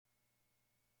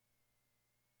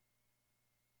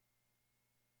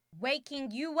waking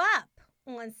you up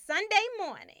on Sunday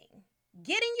morning,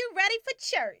 getting you ready for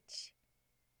church.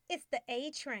 It's the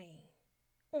Atrain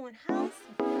on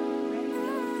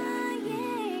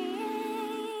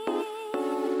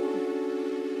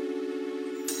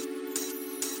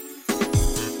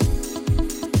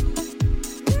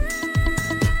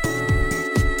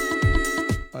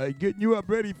Getting you up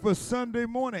ready for Sunday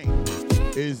morning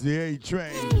is the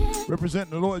A-Train, representing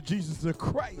the Lord Jesus the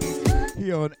Christ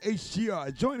here on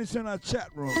HGR. Join us in our chat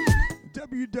room,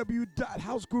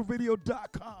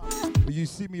 www.housegrooveradio.com, where you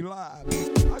see me live.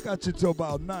 I got you till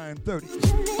about 9:30.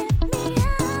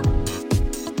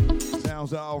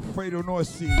 Sounds of Alfredo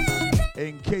Norsi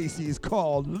and Casey's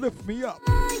called Lift Me Up.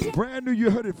 Brand new,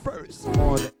 you heard it first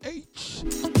on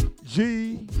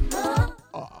HGR.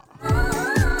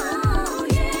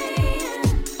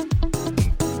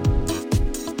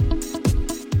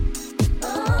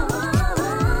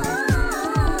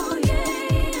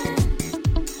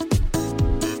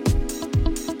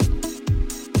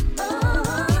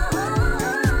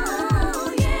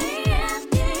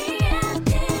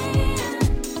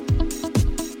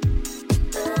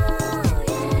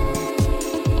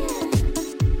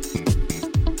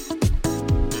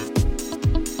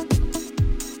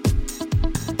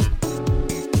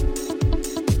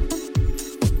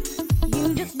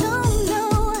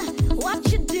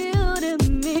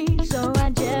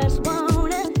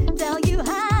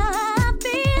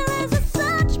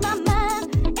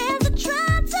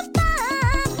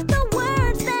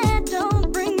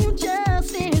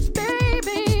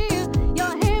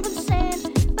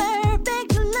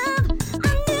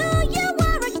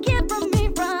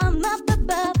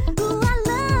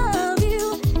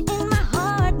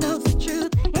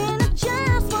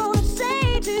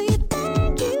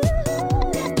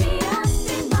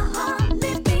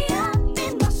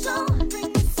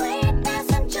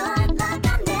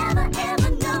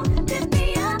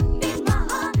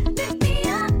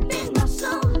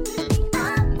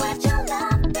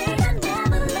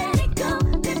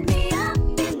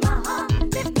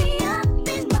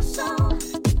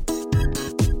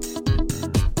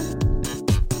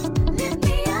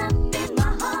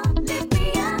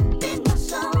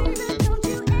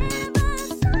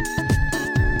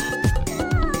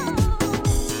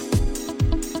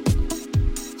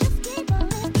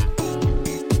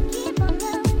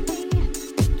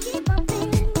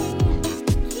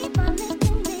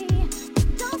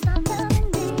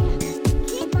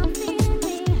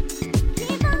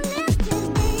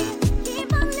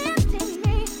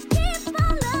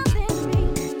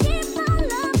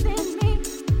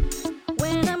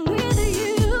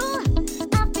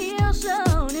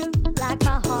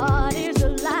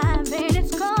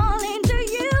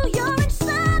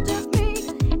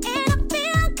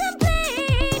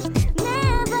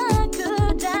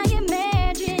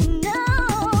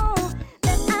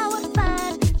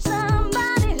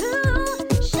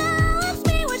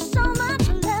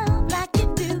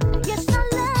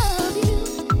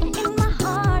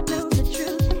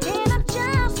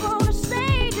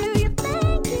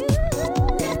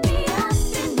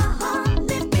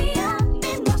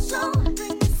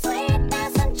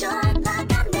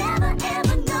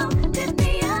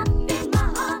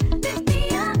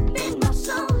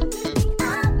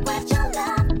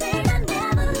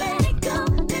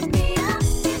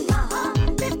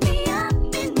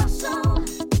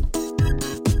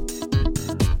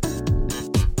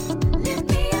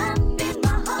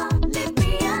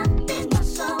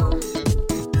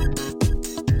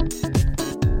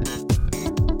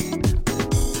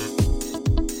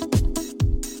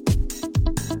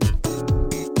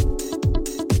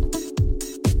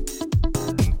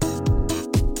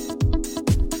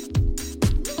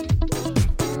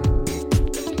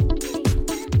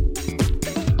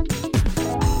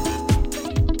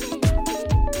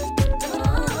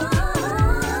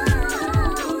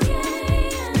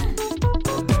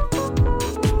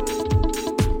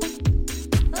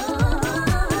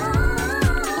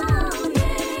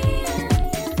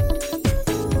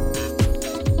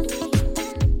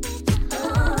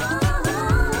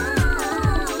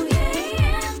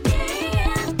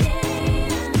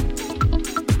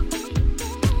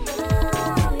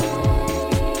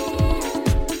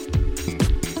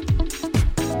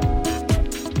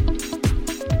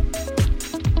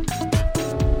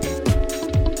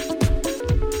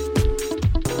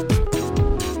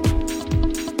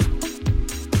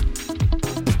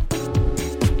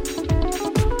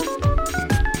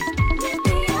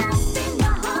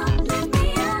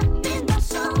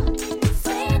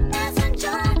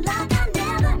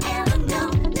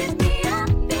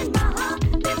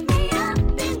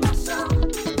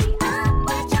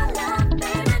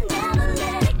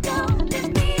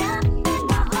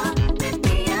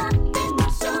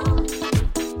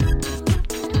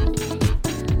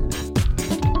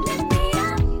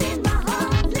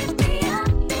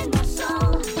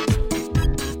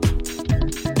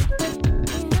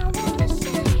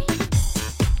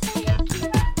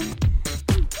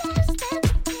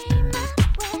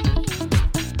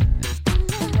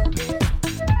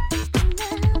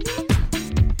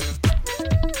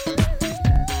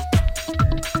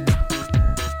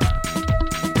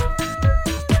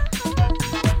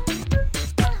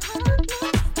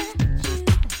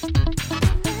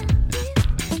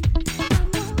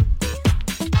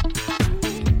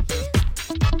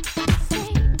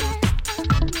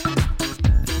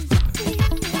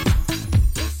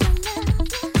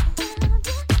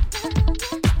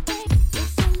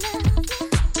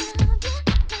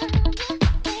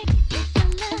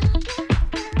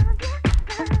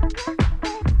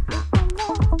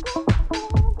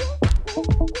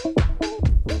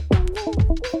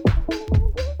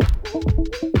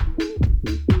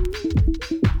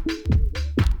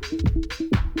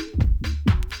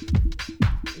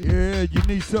 Yeah, you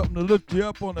need something to lift you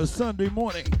up on a Sunday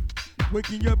morning.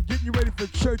 Waking you up, getting you ready for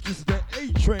church is the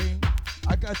A-Train.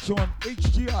 I got you on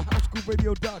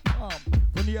HGRHighSchoolRadio.com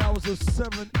from the hours of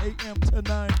 7 a.m. to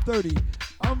 9:30.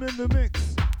 I'm in the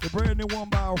mix. The brand new one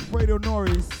by Alfredo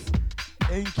Norris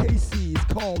and Casey is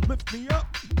called Lift Me Up.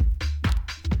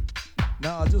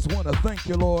 Now I just want to thank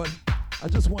you, Lord. I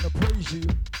just want to praise you.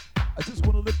 I just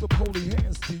want to lift up holy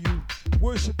hands to you,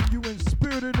 worship you in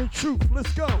spirit and in truth.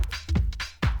 Let's go.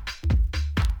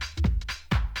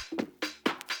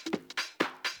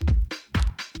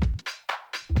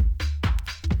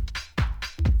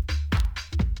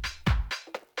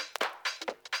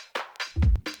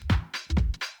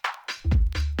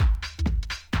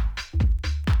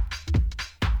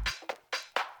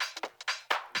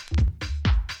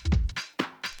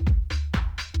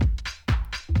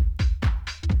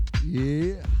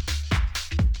 Yeah.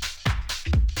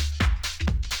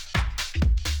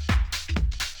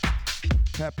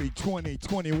 Happy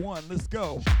 2021. Let's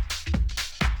go.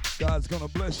 God's going to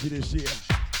bless you this year.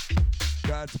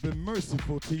 God's been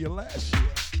merciful to you last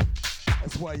year.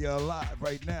 That's why you're alive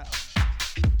right now.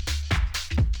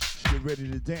 Get ready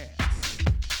to dance.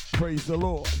 Praise the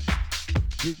Lord.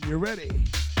 Getting you ready.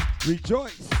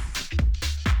 Rejoice.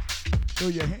 Throw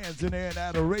your hands in there in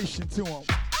adoration to Him.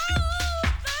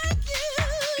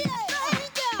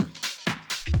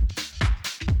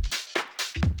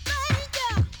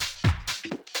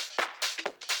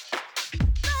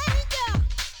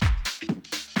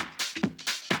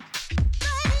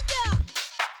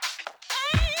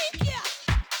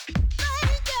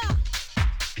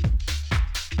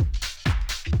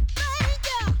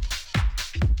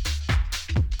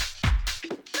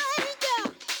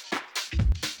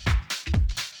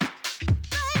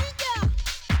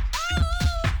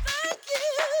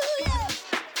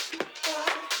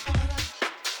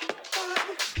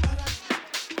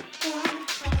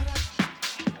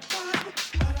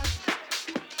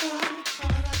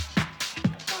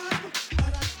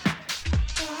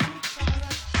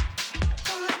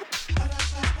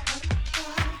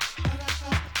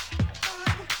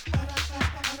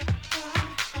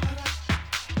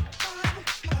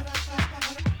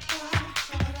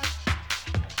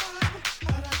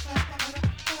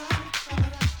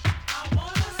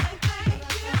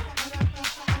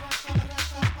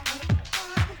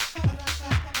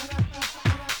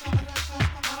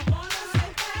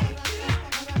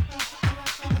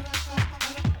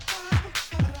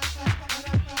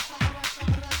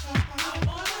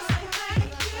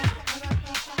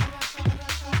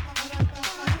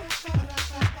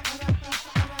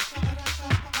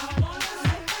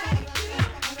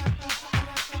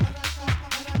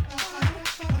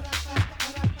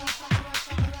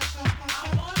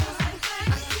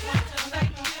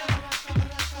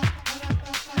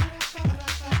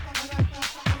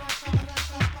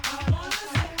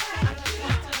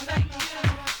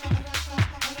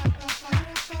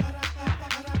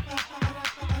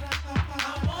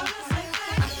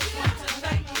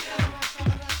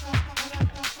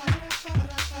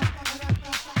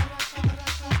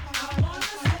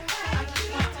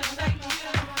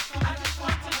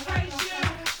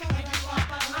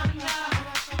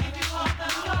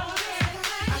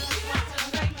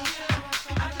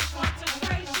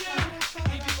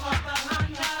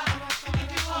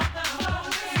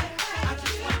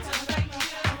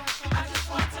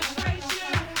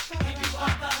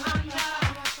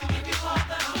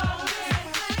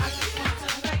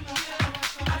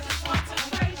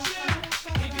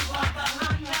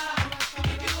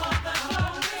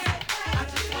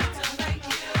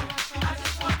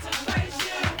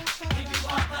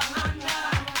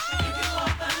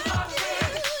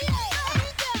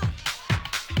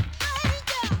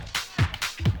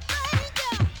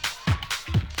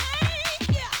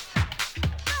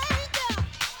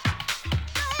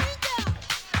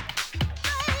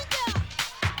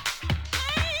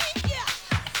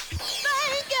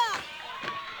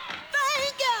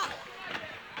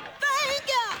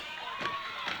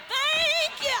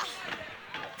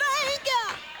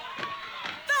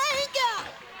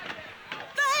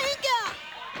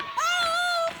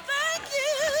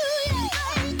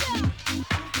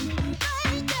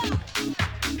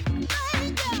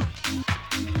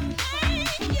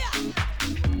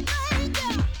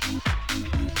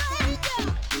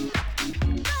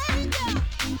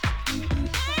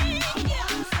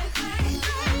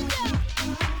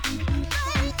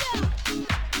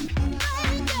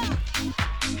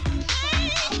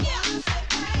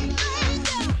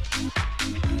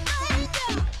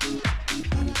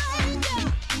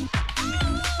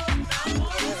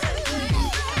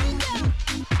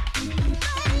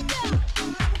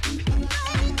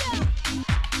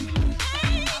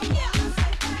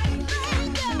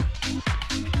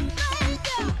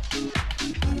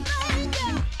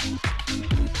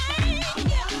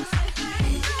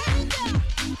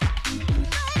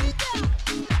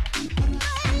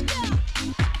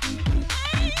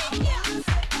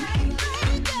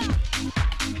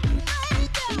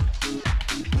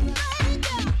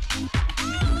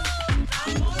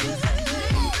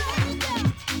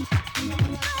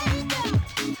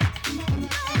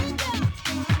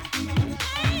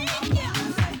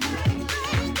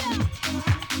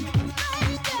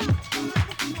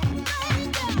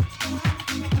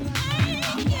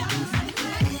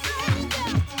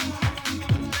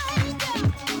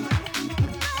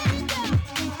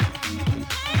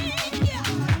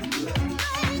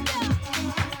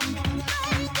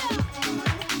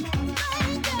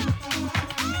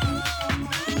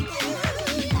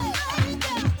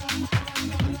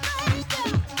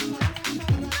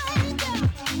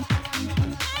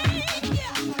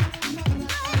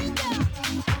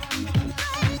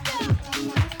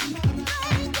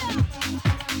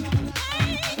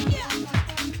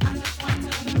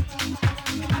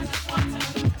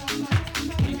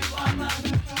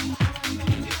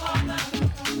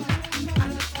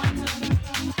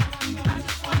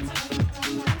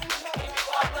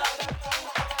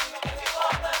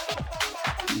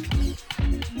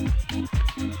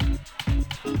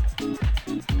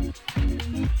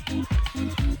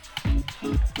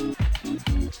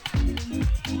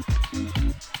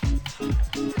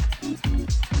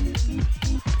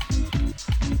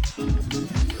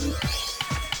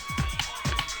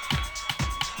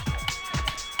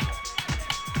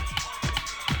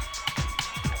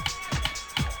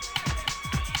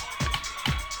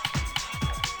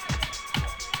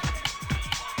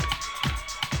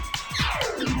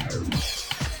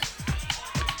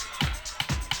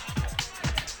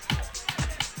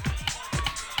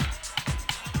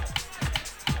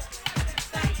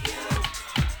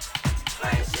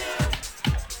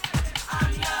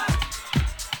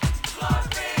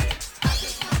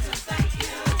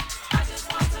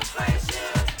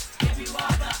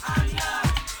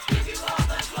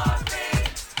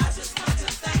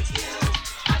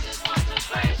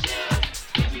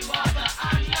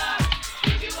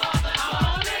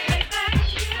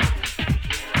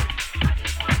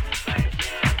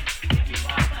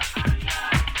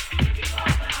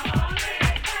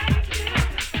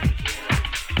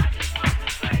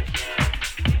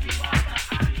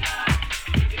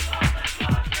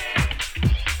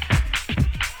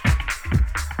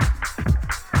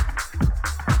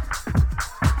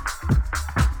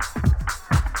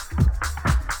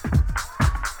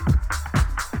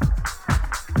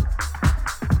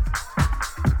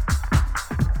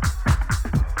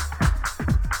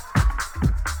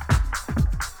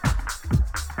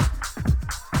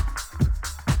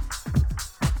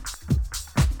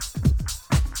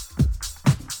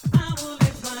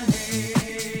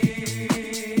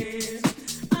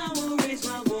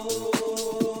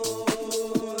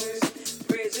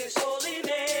 Praise His holy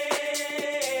name.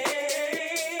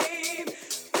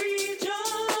 Rejoice.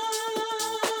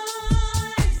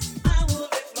 I will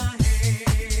lift my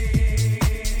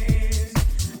hands.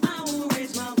 I will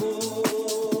raise my voice.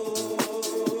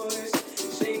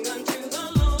 Sing unto the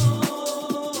Lord.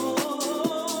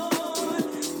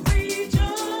 Rejoice.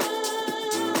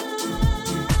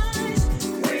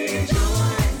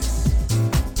 Rejoice.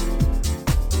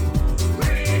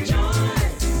 Rejoice.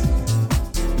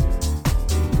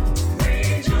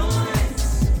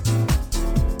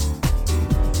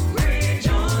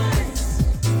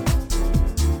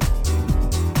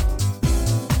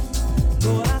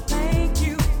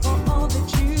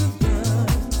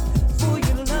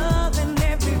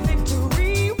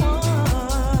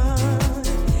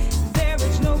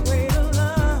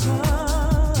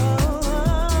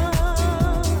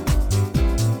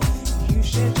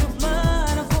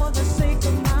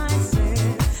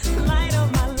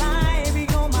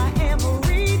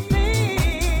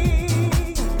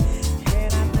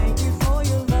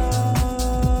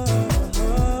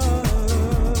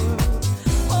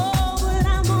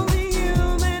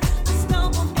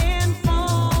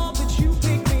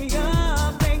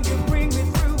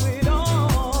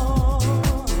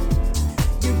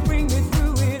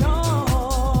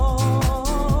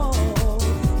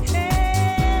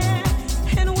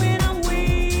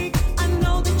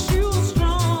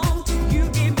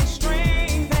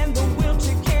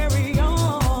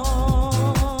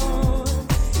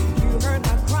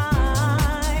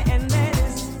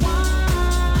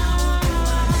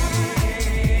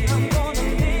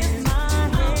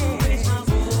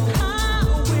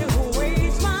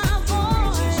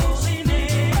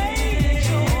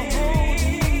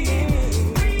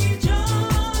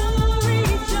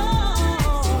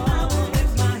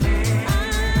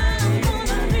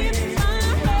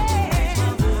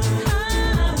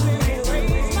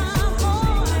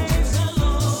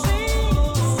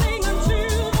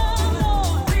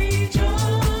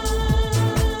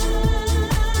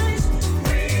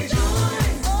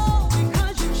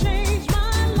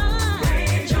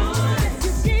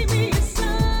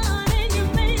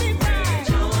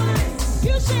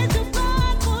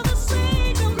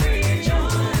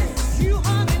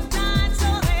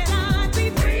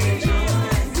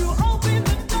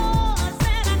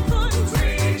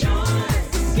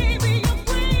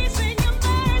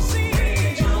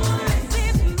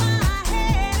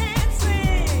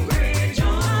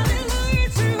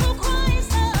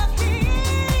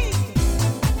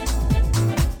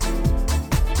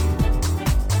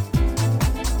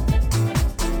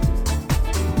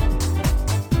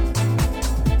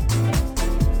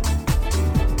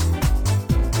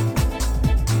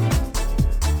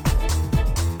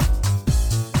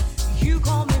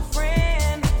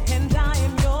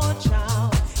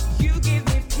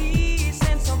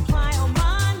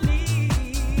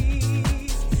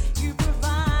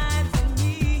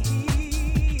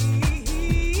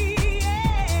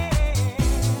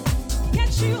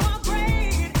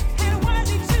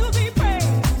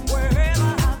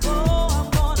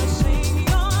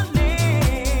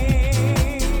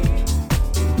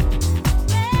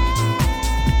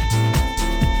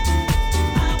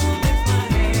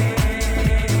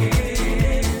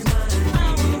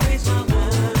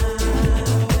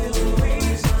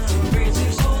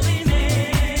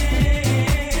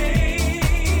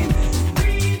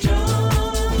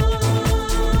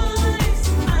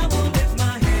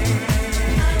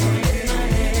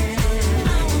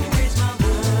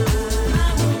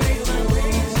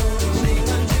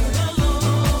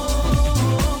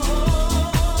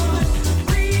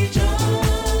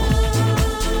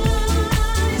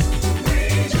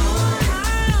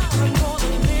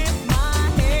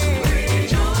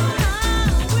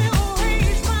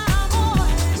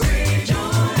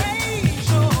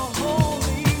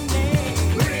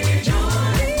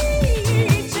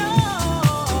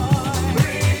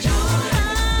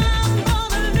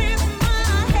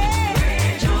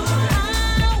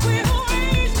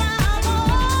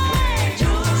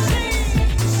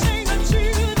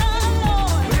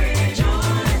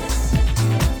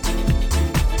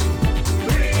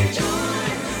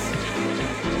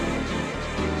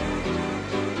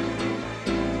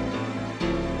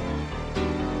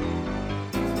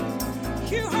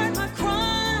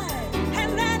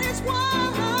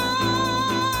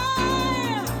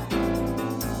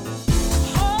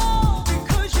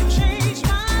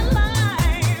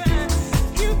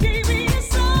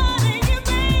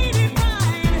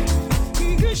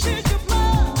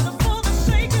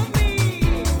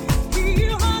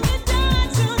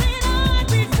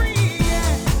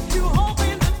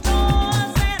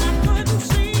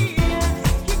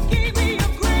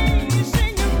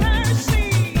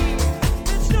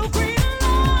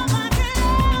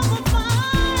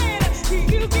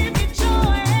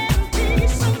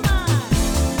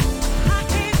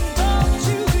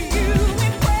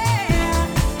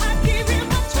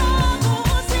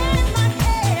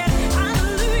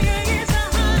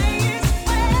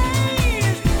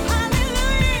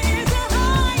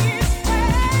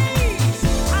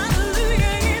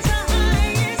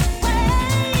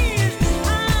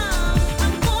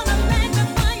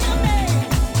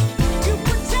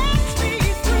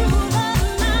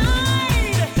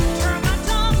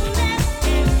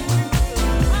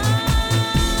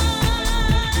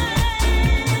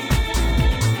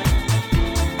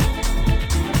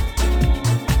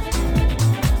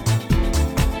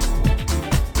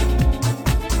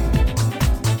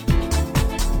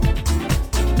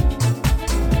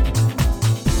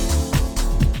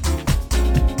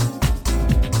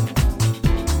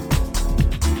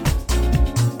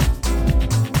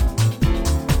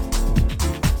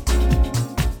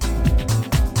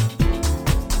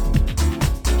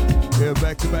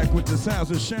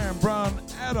 producer Sharon Brown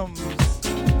Adams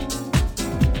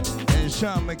and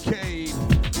Sean McCabe.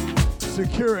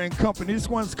 Secure and Company. This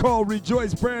one's called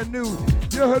Rejoice, brand new.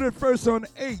 You heard it first on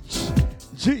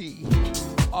HGR.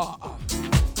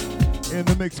 In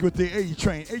the mix with the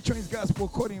A-Train. A-Train's Gospel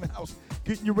Recording House,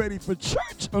 getting you ready for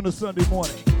church on a Sunday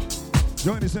morning.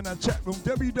 Join us in our chat room,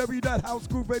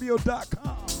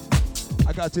 www.housegrooveradio.com.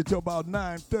 I got you till about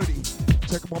 9:30.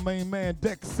 Check out my main man,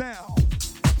 Deck Sound.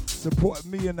 Support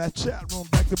me in that chat room,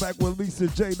 back to back with Lisa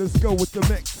J. Let's go with the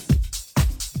mix.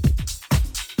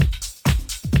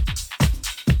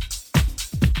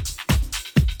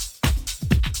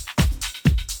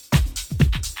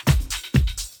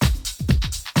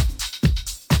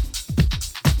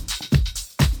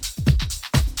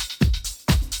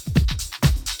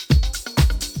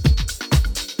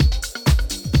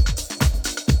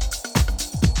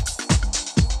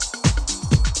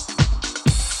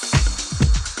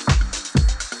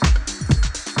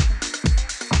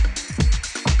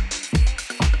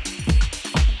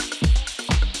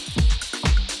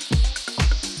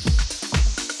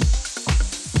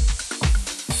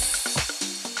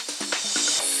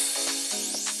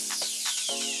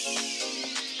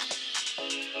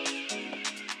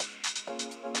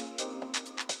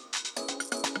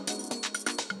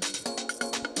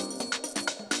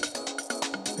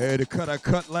 Hey, the cut I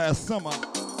cut last summer.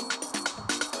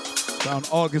 Around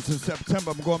August and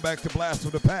September, I'm going back to Blast from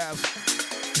the Past.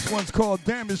 This one's called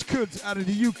Damaged Goods out of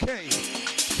the UK.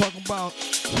 Talking about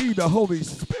He, the Holy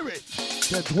Spirit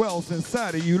that dwells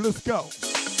inside of you. Let's go.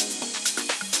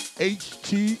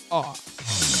 HGR.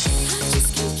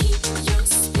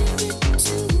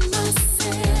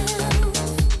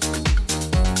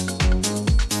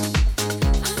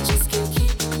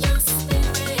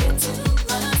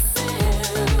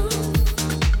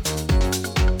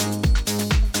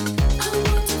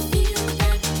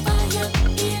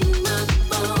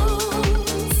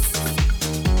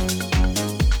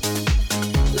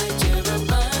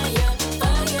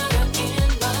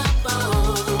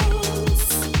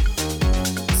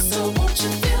 So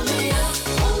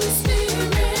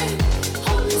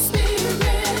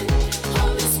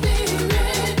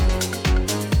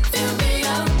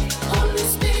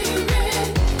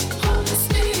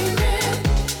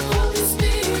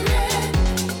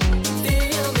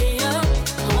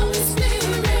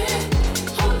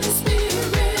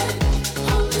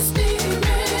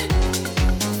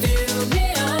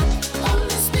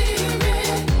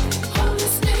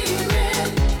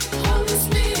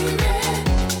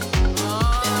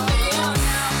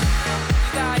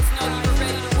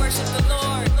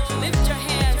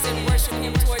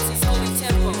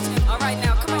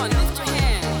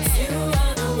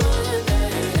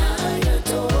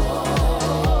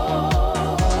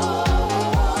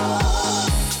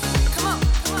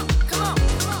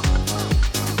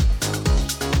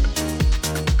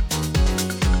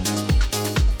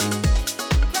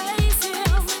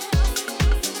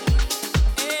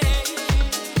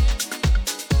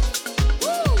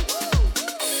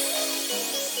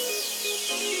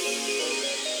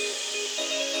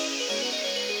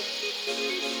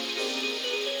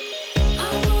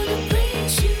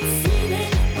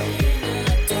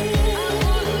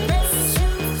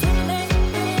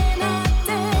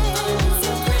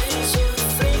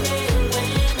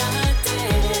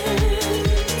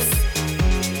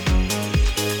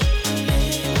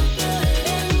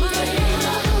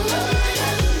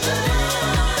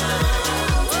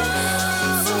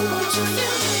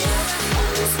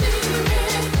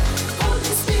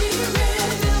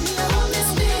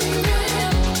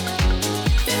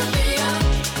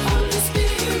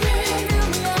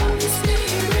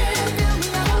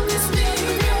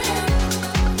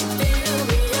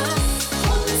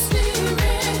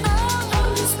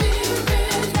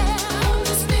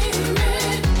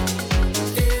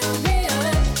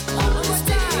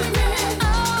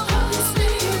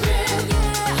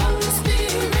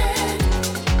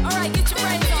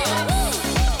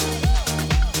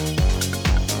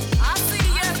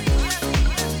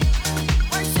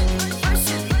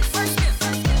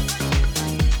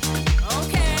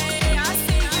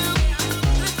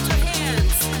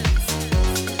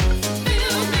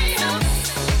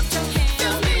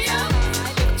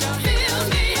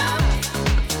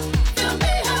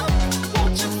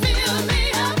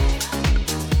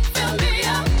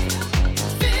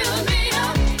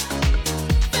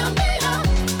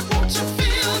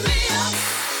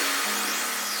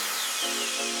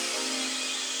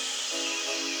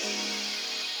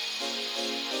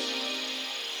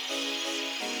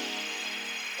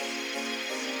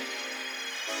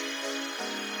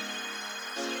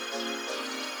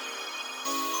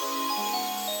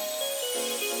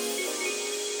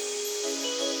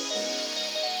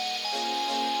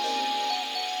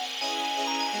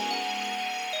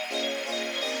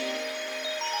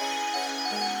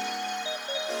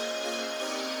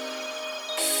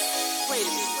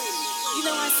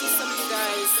see some of you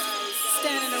guys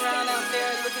standing around out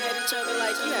there looking at each other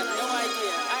like you have no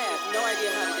idea. I have no idea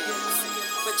how to dance.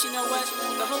 But you know what?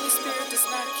 The Holy Spirit does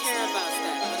not care about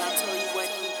that. But I'll tell you what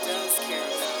He does care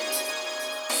about.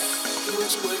 He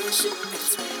wants you worship.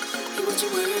 That's right. He wants you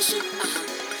worship.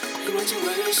 He wants you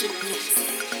worship. Yes.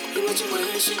 He wants you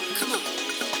worship. Come on.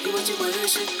 He wants you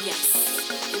worship. Yes.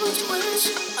 He wants you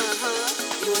worship.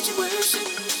 He wants you worship.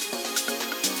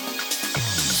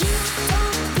 You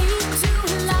don't need to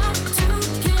lie to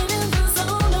get in the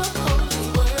zone of holy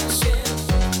worship.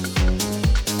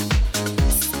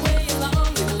 Sway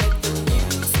along and let the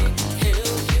music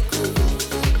help you groove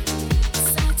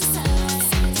side to side,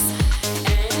 side to side.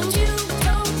 And you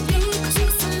don't need to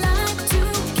slide to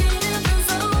get in the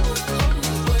zone of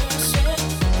holy worship.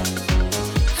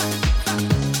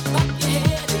 Pop your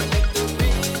head and let the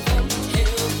rhythm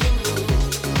help you move.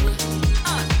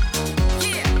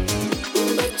 Yeah.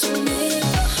 But you need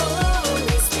the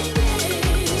Holy Spirit.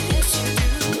 Yes, you do.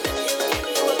 He'll give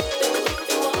you what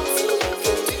you want so you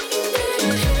can do that.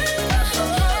 The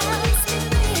Holy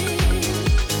Spirit.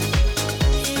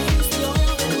 He's the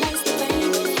oil that lights the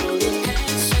flame of your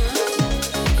passion.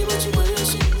 He wants you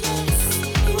worship. Yes.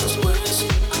 He wants you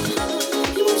worship.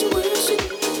 He wants you worship.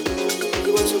 He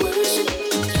wants you worship.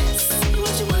 Yes. He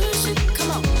wants you worship. Come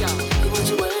on, y'all. He wants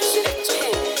you worship. Lift your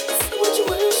hands. He wants you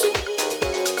worship.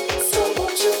 So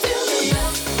won't you fill me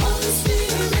up, Holy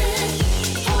Spirit,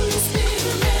 Holy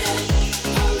Spirit,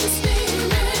 Holy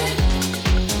Spirit.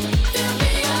 Fill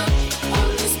me up,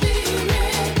 Holy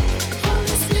Spirit,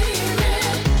 Holy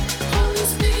Spirit, Holy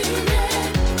Spirit.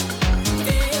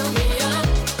 Fill me up,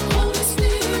 Holy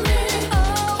Spirit,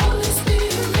 Holy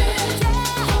Spirit,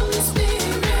 Holy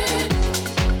Spirit.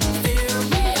 Fill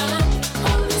me up,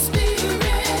 Holy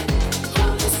Spirit,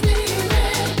 Holy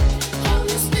Spirit,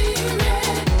 Holy Spirit.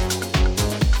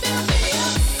 Fill me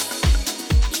up.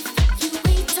 You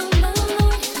wait on the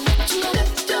Lord, you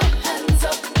lift your hands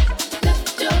up, lift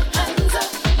your hands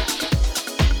up.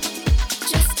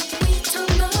 Just wait on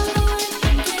the Lord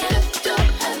and lift your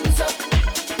hands up,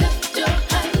 lift your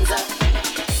hands up.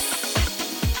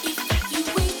 If you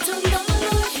wait on the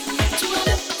Lord, you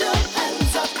lift your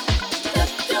hands up,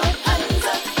 lift your hands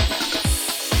up.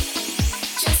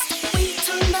 Just wait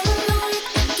on the Lord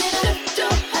and lift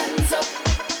your hands up,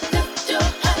 lift your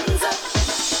hands up.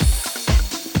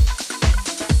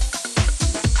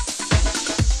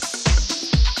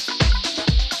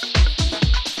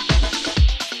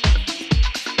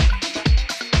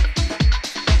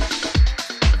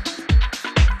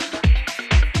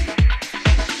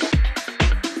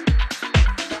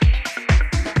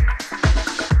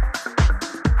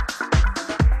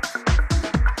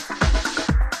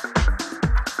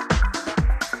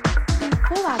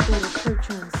 Before I go to church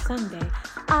on Sunday,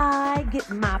 I get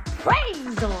my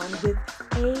praise on with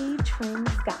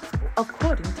Atrain's gospel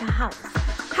according to house.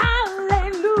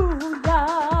 Hallelujah,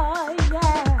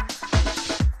 yeah.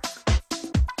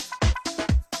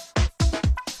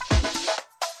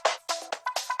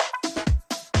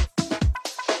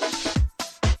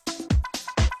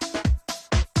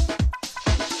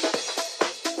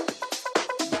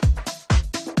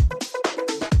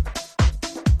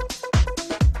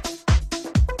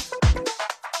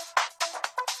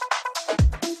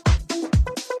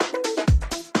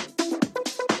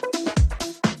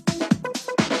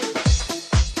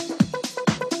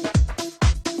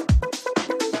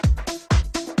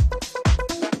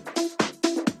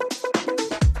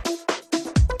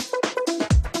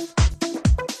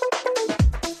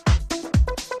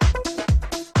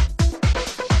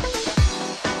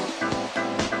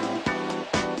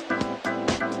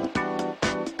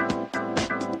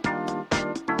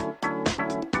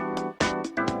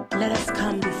 Let us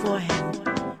come before him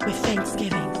with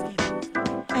thanksgiving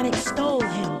and extol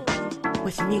him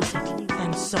with music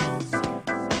and song.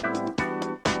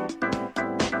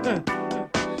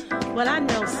 Well, I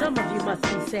know some of you must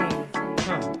be saying,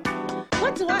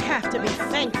 what do I have to be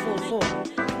thankful for?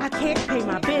 I can't pay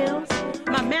my bills,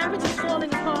 my marriage is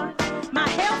falling apart, my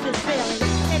health is failing,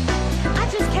 and I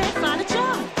just can't find a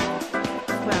job.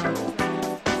 Well,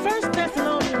 1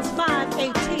 Thessalonians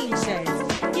 5:18 says,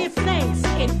 give thanks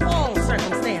in all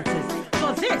circumstances,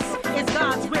 for this is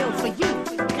God's will for you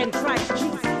in Christ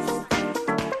Jesus.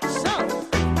 So,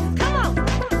 come on,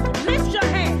 lift your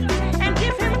hands and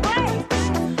give him praise.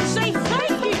 Say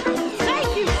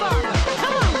thank you, Father.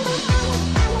 Come on.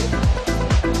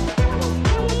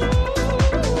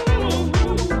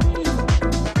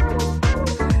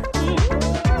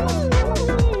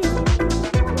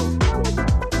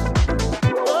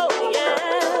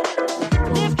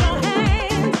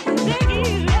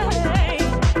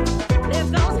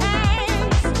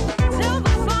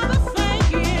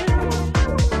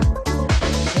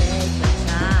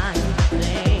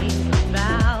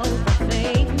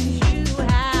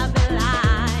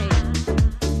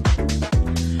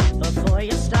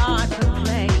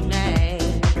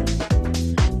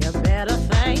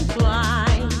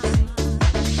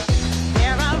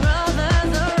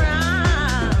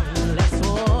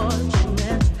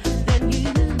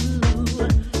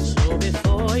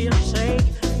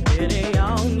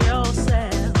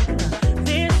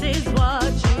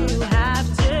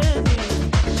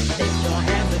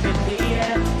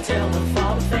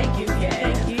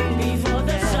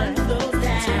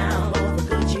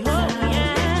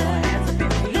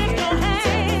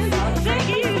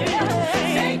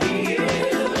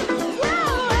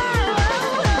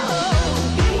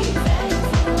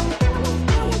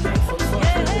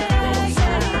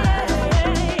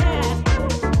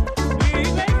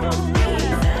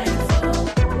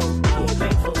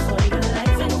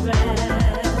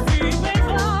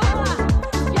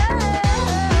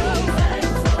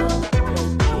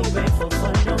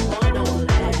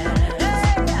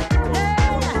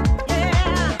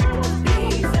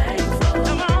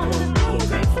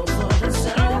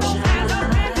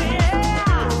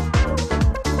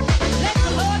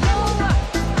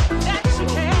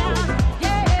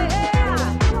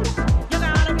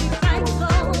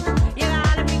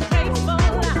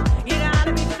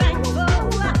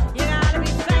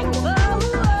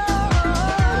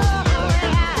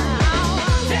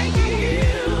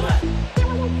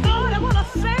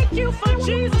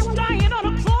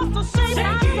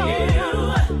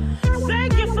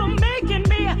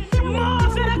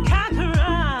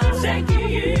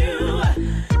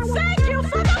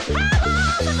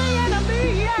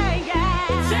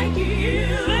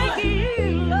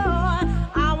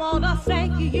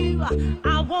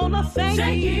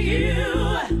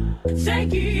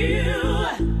 you,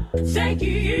 thank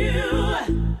you,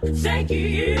 thank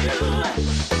you.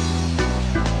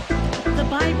 The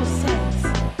Bible says,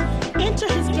 enter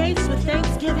his gates with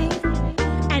thanksgiving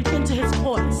and into his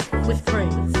courts with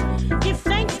praise. Give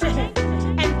thanks to him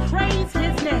and praise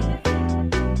his name.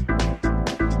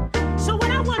 So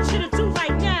what I want you to do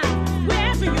right now,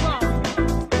 wherever you are,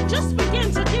 just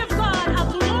begin to give God a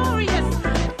glorious,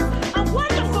 a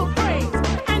wonderful praise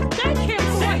and thank him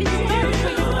for what he's done for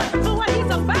you, for what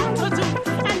he's about to do,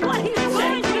 and what he's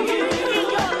going to do in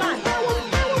your life.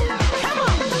 Come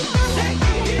on. Thank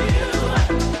you,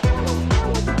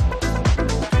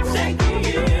 thank you,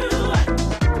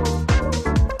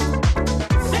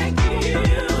 thank you,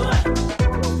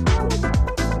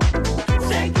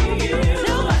 thank you.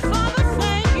 Tell the Father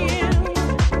thank you.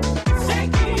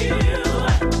 Thank you.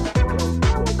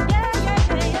 Yeah, yeah,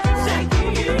 yeah, yeah. Thank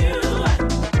you.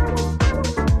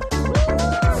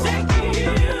 Thank you.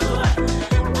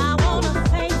 I wanna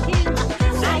thank you.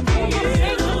 I wanna thank you,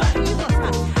 Jesus,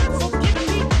 for giving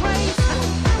me grace,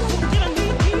 for giving me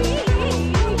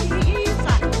peace.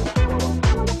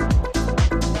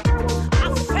 I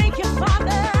thank you,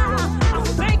 Father. I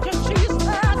thank you, Jesus.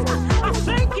 I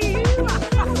thank you. I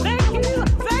thank you.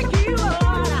 Thank you,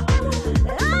 Lord.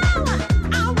 Oh,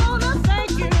 I wanna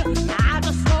thank you. I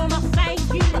just wanna thank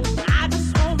you. I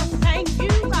just wanna thank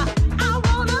you. I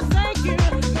wanna thank you.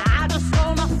 I just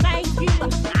wanna thank you.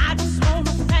 I just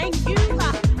wanna thank you.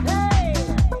 Hey,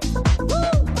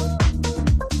 woo.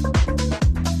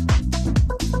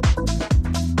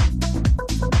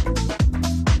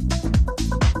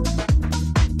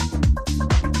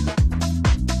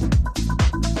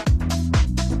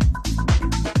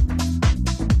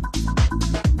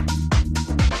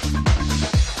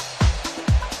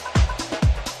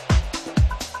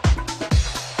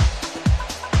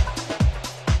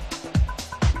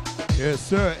 Yes,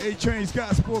 sir. Atrain's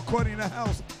Gospel according to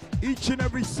house. Each and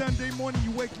every Sunday morning,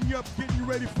 you waking up, getting you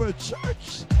ready for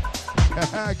church.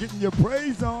 Getting your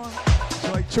praise on.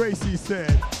 Just like Tracy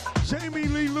said. Jamie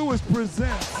Lee Lewis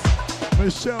presents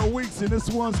Michelle Weeks, and this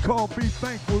one's called Be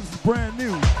Thankful. This is brand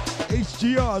new.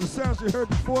 HGR. The sounds you heard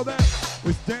before that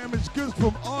was Damaged Goods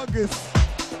from August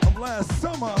of last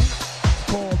summer. It's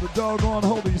called The Doggone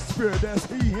Holy Spirit. That's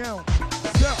he, him,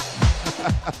 self.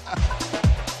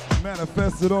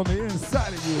 Manifested on the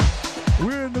inside of you.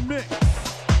 We're in the mix.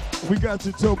 We got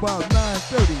you till about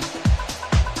 9:30.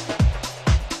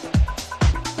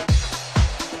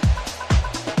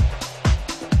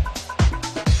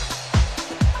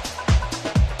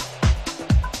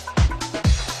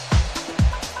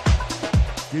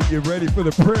 Get you ready for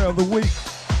the prayer of the week.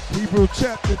 Hebrew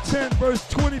chapter 10, verse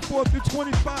 24 through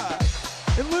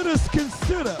 25. And let us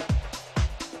consider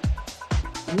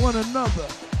one another,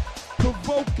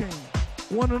 provoking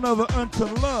one another unto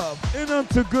love and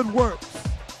unto good works,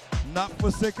 not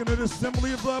forsaking the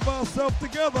assembly of ourselves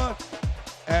together,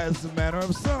 as the manner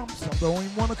of some. Some don't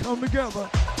even want to come together,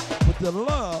 but the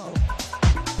love,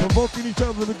 provoking each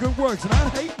other to good works,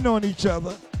 not hating on each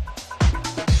other,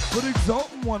 but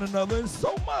exalting one another, and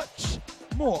so much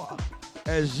more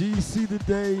as ye see the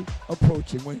day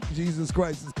approaching when Jesus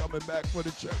Christ is coming back for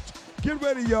the church. Get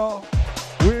ready, y'all.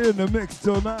 We're in the mix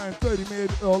till 9:30. May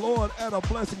the Lord add a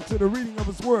blessing to the reading of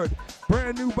his word.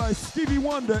 Brand new by Stevie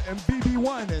Wonder and BB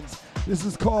Winans. This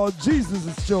is called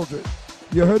Jesus' Children.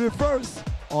 You heard it first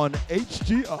on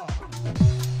HGR.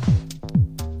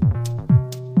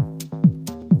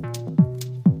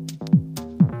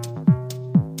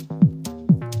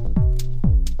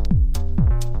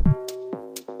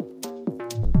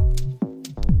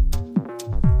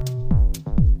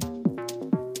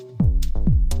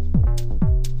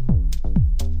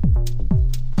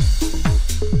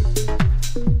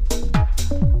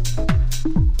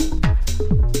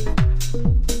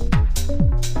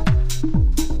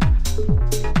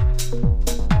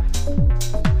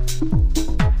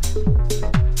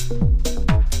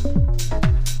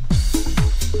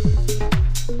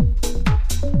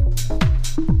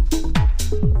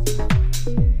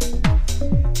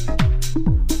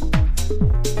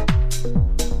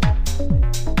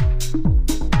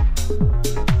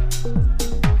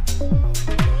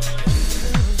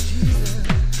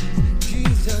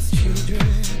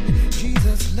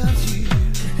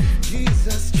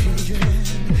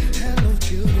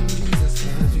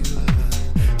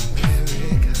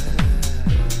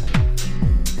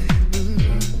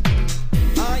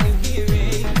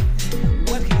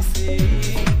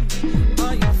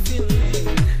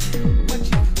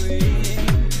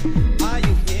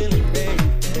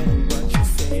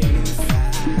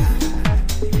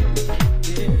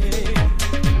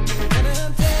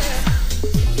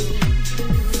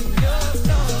 Your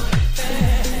song.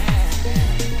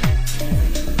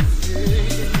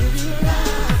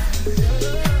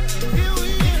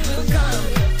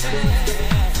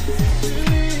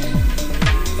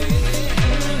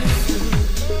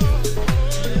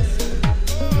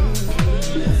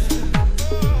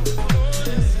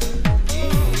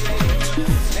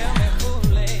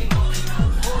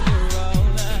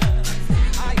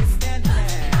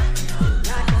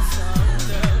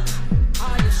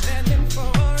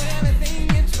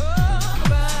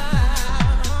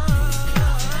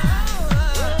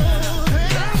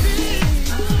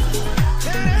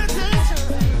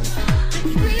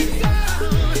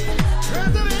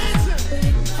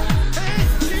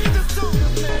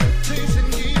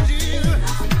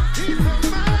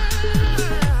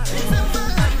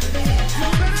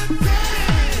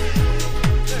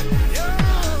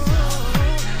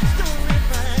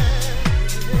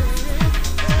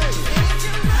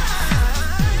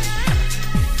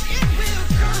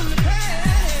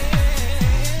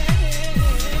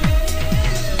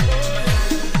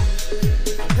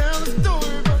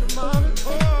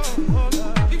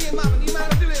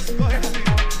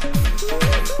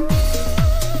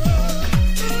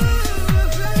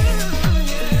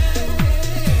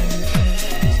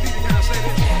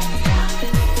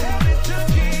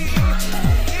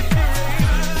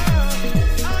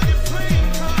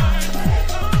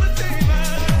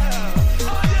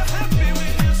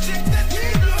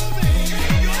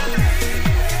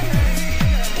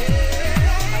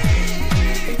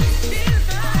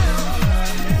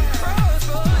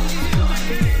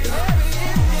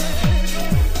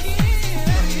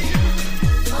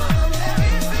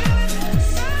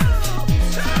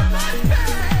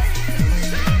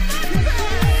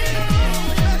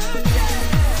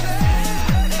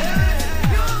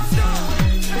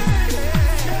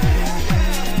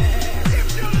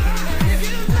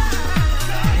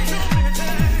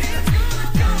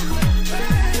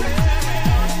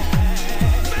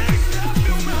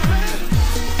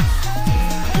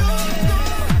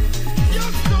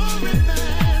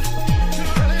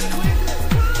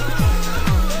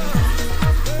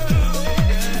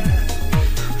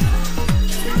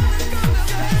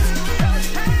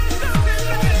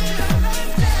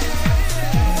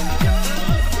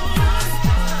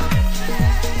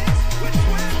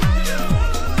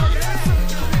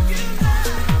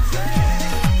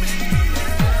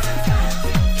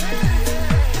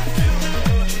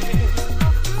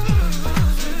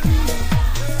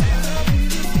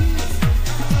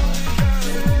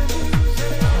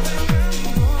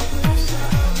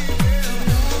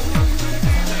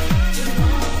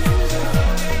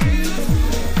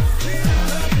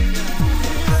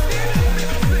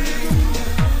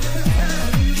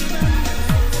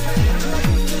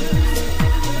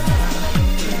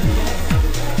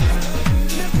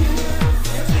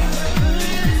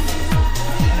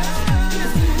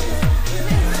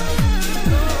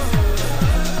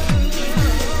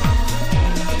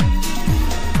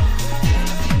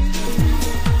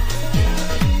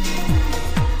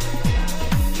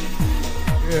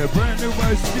 Yeah, brand new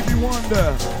by Stevie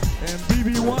Wonder and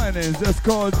BB Winans. That's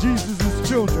called Jesus'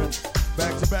 Children.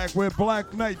 Back to back with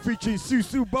Black Knight featuring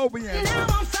Susu Bobian.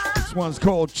 This one's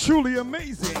called Truly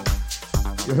Amazing.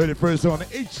 You heard it first on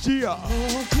HGR.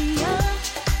 Woke me up.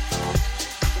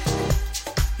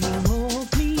 You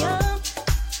woke me up.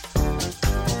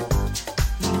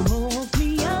 You woke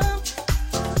me up.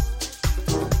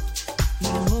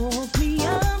 You woke me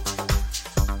up.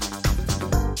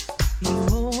 You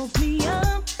woke me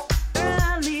up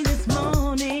early this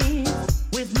morning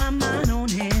with my mind on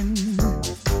him,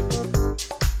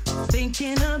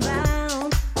 thinking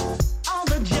about all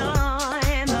the joy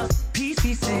and the peace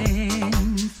he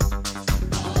sends.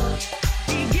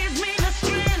 He gives me the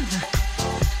strength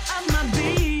of my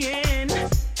being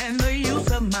and the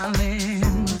use of my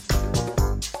limbs.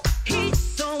 He's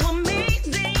so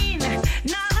amazing.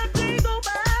 Not a day go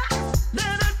by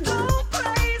that I don't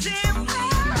praise him.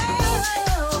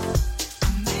 Oh,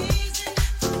 amazing,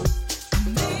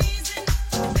 amazing,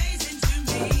 amazing to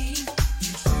me.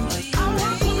 I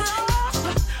was lost,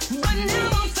 but now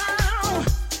I'm found.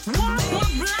 Once was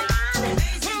blind,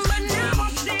 but now I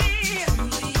see.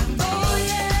 Oh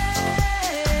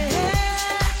yes,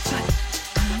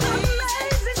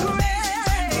 amazing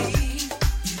grace,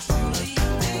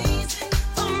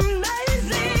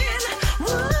 amazing,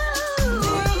 woo.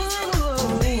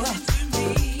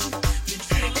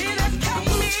 It has kept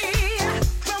me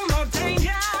from all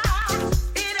danger.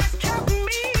 It has kept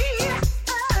me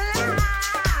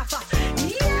alive.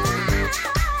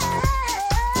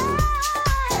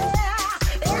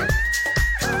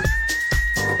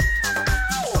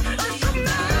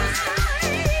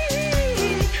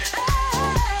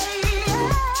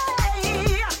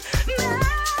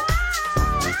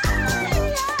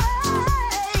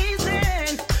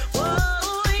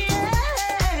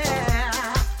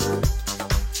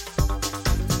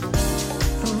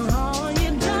 For all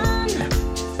you've done,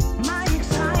 my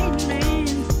excitement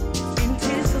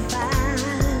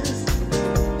intensifies.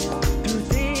 Through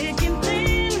thick and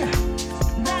thin,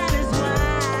 that is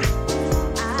why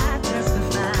I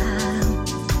testify.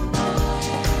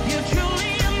 You're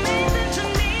truly amazing to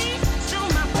me, so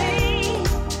my pain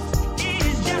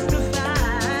is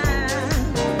justified.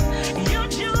 Your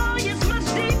joy is much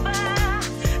deeper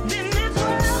than this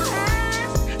world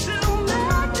has to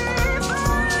magnify.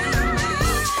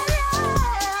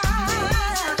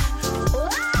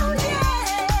 Oh yeah,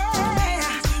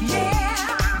 yeah.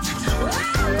 Oh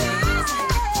yeah,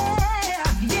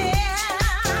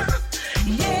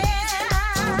 yeah.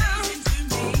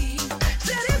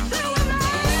 Said it's so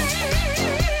amazing,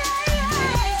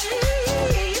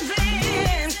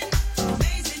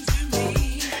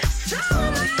 so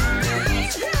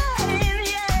amazing,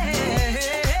 yeah.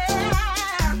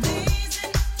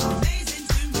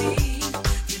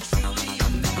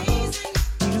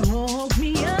 You woke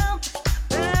me up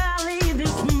early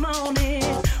this morning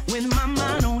with my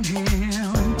mind on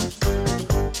him,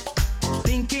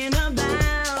 thinking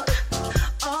about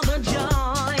all the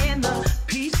joy and the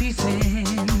peace he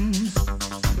sends.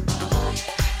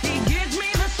 He gives me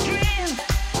the strength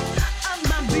of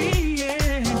my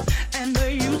being and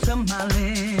the use of my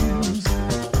limbs.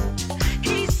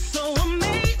 He's so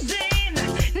amazing.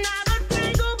 Not a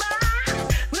day go by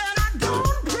that I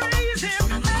don't praise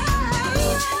him.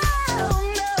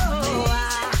 Oh no, I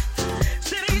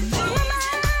said he's so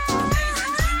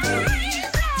amazing.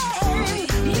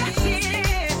 Yes, he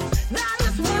is. That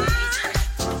is why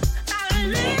I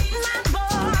lift my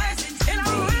voice and I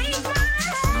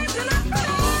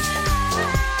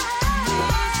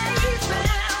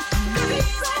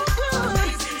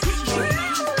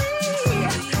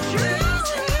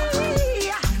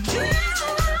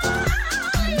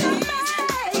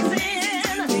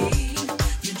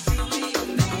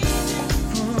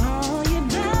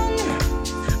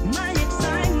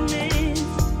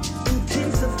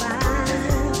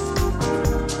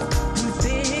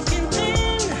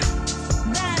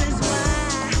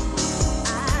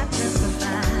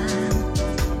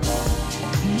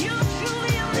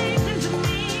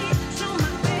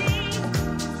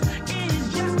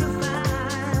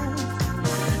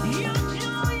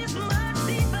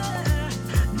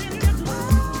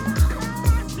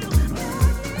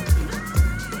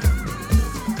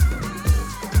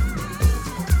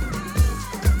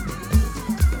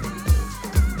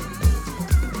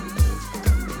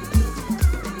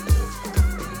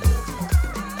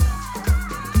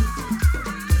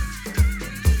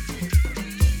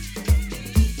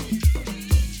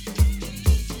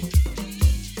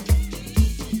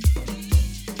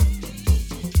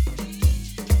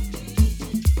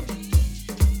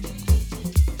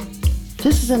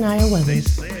This is Anaya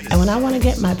Weathers, and when I want to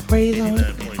get my praise on,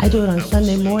 I do it on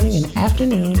Sunday morning and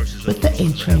afternoon with the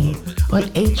A-Train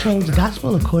on A-Train's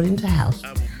Gospel According to House.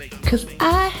 Because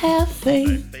I have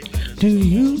faith. Do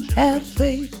you have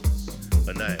faith?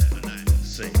 Anaya,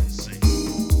 sing.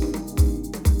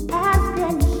 Ask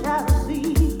and you shall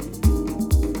receive.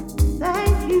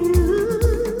 Thank you.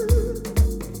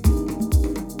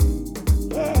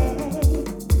 Yeah.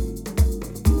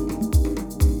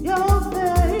 Your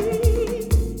faith.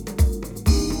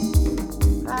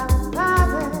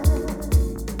 Father.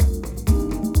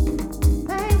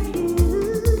 Thank you.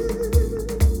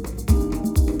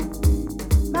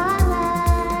 My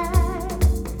life.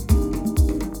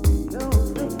 Your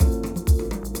faith.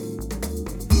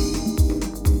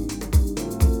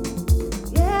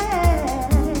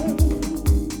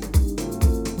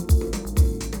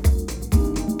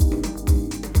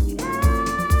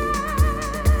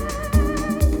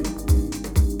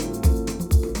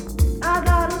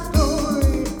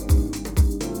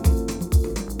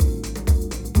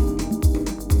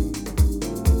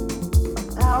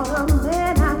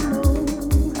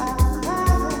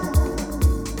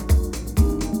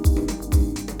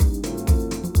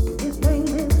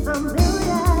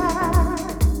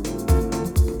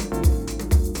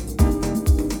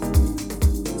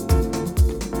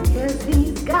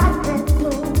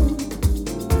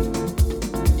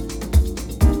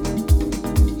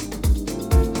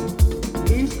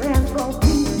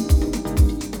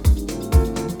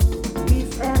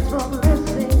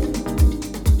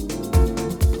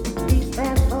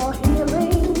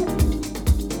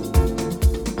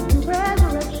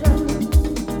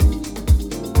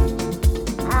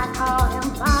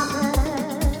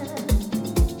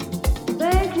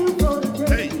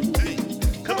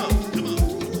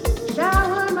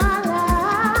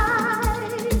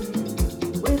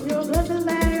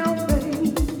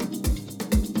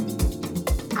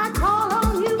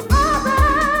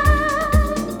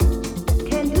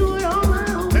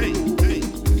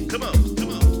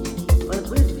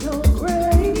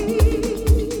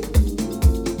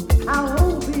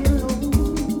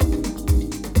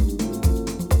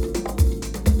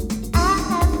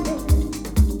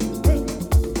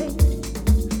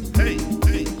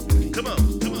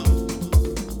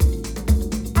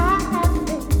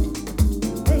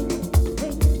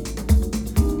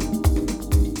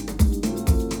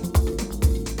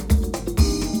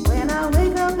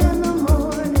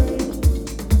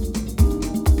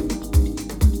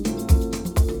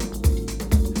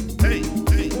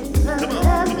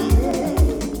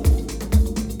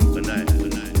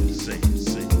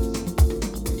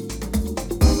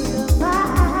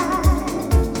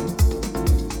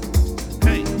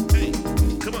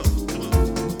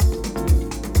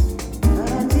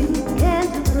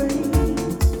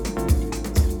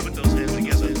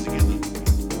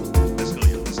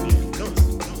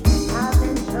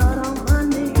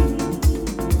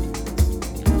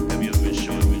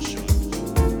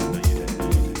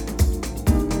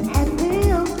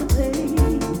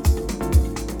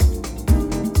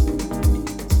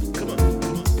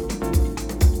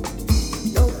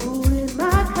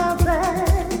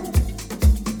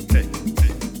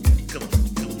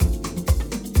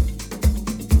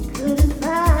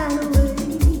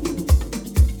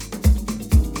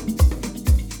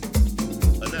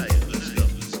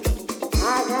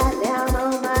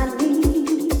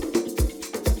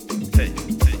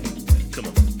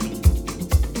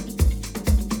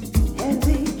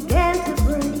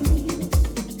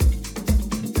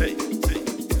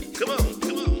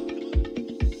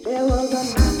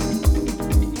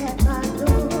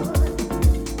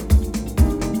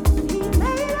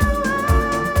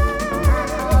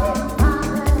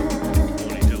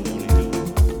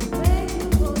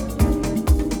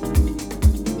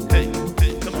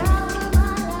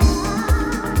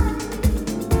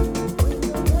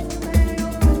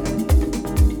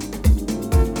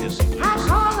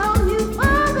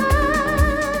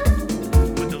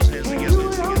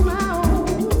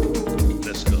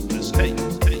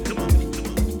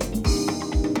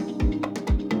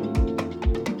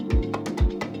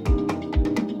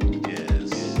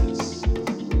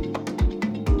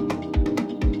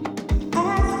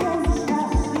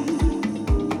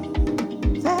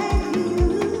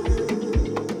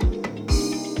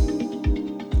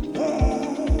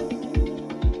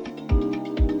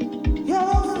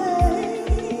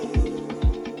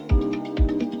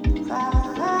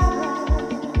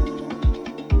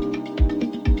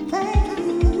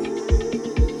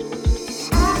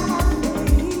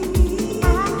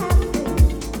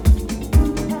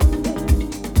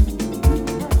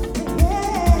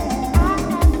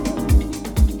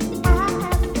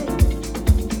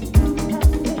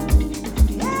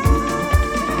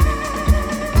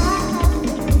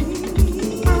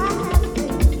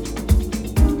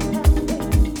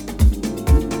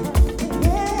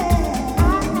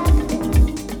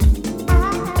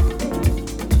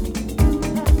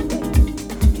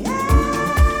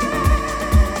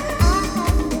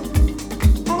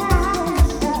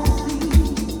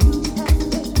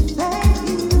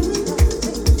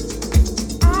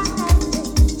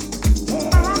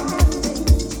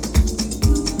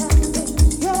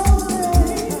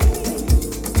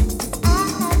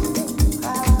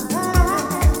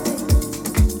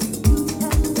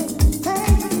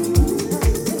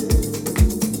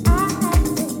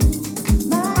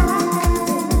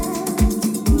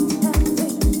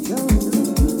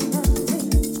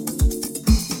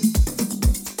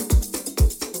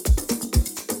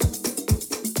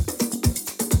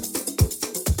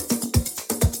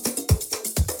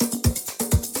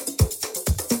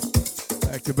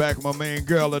 Back to back, my main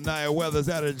girl, Anaya Weathers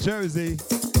out of Jersey.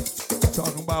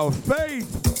 Talking about Faith.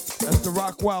 That's the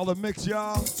Rock Wilder mix,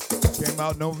 y'all. Came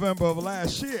out November of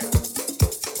last year.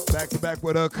 Back to back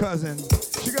with her cousin.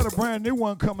 She got a brand new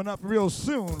one coming up real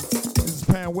soon. This is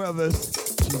Pam Weathers.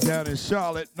 She's down in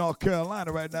Charlotte, North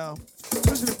Carolina right now.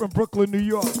 Originally from Brooklyn, New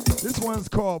York. This one's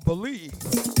called Believe.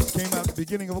 Came out the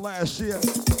beginning of last year.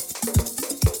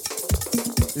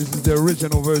 This is the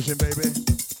original version,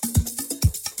 baby.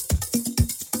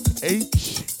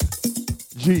 HGR.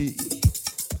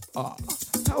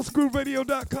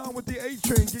 HouseGrooveRadio.com with the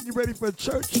A-Train, getting you ready for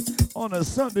church on a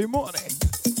Sunday morning.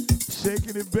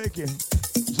 Shaking and baking,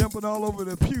 jumping all over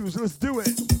the pews. Let's do it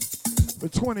for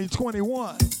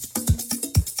 2021.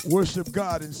 Worship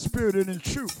God in spirit and in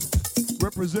truth,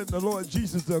 representing the Lord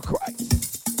Jesus the Christ.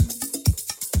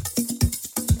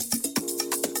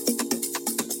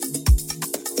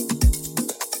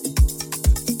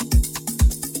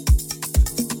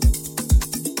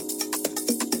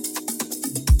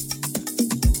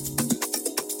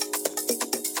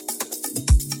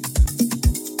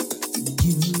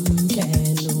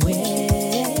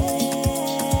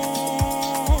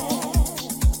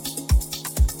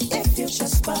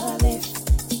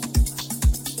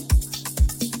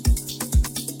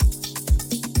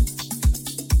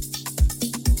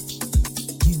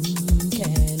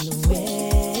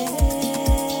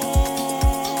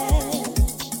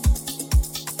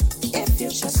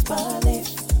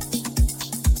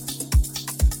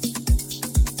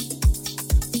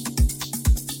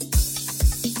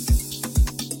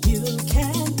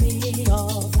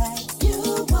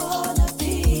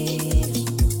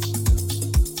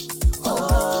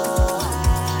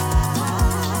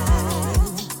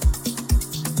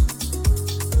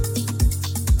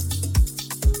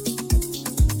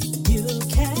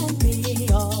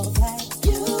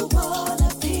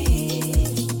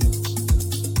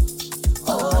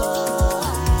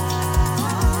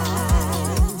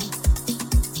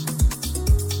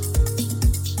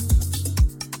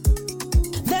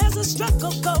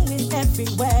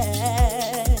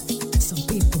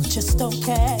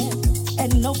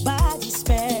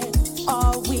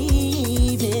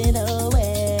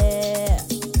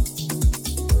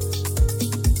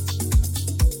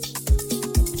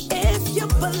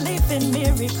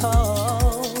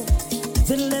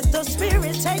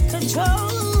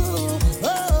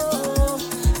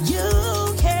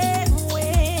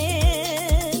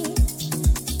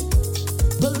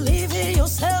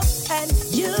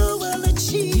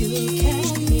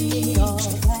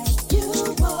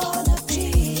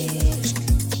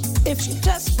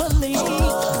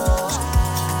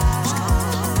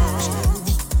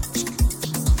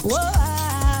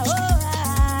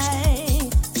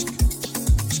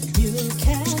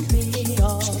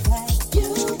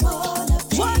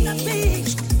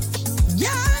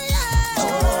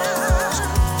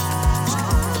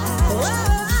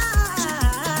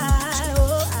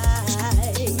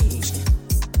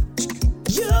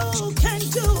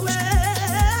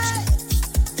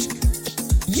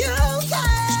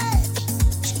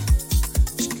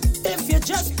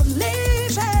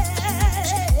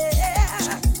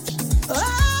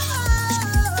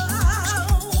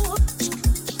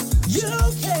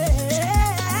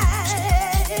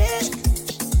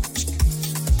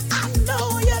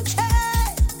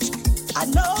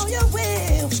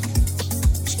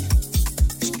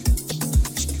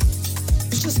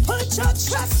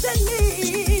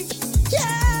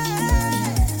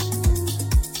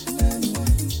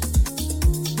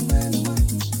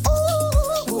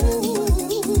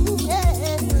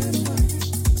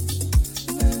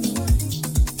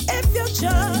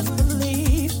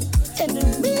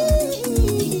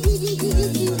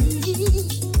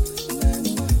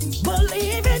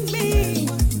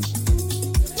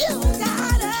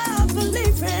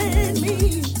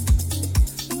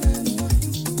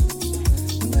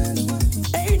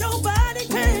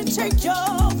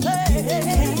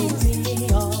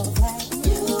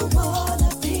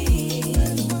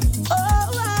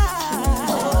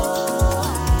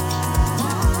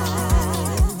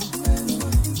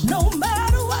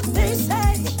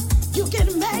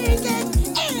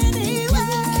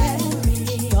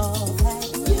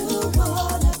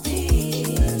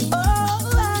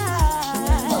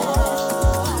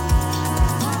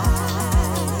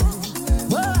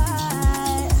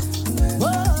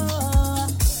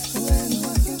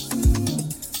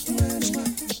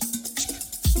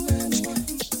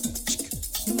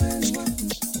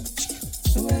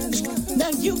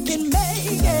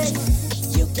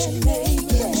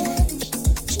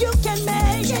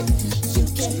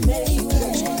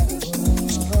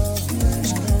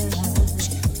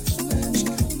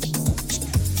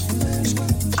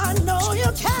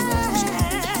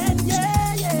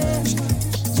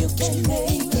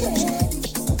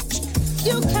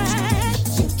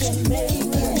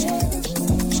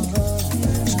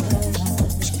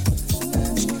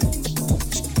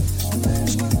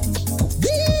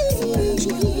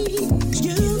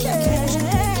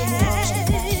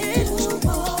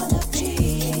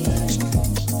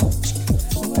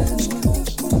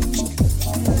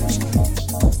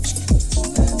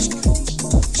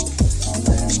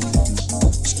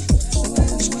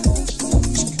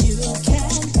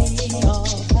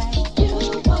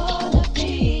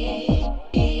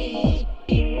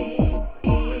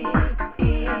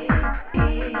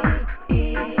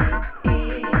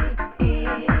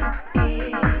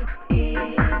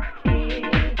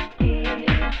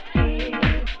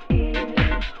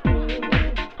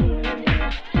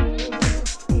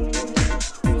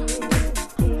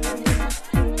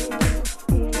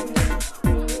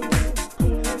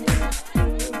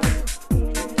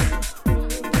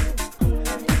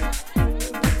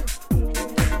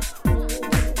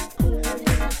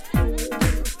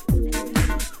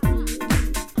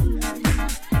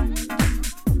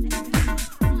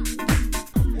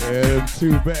 Them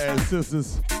two bad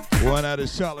sisters. One out of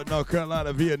Charlotte, North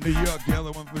Carolina via New York. The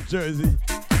other one from Jersey.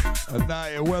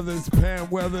 Anaya Weathers, Pam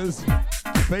Weathers.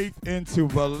 Faith into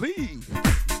Believe.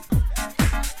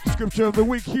 Scripture of the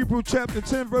week, Hebrew chapter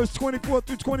 10, verse 24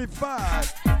 through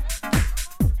 25.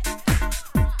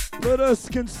 Let us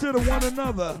consider one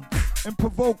another and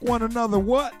provoke one another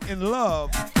what? In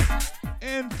love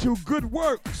and to good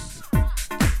works,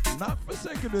 not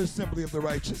forsaking the assembly of the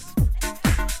righteous,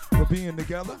 for being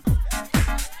together,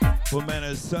 for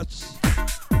manners such,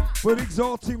 but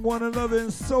exalting one another,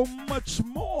 and so much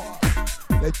more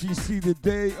that ye see the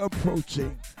day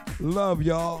approaching. Love,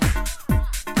 y'all.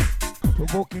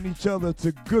 Provoking each other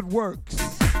to good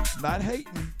works, not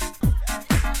hating.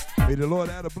 May the Lord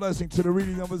add a blessing to the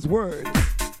reading of his word.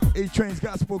 Atrain's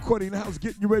Gospel According to House,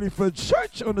 getting you ready for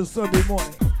church on a Sunday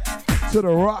morning. To the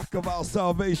rock of our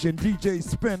salvation, DJ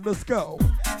Spin, let's go.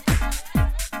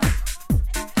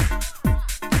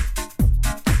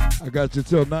 I got you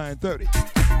till 9:30.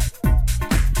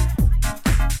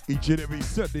 Each and every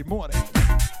Sunday morning,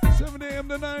 7 a.m.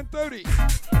 to 9:30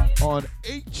 on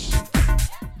HGR.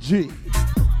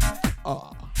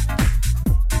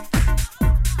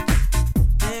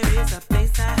 There is a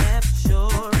place I have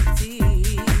surety,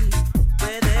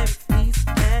 where there is peace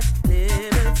and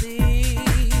liberty.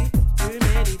 Through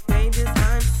many dangers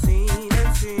unseen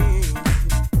and seen,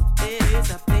 there is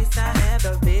a place I have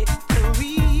the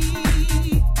victory.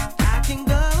 I can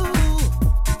go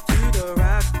to the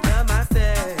rock of my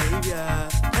Savior.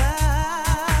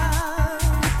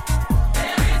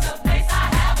 There is a place I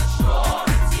have a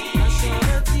surety,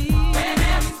 where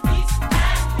there is peace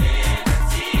and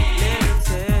liberty.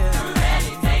 Through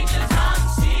many dangers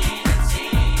unseen and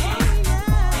seen,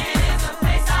 it is a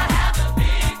place I have the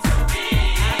victory.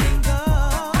 I can go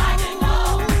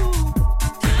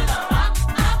to the rock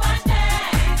of my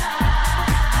Savior.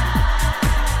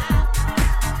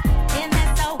 In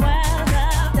this world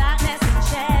of darkness and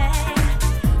shame,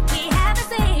 we have a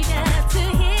Savior to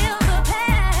heal the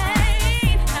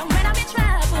pain. And when I'm in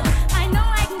trouble, I know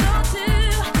I can go to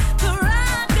the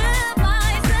rock of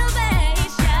my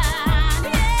salvation.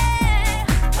 Yeah.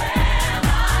 Where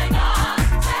my God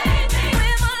take me,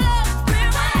 With my Lord,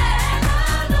 with my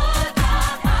Lord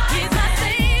God, He's my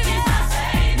Savior,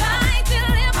 my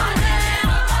deliverer.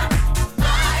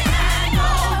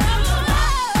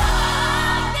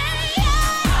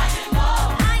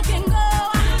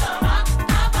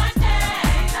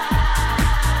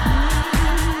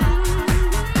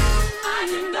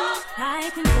 I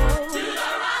can go.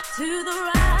 To the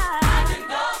rock.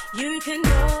 You can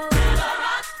go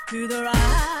to the rock.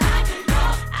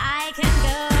 I can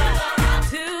go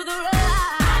to the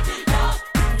rock. To the rock. To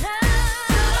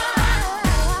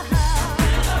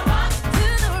the rock. To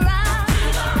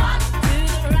the rock. To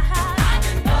the rock.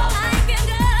 I can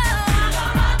go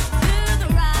to the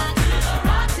rock. To the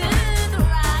rock. To the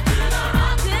rock. To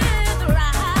the rock. To the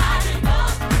rock.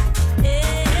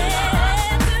 Yeah.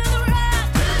 To the rock.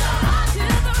 To the rock. To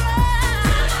the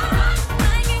rock.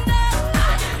 I can go.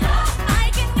 I can go. I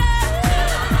can go.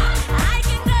 I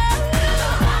can go.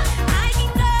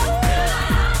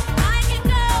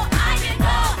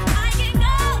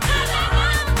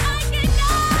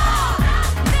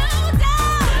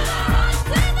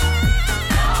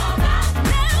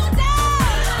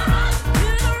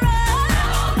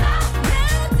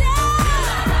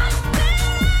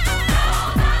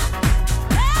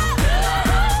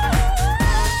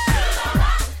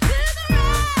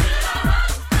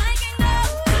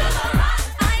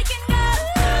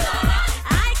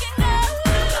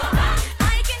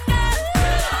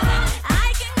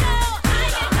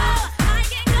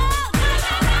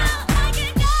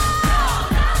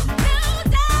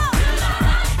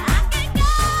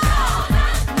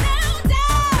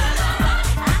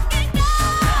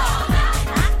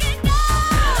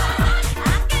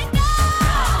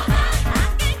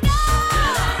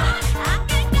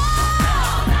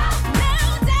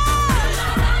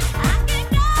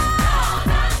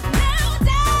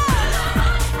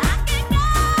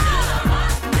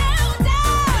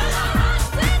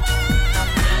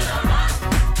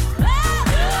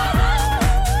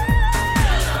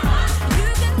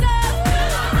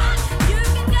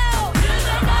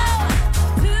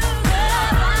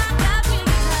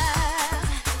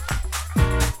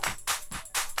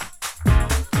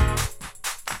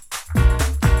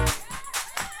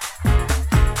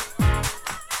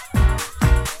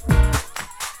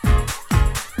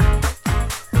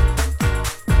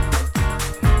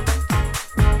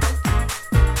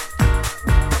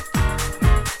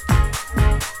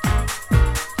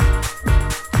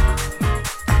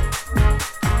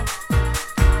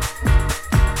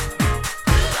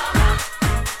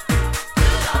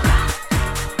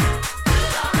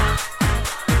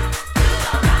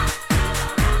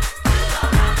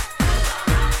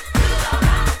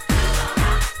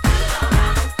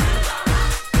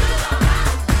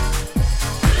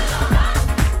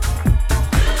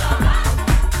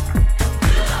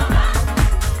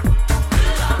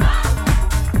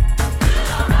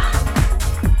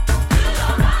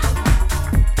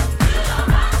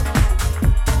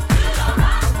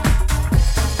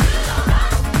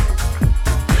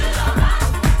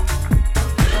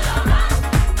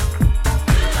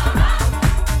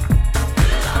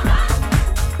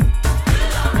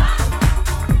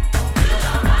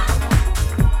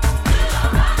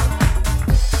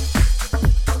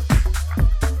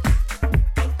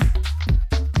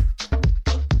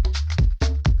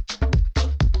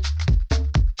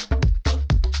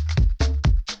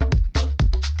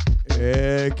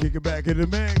 Yeah, kick it back in the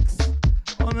mix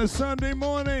on a Sunday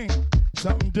morning.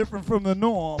 Something different from the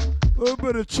norm. A little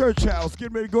bit of church house.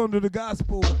 Getting ready to go into the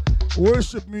gospel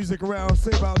worship music around,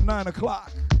 say about 9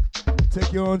 o'clock.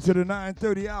 Take you on to the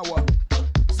 9:30 hour.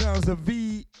 Sounds of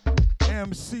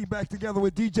VMC back together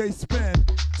with DJ Spin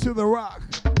to the rock.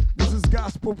 This is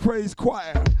Gospel Praise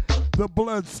Choir. The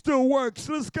blood still works.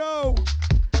 Let's go.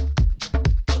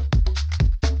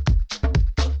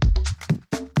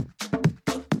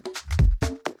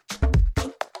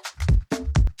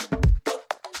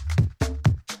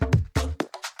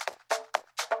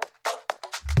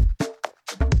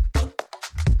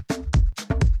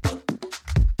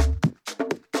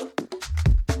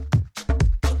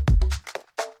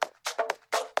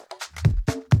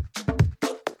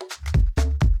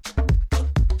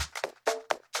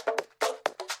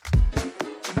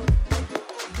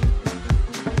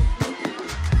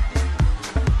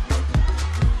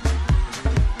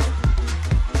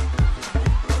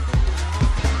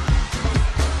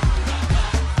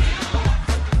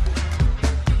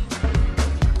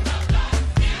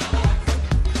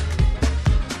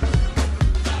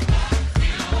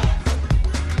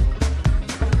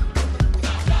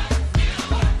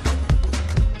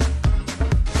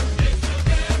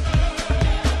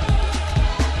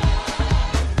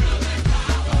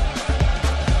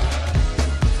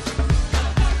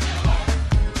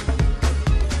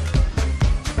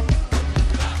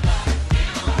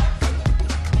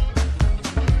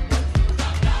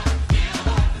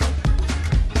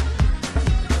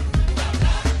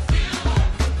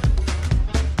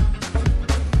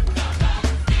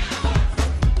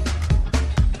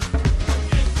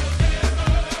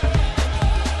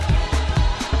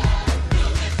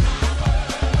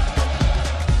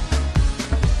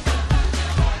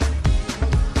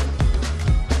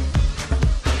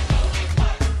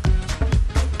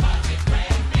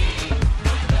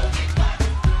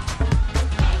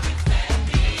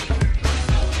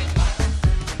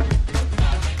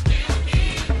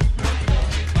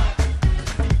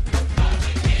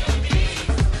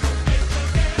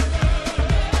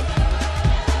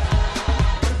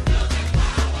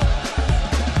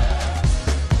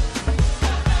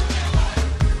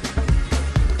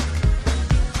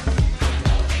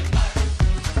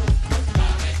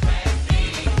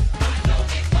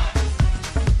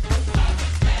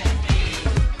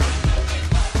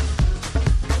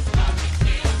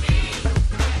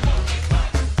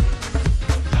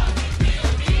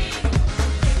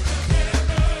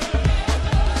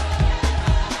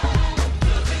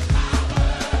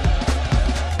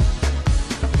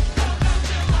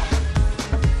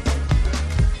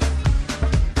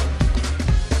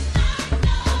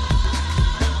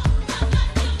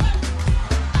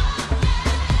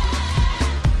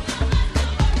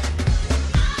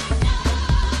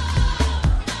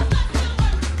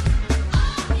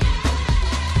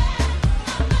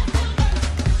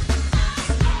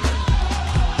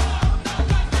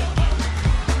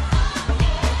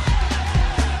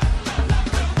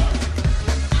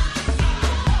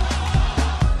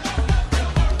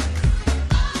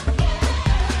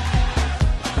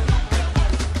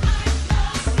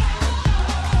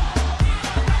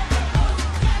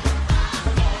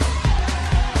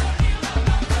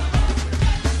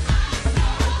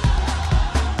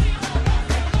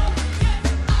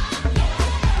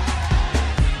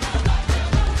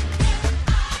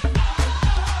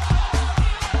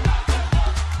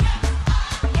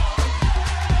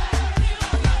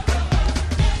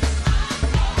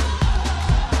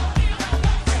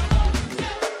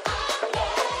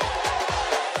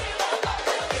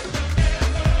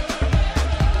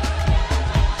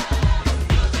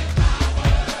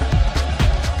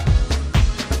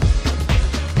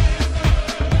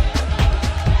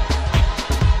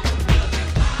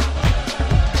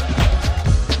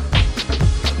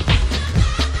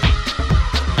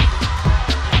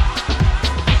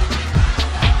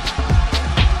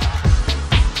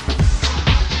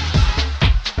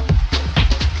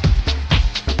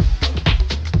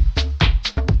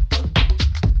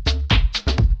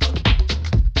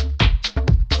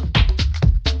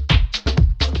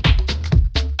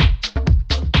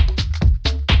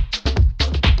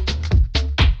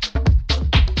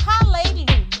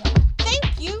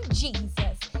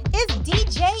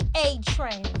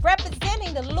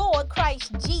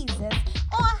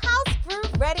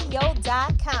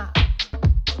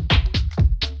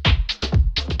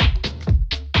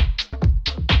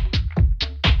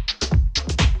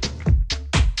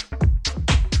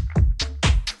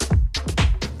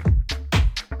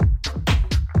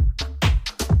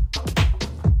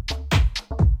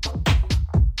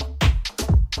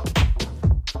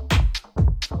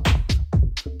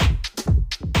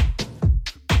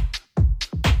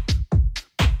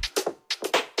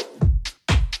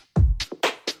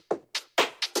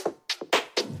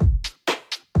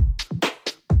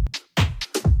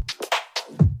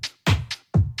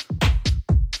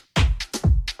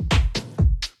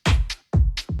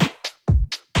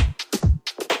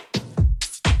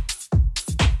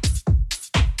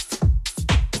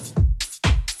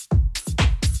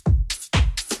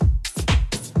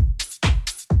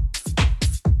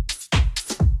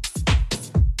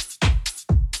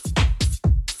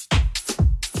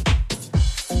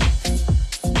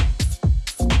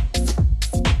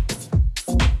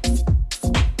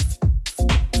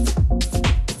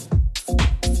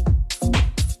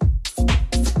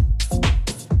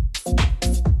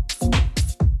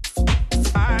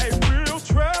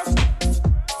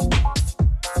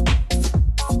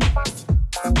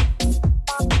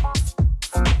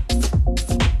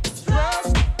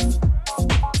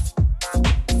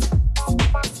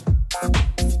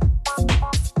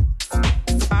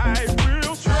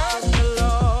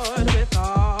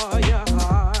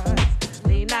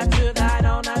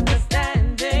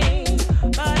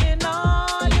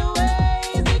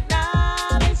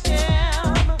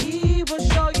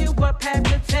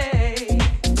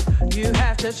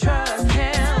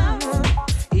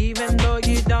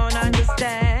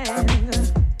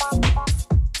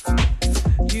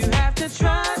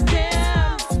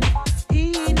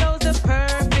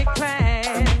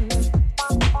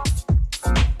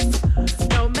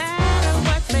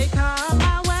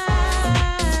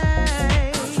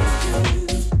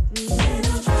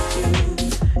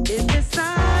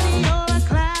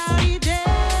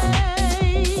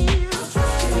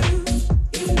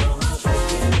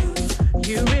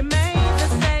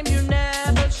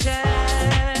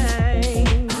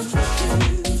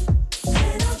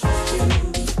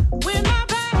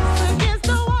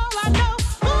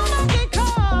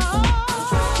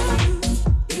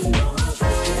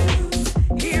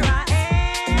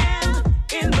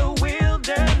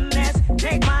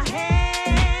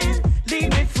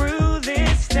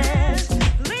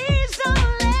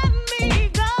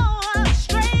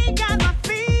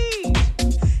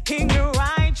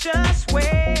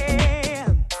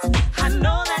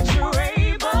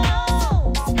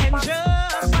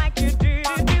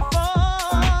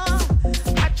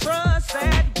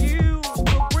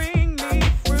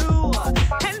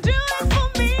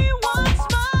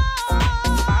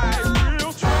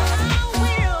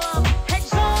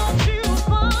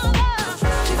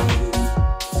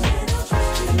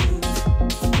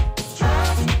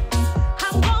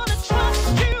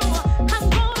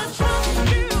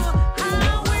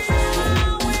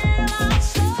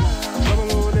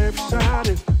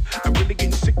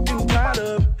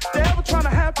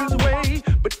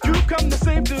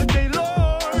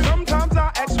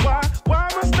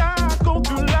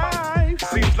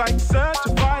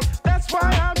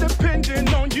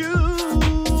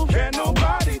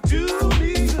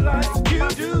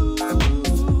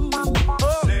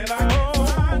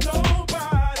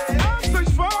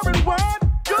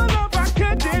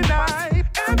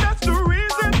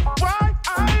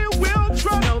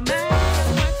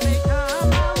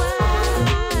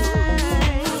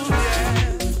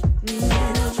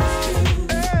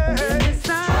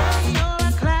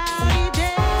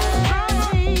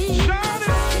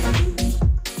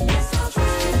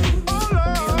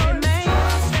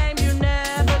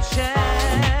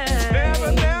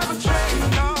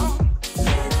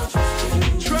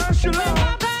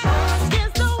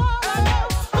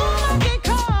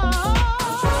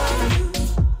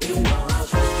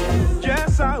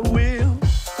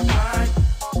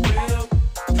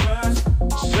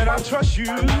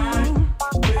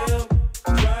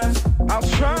 I'll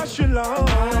trust you,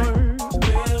 Lord.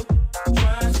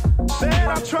 Said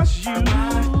I'll trust you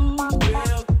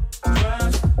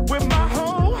with my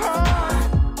whole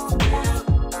heart.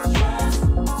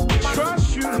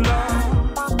 Trust you,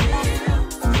 Lord,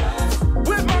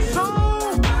 with my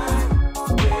soul.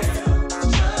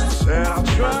 Said I'll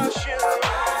trust you.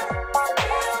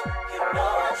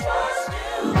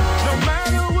 No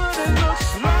matter what it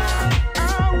looks like, I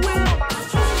will.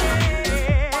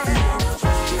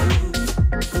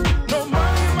 No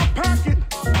money in my pocket,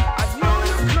 I know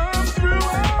you come through.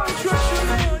 I'll trust you,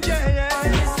 Lord, yeah.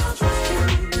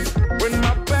 When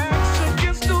my back's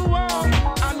against the wall,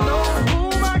 I know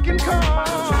whom I can call.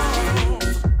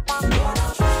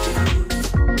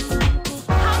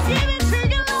 I'll give it to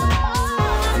you, Lord.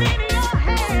 I'm in your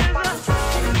hands.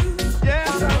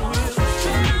 Yes, I will.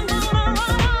 Then I'm gonna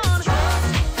run on.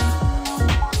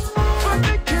 But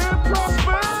they can't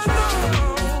prosper, no.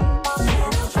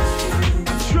 I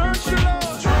trust you,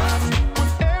 Lord,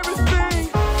 with everything.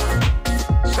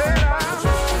 Said I,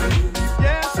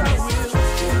 yes, I will.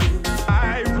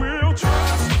 I will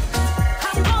trust.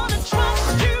 I'm gonna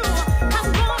trust you. I'm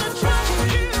gonna trust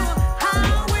you. I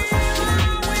will,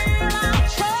 I'll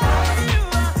trust you.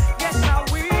 Yes, I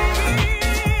will.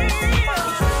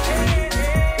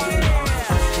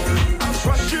 I'll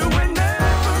trust you in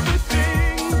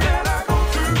everything that I go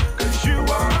through, 'cause you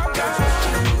are God.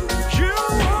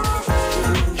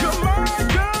 You're my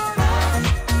God.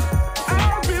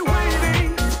 I'll be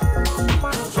waiting.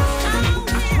 I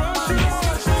trust you,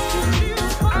 Lord.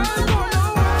 I'm gonna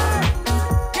wait.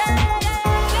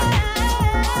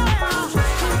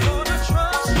 I'm gonna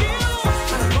trust you.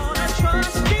 I'm gonna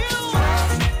trust you.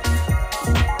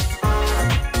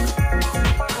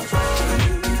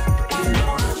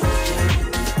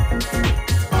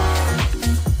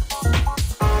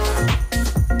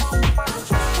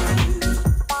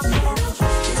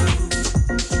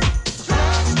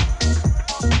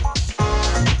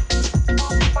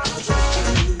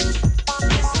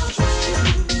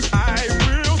 I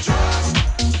will trust.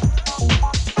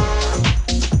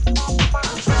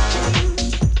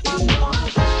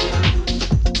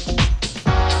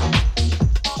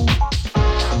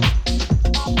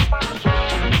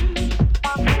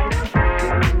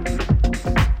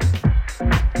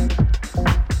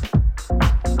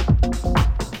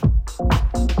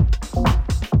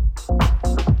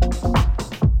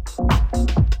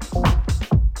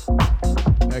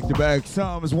 Back to back,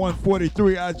 Psalms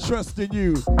 143, I trust in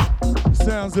you.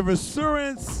 Sounds of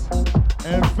Assurance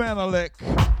and Fanalek.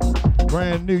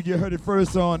 Brand new, you heard it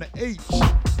first on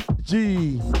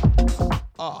HGR.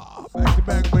 Back to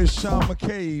back with Sean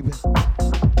McCabe,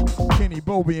 Kenny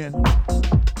Bobian,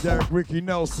 Derek Ricky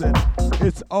Nelson.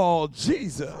 It's all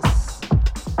Jesus.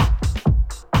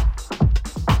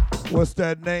 What's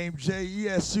that name?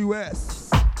 JESUS.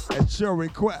 At your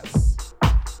request.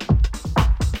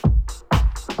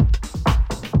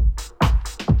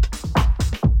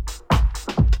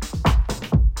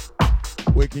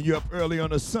 Waking you up early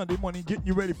on a Sunday morning, getting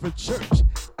you ready for church.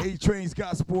 Atrains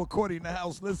Gospel according to the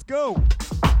house. Let's go.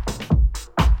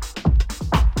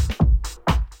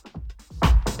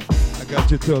 I got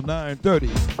you till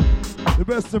 9:30. The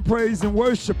best in praise and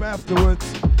worship afterwards.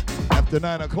 After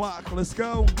 9 o'clock, let's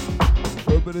go. A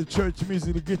little bit of church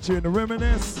music to get you in the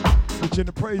reminisce, get you in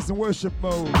the praise and worship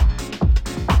mode.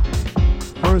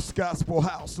 First Gospel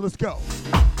House, let's go.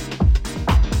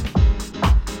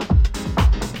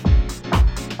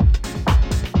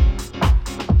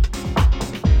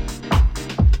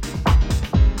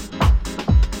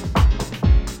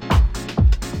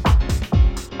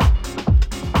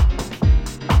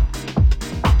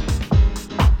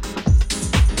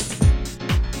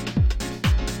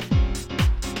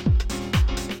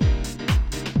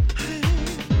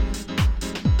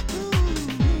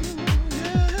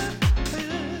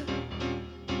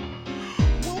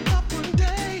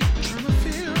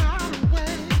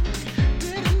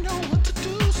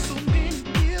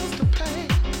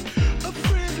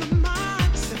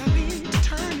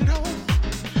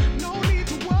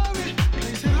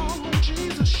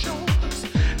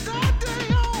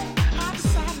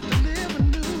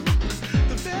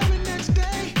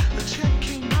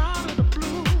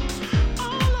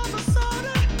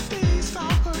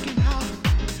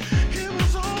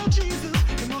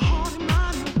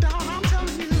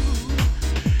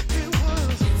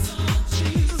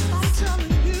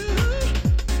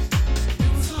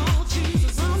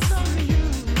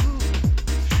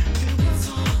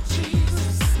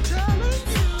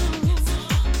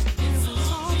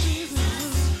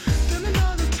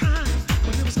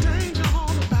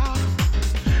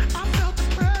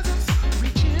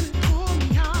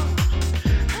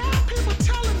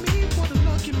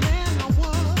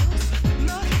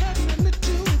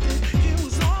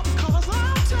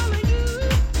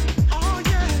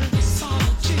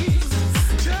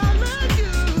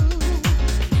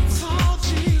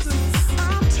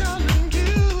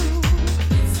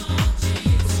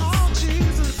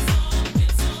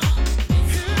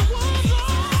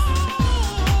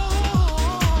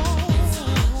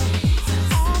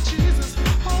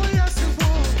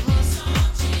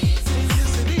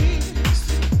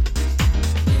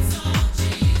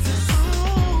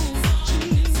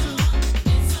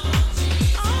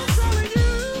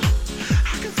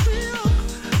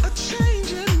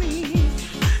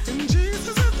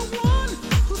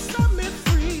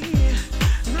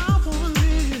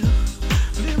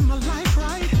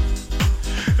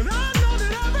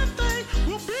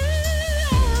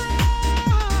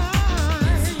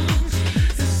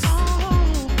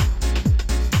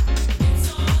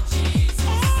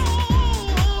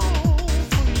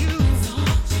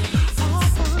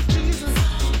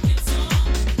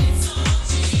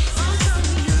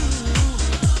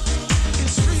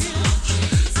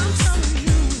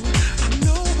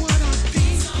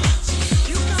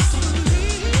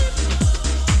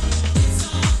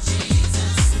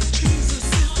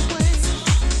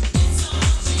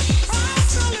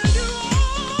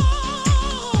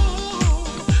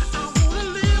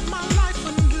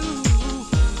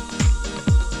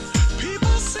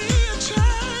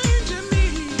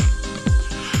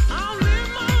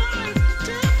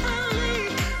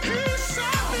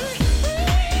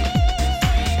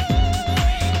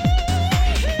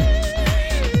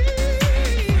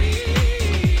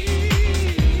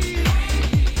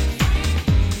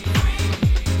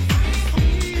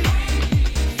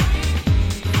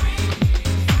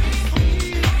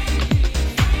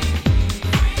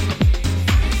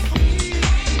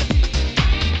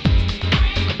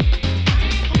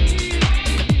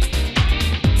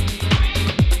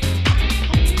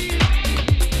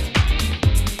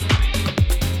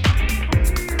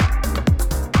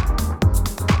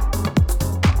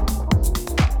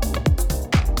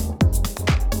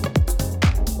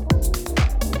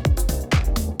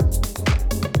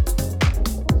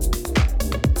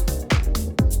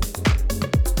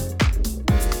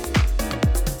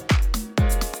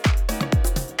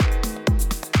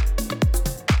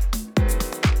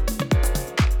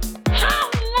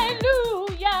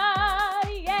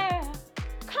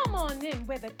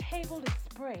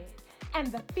 bread,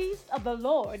 and the feast of the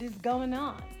Lord is going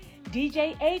on.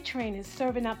 DJ Atrain is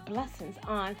serving up blessings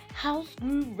on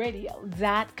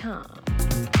housegrooveradio.com.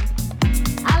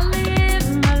 I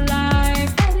live my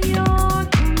life at your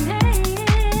command.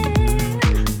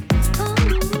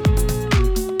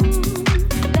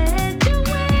 Let your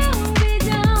will be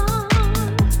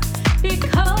done,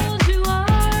 because you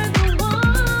are the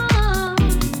one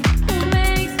who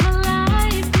makes my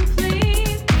life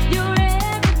complete. You're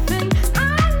everything I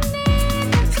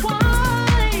need. That's why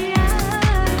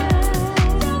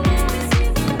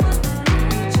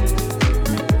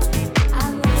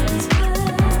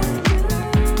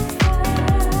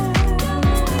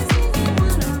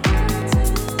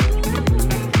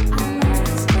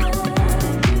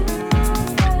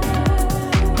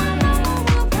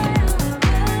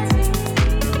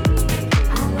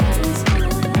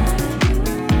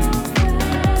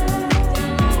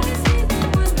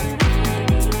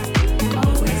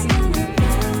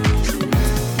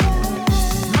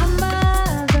my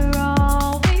mother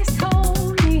always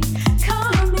told me,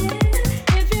 come in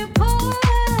if you put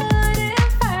it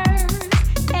first.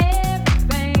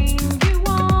 Everything you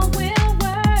want will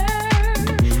work.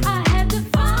 I had to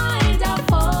find out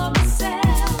for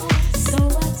myself, so I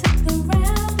took the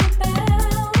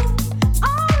roundabout,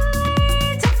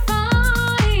 only to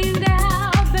find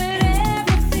out that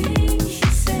everything she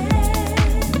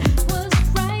said was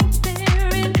right there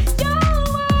in your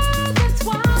world. That's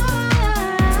why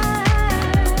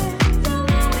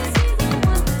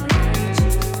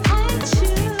I choose. Running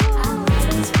to you,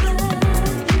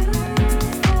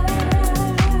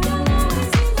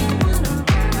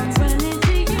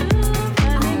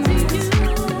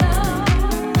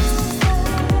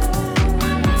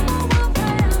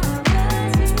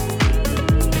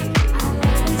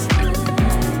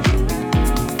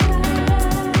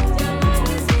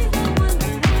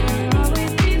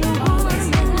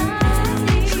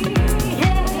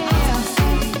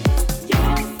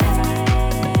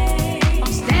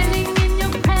 I'm standing in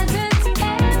your presence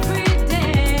every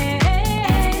day.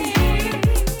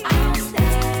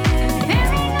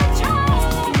 There ain't no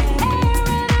trouble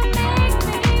ever to make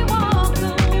me walk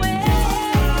away.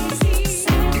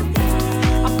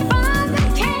 I finally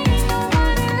can't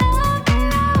nobody love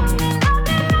me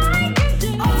like you do.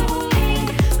 All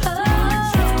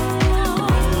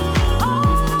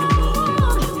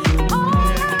I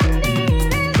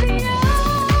need is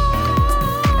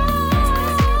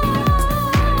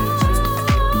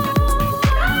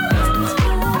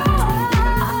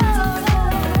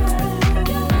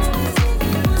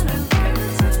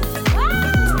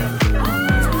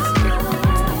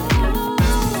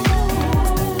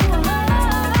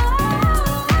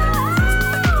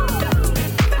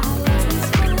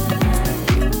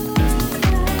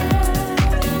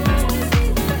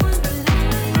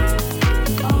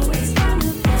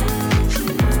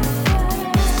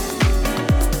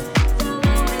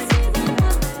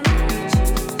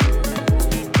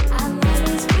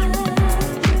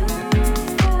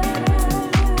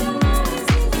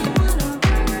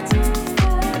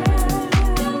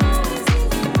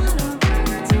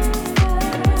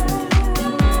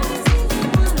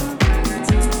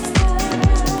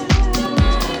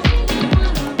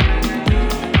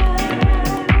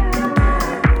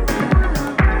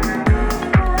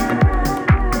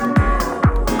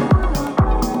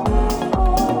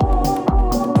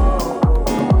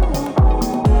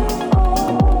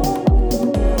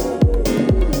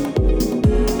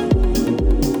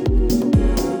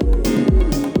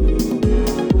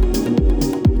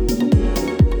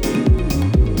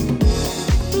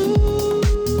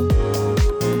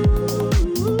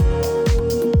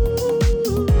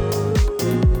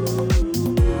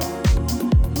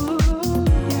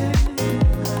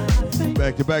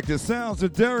Back to back, the sounds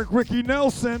of Derek Ricky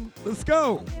Nelson. Let's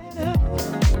go.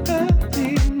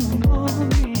 Early in the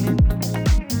morning,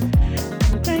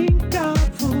 thank God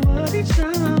for what He's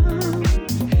done.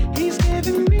 He's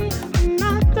given me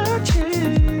another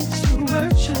chance to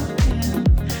worship Him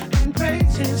and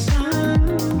praise His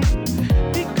Son,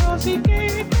 because He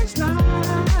gave His life.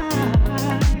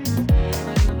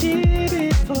 He did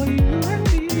it for you and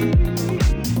me,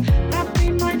 that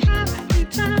we might have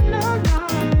eternal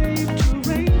life to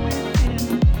reign with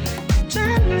Him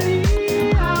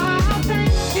eternally. I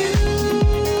thank you.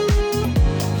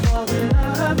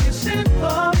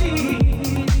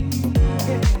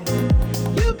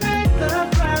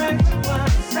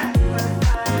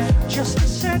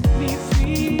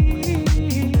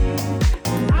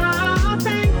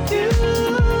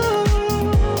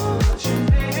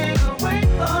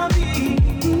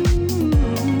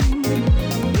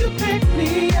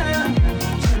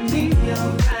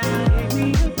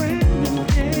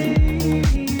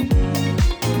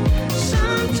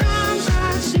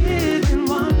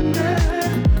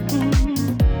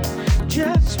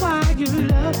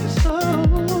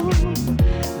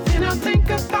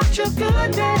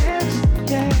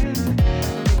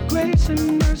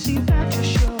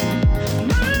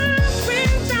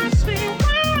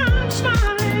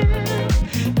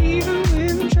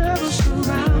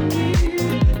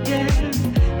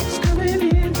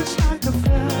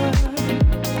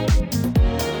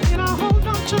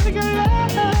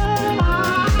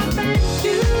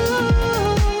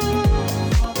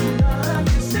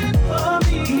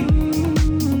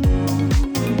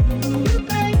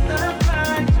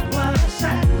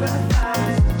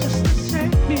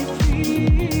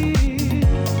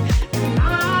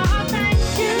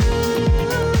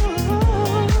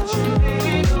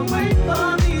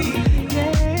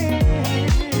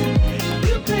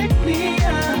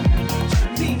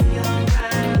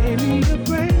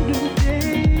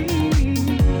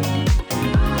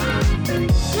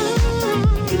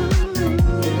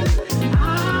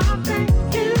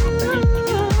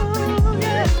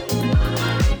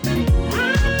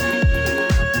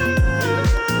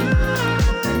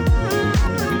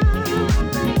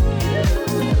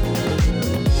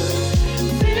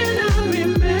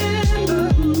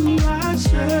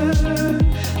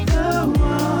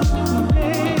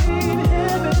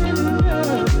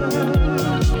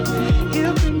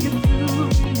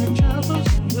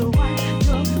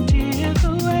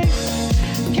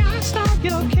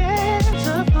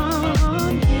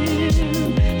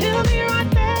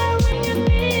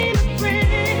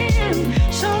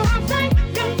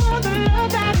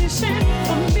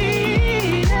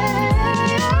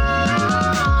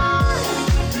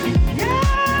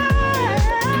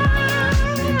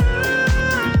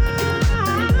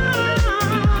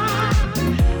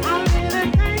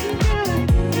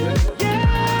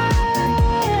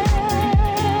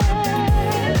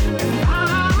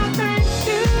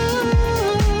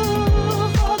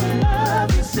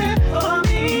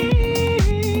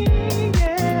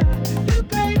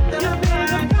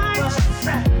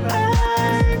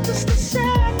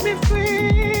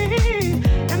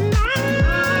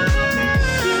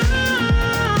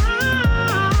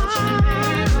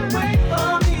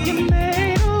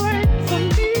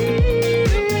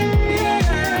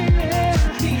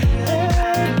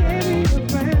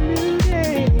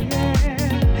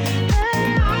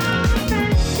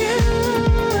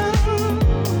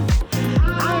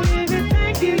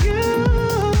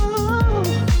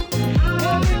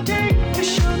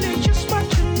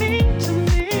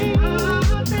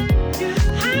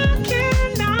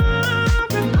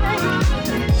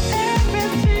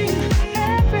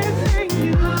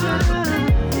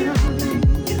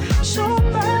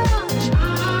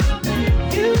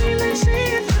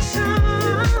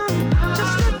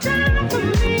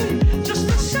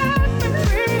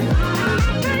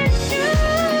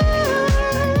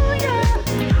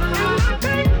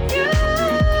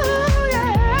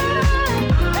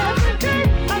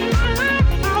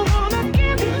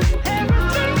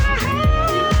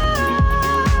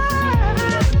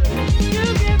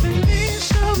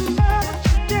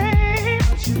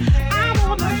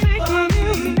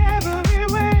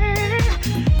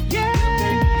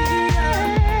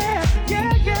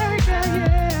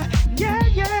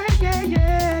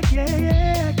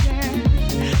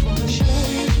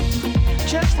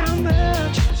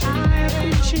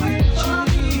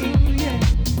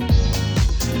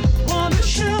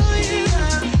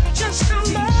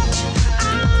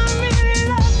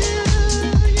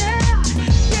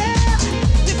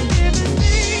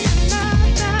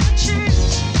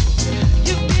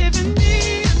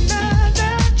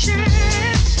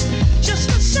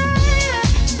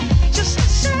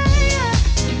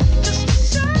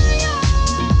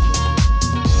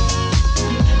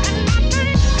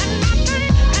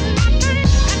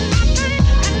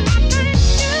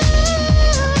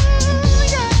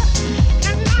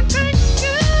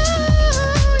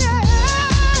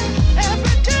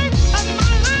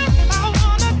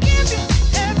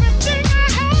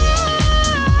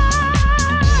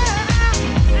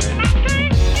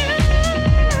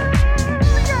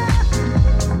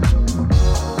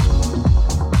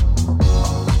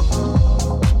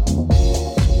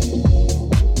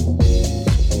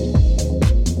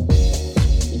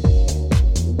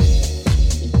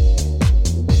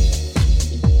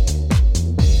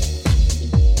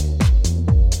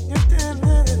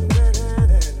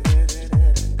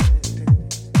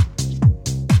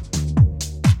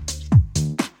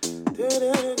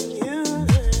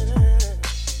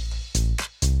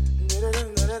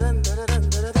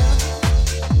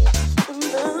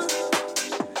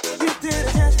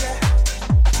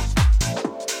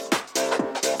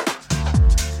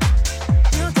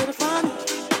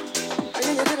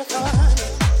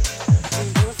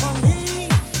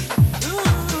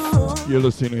 You're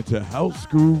listening to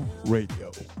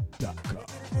HouseGrooveRadio.com.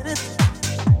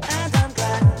 And I'm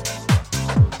glad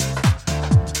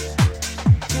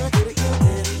you did it, you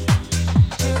did it.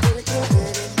 You did it, you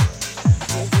did it.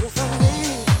 You did it for me.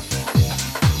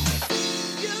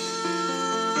 You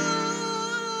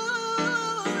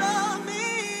love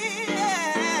me,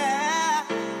 yeah,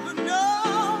 but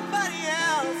nobody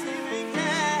else even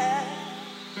cares.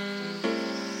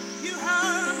 You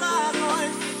heard my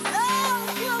voice, oh,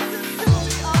 closer to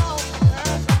me, oh,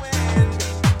 heard the wind.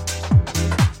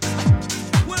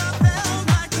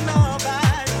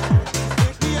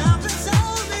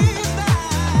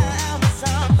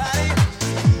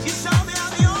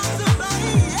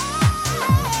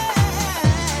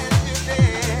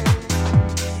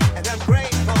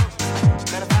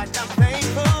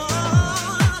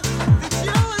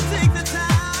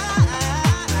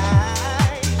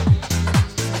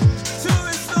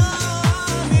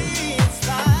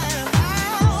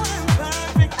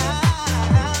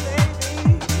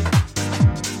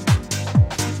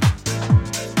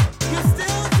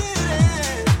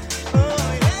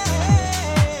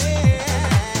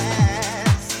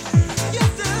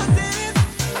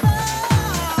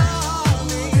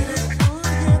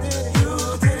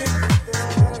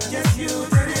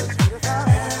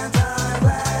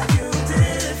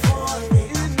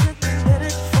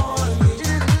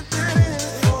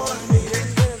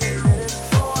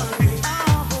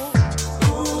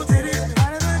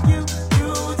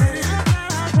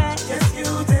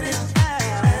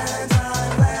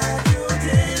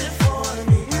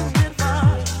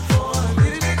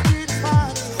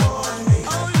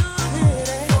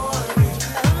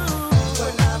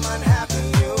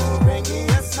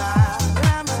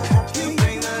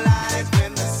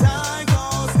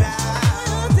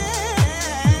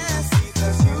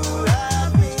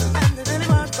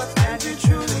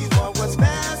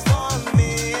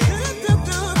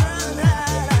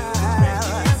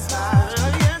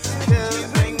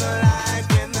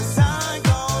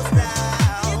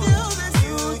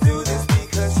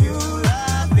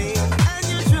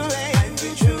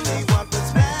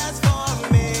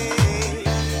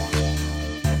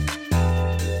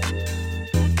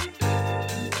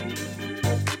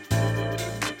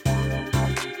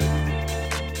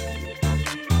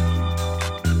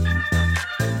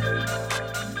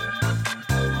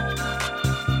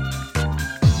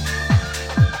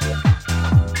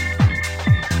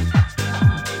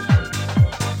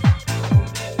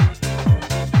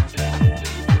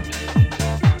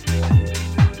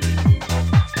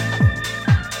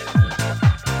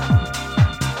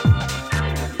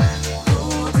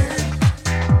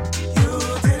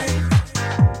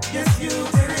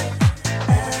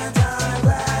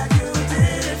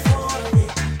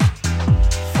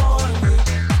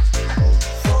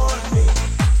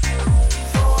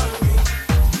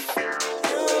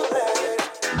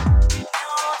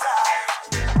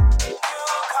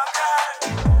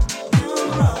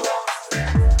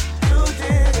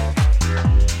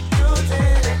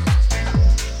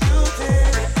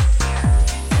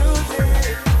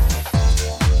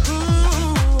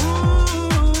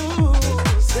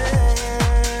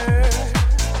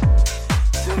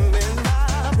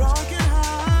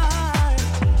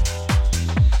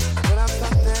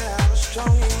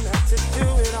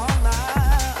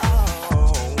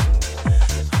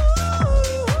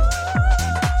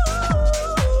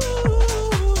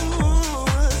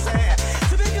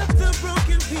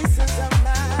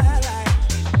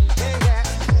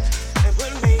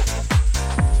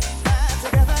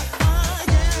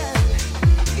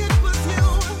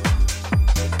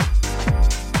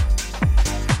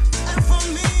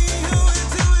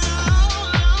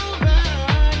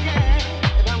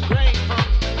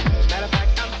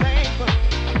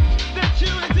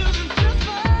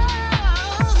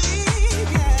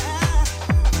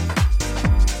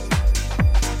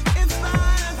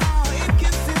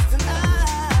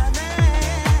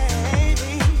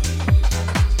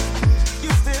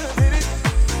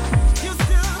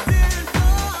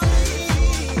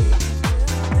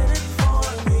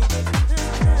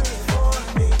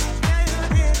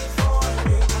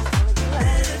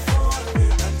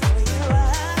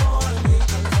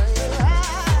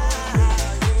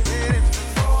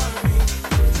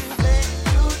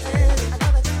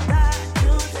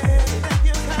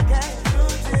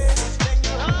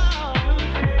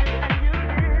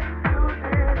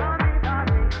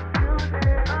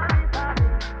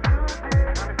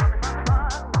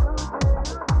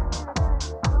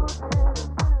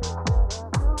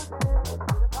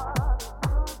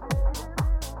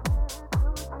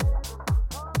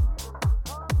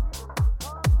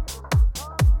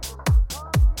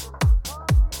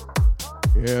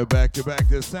 Yeah, back to back,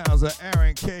 the sounds of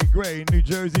Aaron K. Gray, New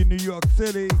Jersey, New York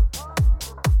City.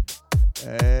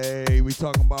 Hey, we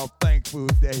talking about thankful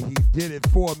that he did it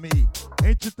for me.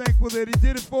 Ain't you thankful that he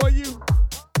did it for you?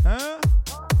 Huh?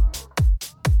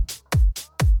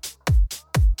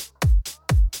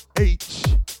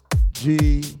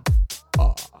 HGR.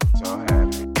 So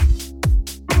happy.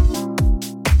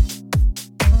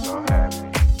 So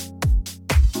happy.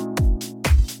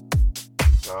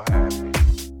 So happy.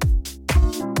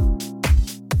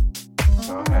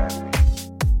 So happy.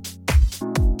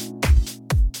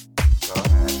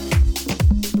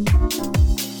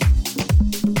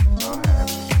 So happy. So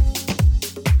happy.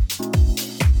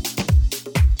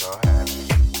 So happy. So happy.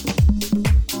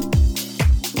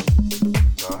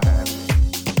 So happy. So happy. So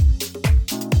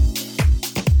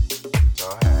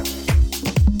happy. So happy. So happy.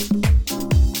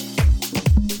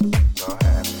 So happy. So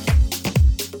happy.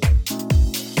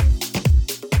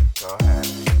 So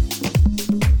happy.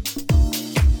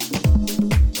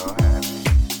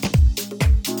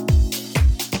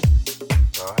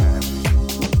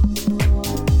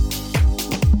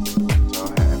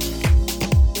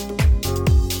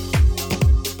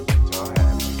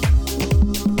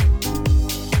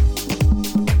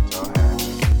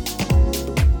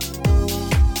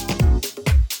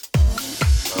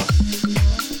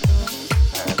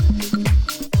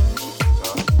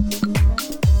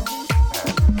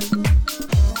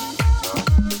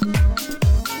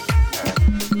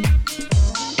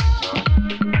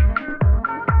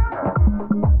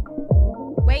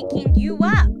 Waking you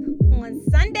up on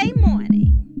Sunday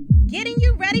morning, getting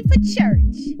you ready for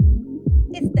church.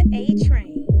 It's the A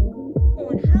Train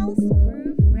on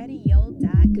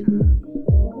housegrooveradio.com.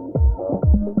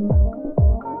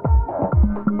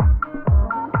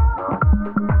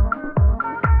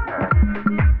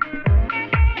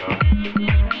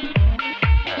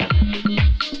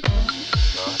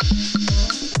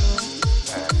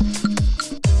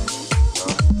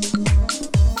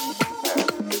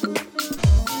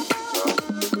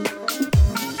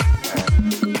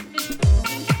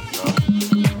 So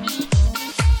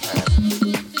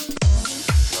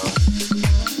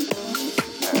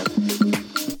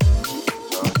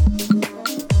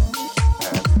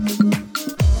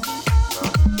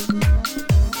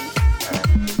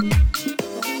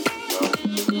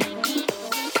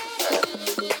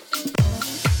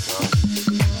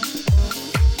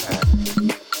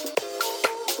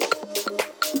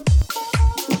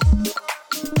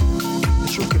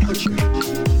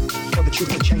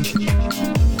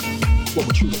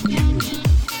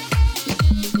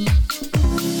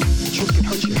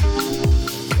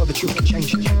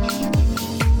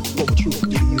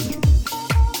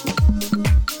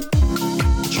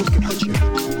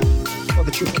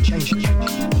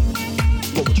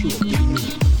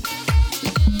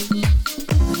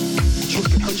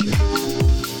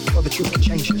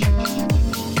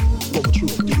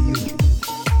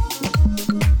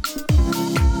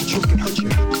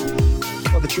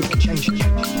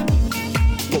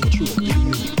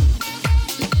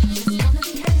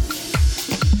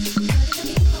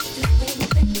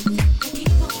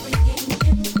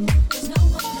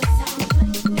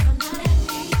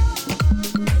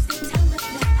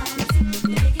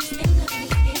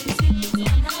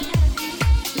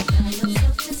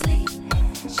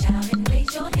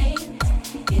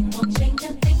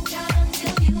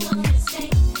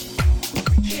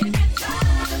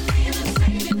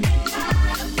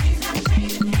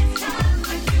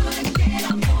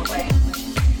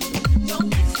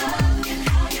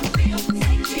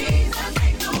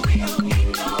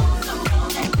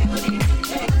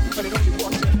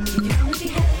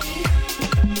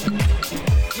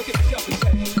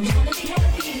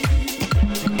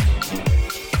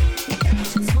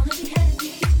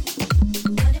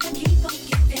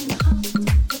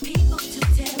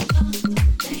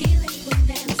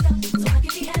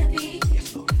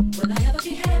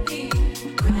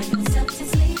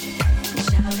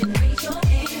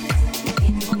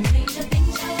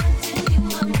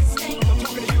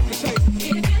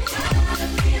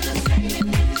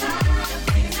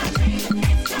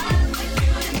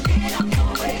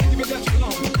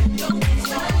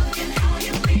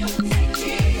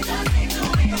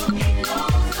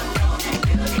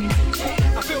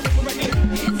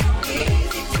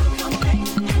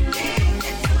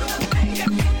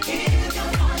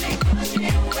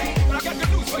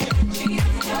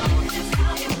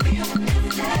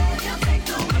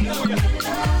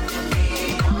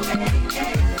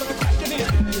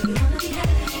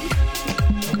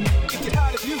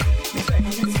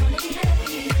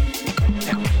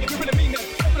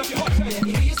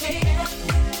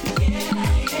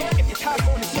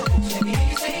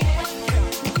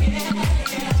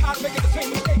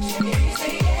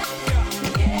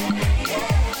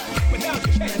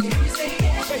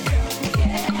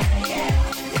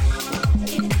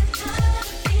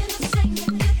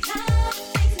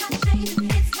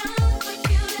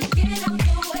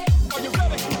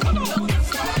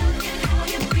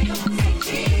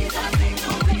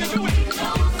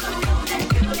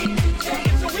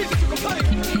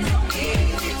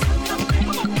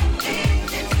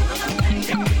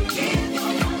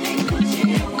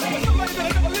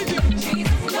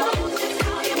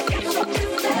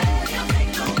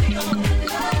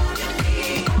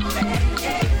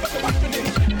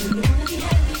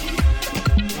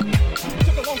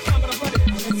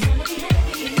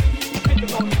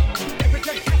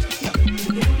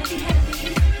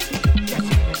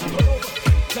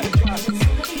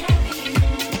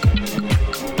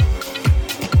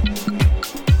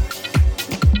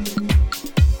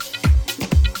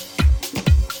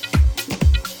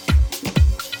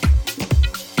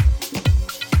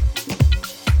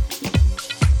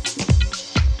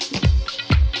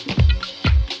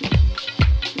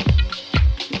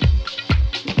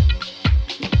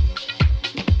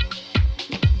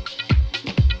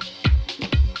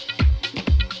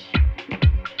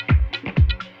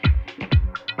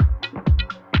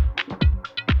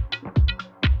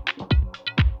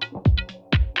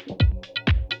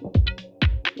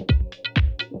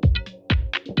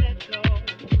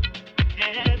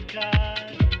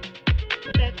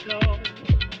You're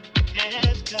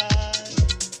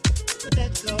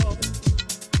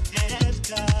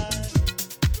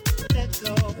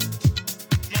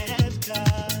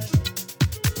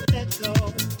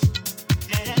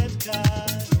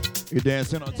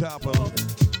dancing on top of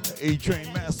the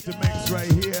A-Train Master Mix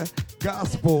right here.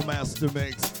 Gospel Master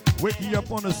Mix. Waking you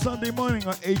up on a Sunday morning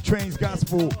on A-Train's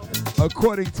Gospel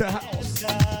according to house.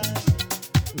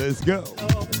 Let's go.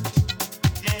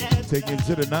 Take it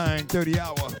to the 9:30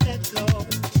 hour.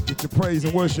 Get your praise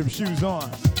and worship shoes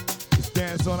on. Just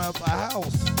dance on out the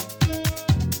house.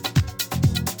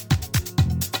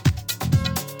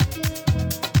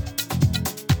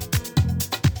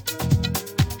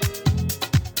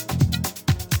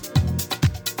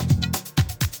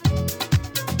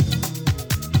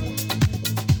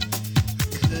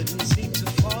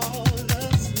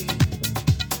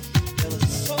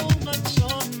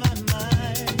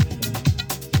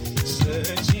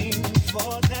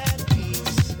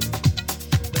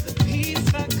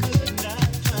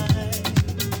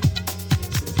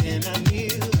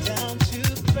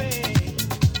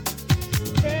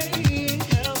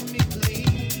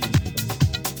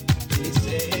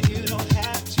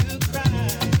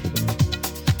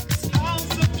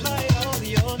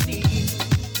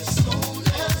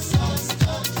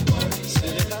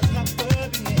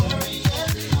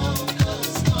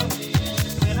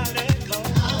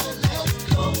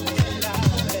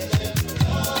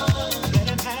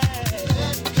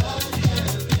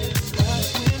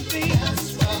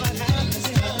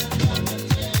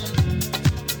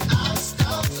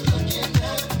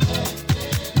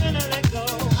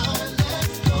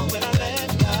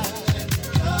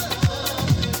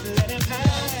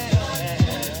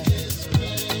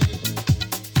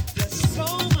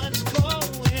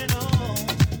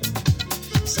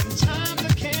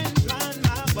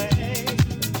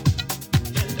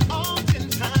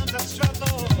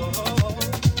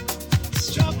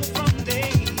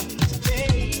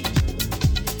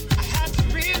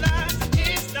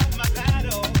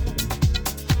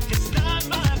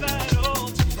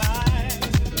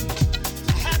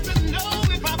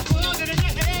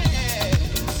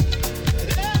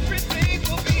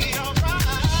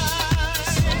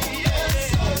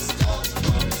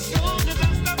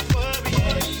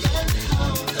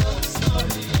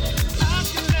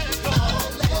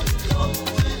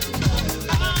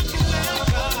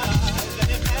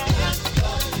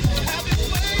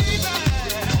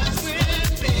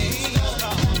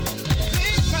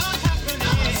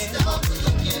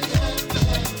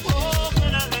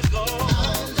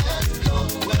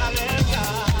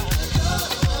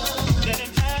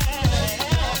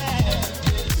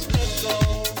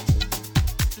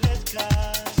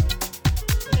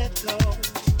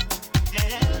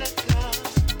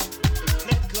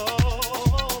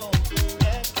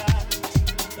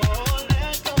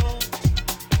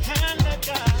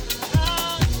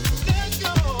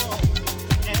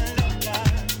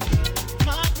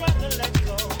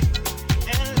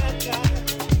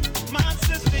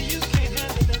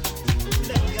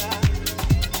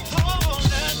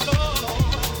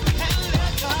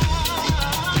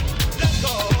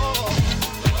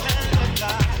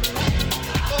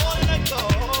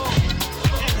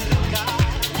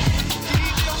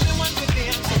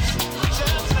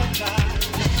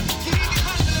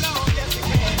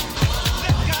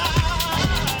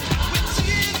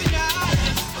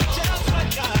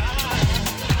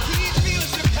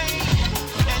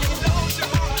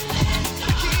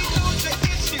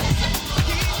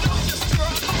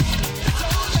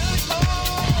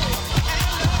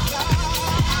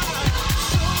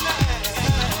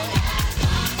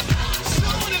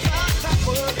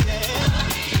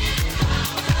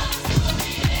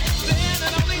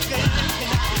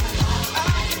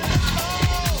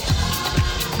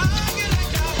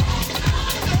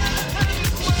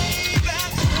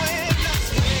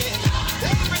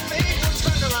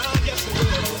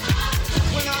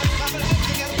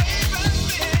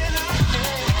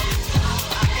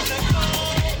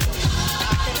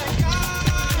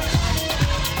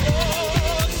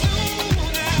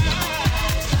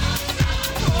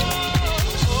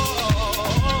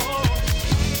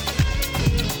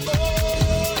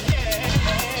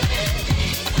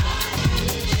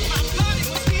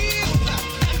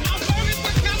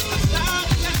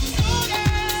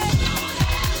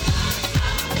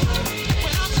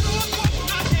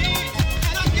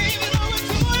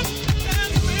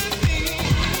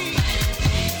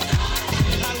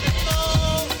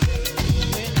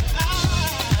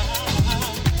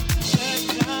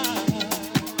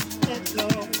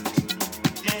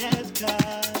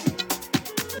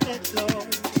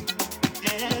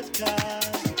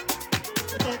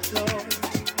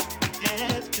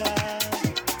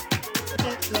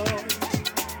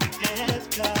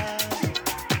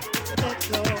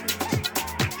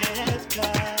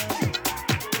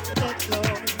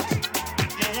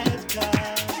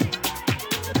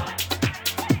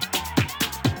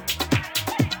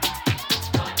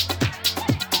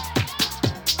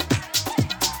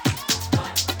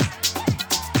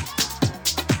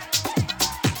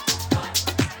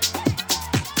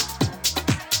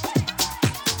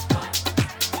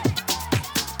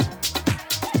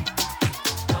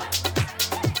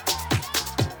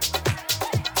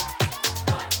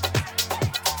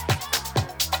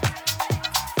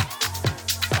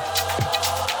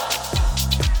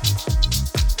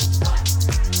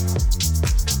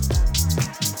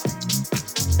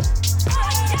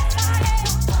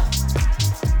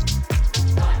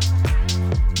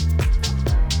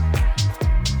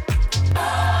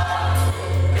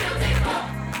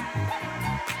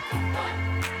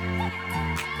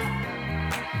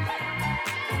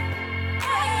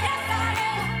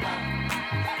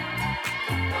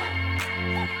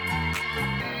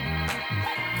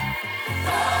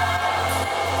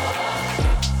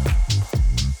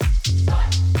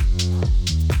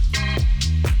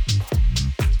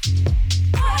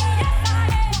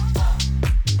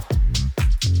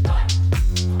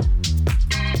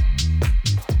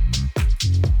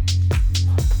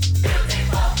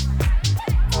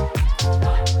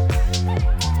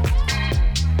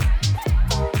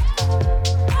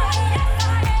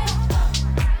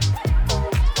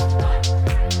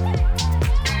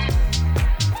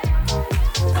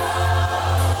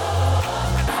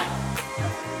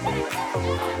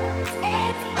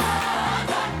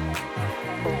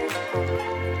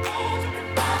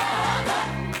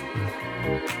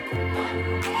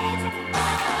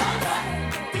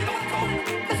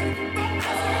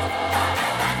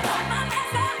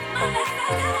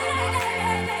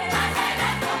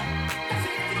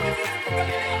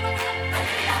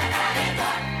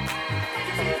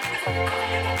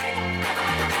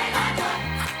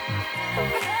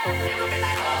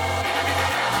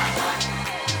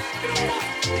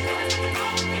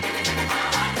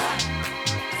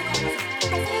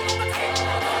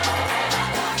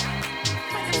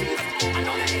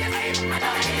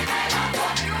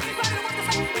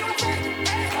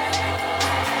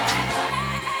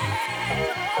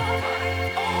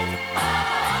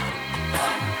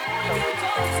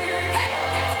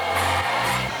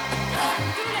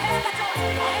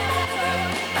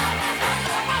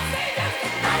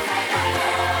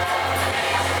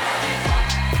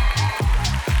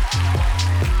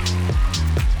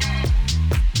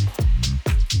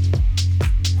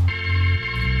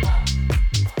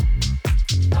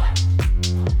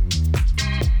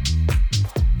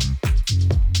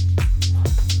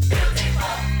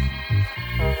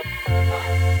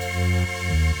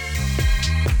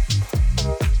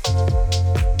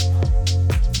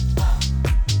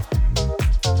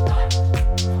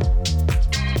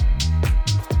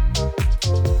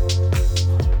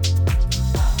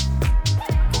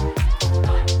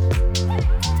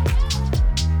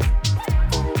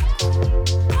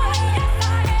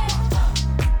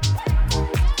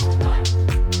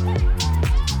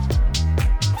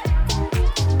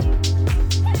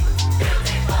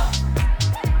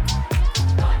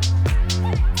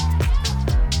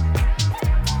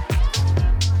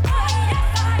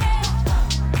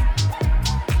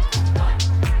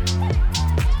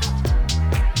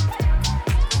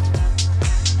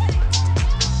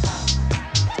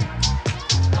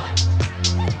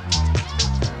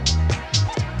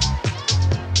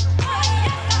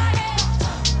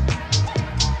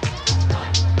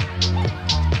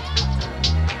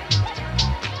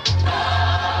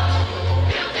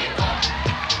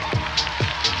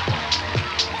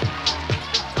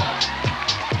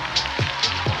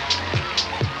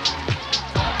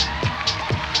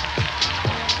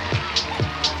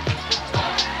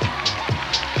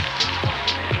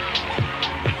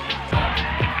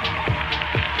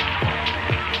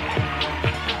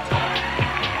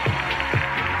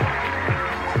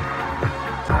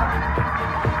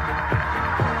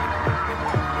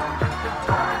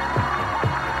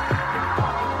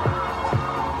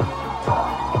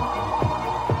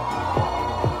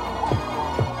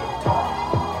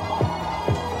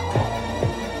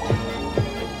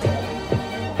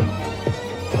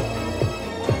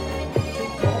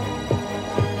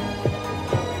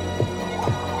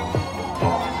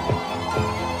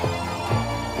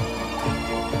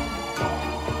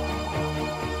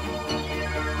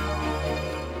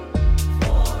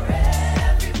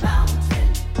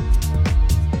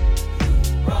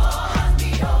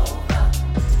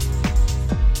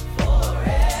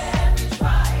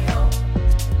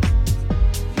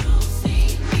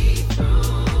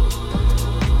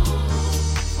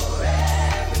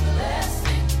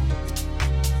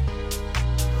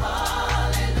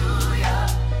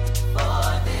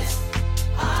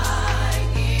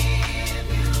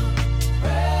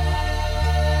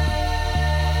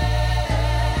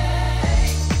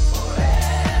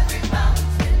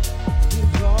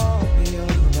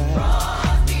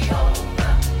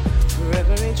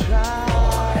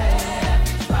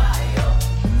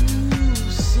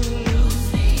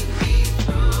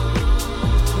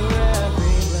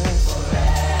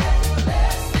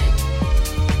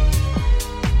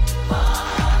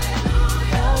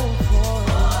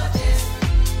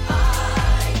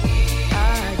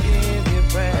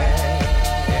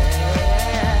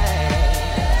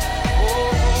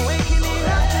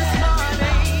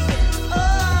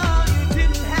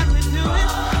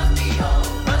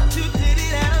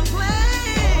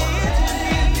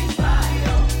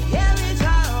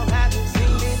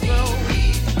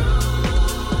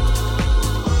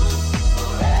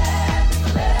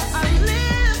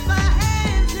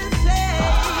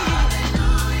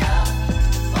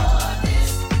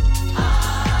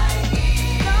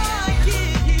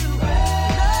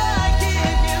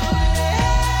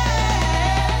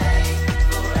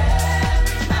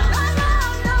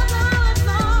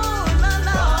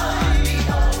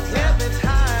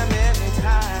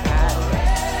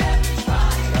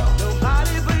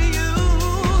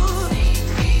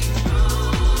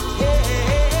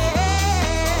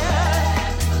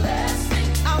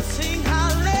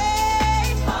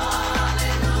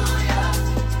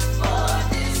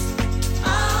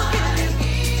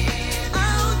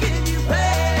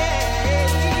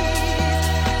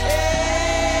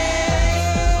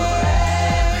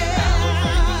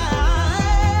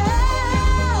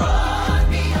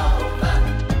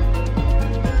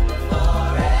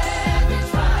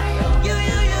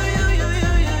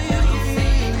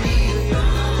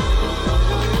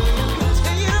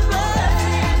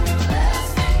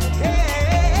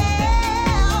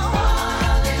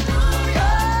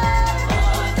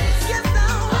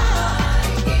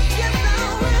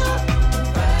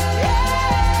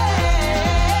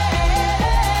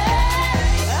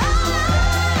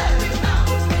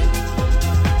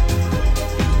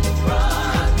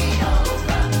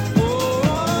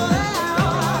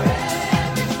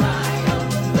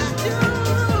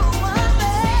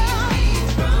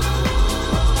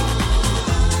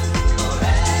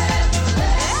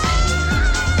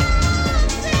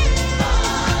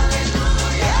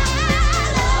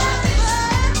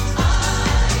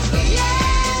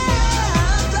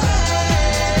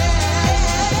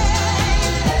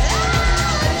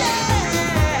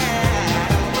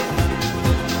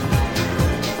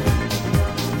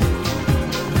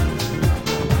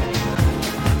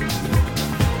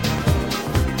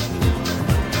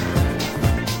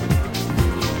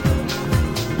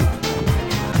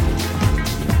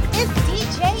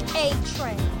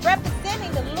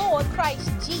 Lord Christ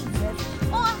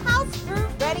Jesus on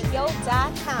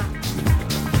housegrooveradio.com.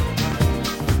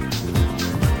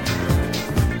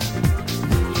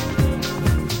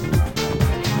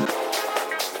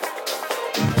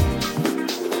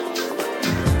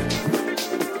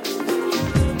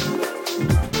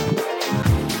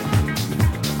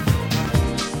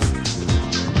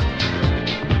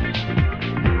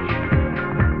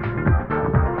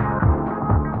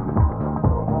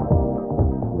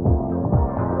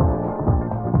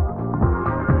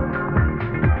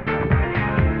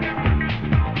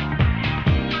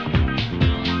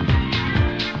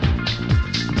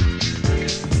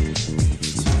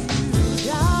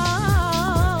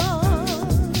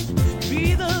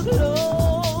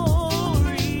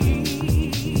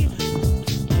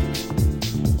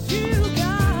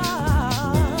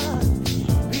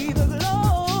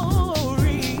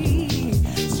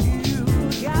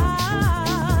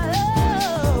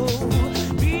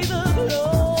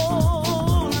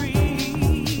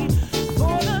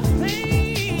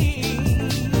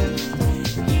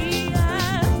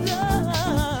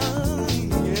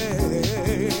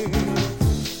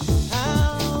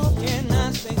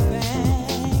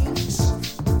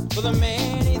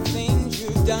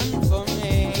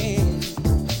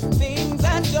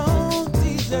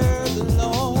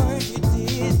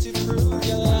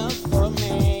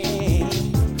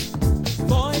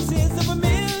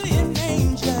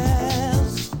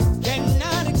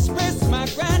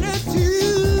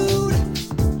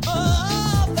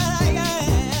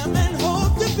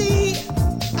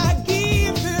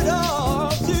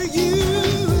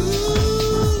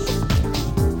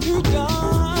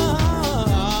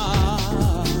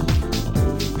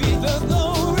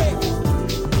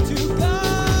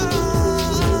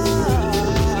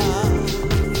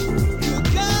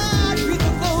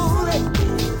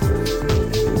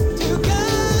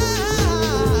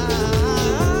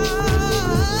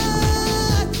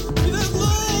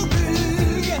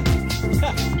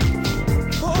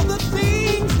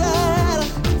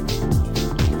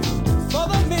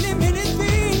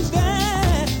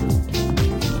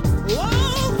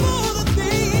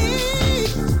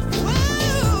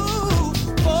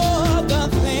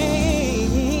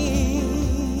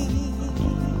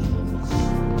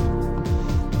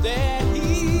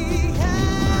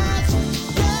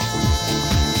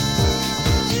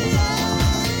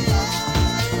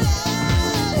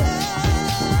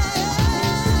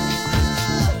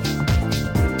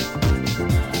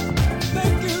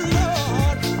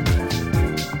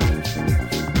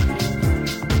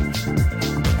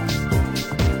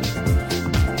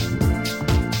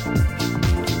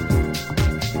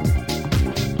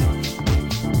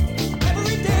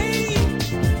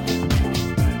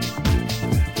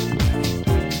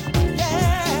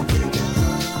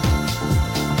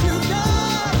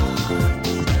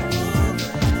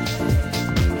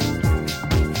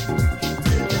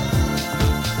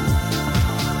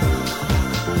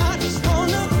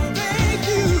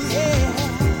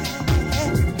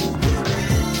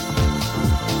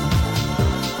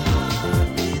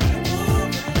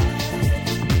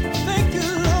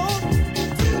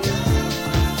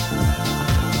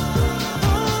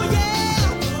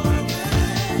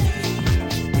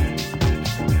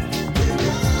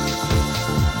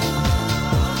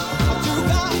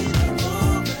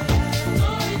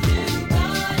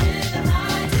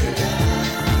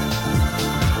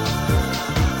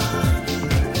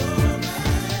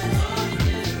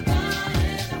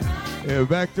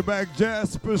 Back-to-back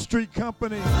Jasper Street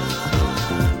Company.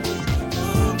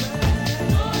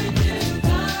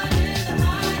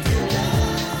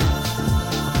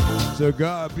 To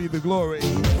God be the glory.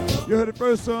 You heard it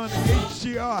first on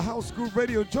HGR House Group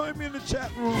Radio. Join me in the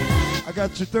chat room. I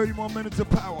got you 30 more minutes of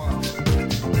power.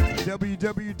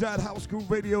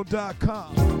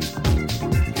 www.housegrooveradio.com.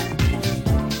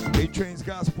 Atrains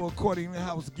Gospel According to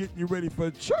House, getting you ready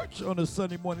for church on a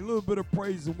Sunday morning. A little bit of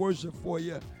praise and worship for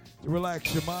you to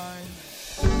relax your mind,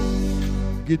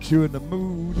 get you in the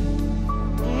mood.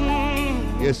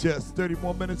 Yes, 30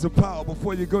 more minutes of power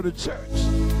before you go to church.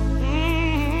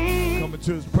 Come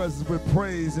into his presence with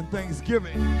praise and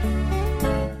thanksgiving,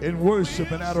 in worship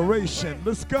and adoration.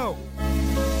 Let's go.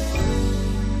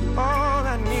 All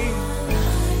I need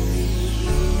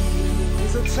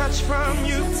is a touch from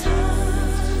you.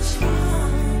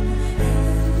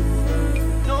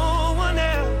 No one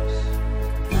else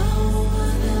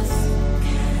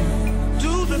can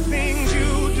do the things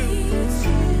you do.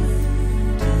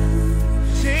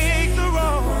 Take the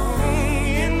wrong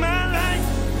in my life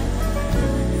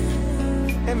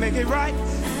and make it right.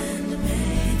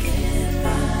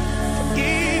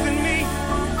 Forgiving me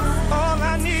all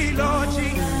I need, Lord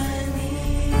Jesus.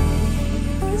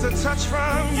 touch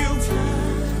from you.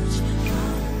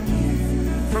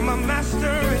 From my master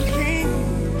and king,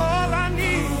 all I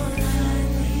need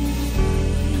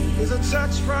is a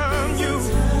touch from you.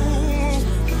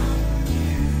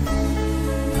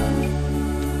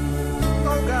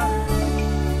 Oh God.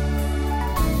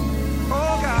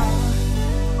 Oh God.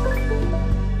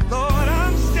 Lord,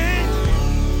 I'm standing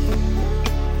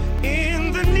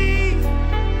in the need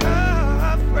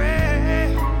of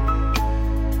prayer.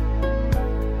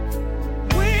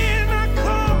 When I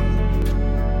call,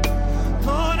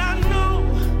 Lord, I know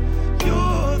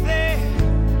you're there.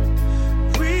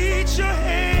 Reach your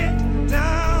hand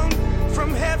down from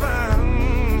heaven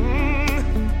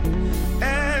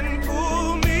and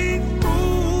pull me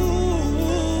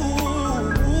through.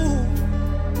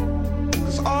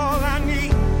 'Cause all I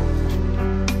need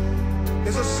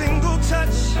is a single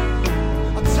touch,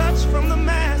 a touch from the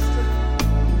Master.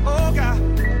 Oh God,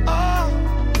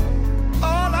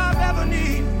 all I've ever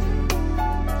need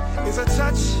is a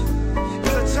touch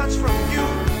from you.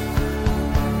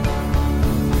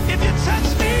 If you touch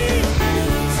me,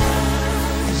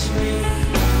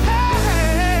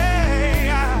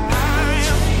 hey,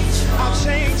 I'll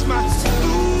change my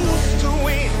lose to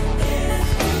win.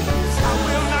 I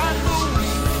will not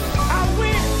lose. I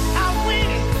win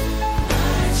it.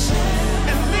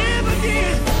 And live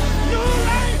again. New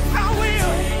life, I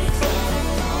will.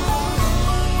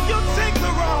 You'll take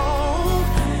the wrong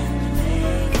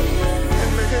and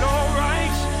make it all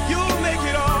right. You'll make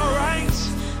it all right.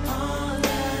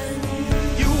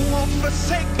 You won't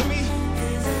forsake me.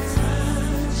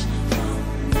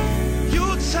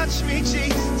 You'll touch me,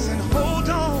 Jesus, and hold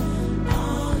on.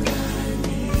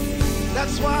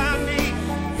 That's why I need.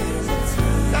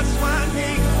 That's why I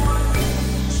need.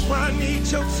 That's why I need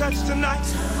your touch tonight.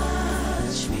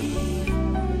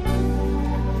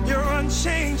 Your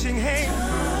unchanging hand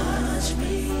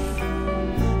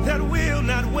that will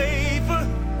not waver.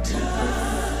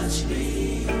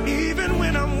 Even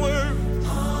when I'm weary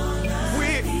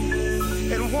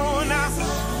and worn out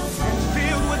and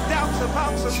filled with doubts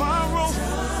about tomorrow.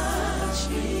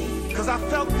 'Cause I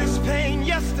felt this pain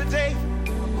yesterday.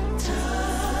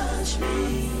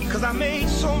 'Cause I made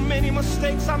so many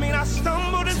mistakes. I mean, I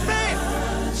stumbled and fell.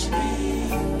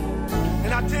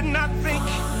 And I did not think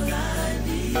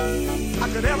I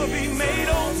could ever be made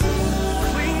over,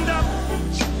 cleaned up.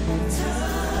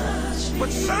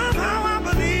 But somehow I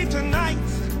believe tonight.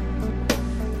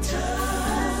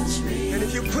 And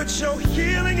if you put your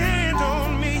healing hand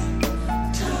on me,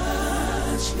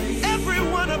 every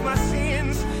one of my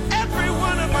sins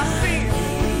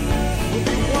will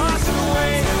be washed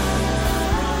away.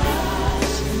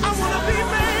 I want to be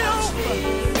made over.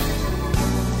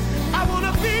 I want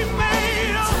to be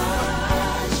made over.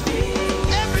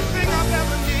 Everything I've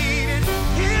ever needed.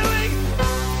 Healing,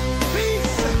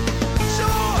 peace,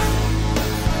 joy,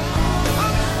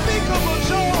 unspeakable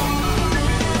joy.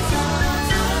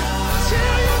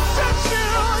 Till you touch me,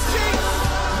 Lord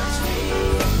Jesus.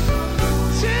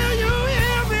 Till you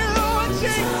hear me, Lord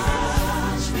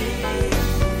Jesus.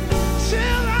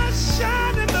 Till I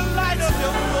shine in the light of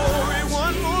your glory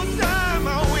one more time. I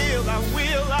will.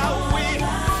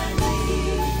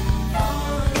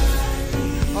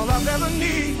 All I've ever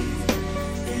need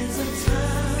is a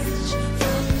touch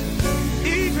from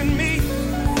you. Even me,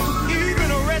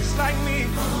 even a wretch like me.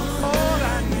 All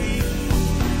I need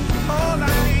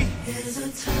is a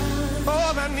touch.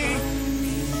 All I need.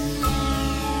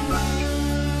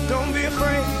 Don't be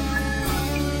afraid.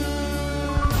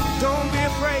 Don't be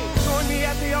afraid. Join me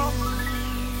at the altar.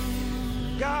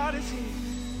 God is here.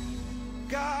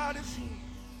 God is here.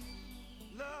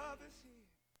 Love is here.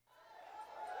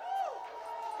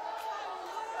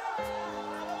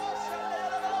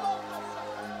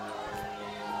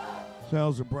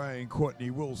 Sounds of Brian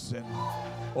Courtney Wilson.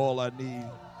 All I need.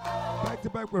 Back to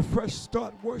back with Fresh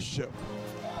Start Worship.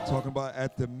 Talking about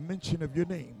at the mention of your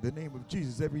name, the name of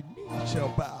Jesus, every knee shall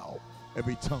bow,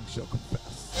 every tongue shall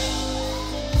confess.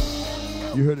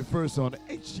 You heard it first on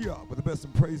HGR with the best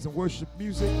in praise and worship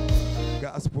music,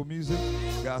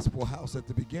 gospel house at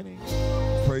the beginning,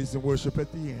 praise and worship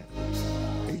at the end.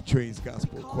 Atrains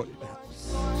gospel according to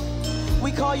house.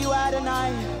 We call you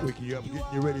Adonai. Waking you up,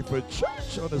 getting you ready for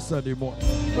church on a Sunday morning.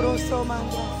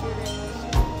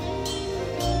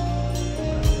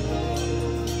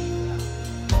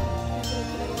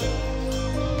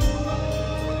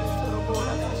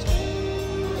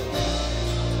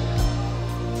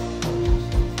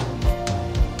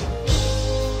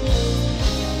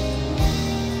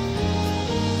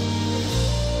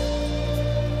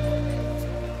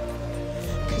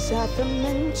 At the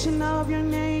mention of your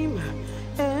name,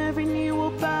 every knee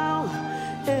will bow,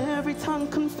 every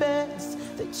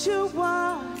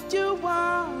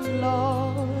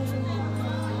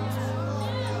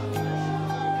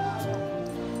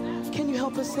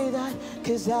people say that?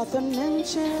 'Cause at the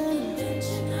mention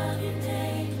of your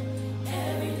name,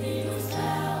 every knee will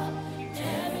bow,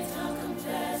 every tongue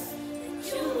confess that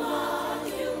you are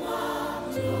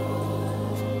Lord.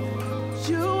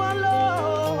 you are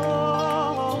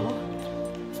Lord.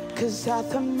 'Cause at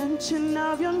the mention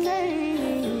of your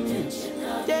name,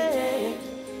 yeah,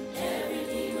 Every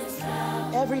knee will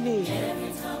bow, every knee,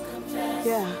 every tongue confess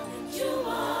yeah. that you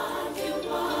are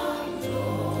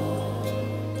Lord.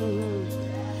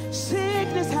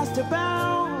 Sickness has to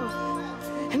bow,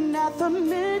 and at the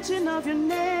mention of your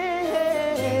name,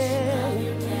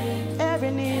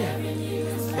 every knee,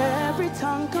 every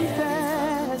tongue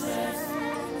confess.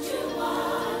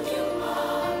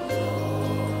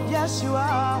 Yes, you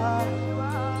are.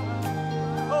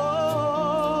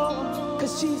 Oh,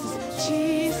 'cause Jesus,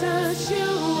 Jesus, you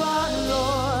are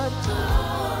Lord.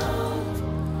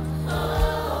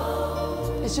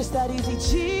 It's just that easy.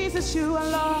 Jesus, you are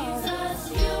Lord.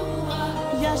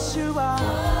 Yes, you are.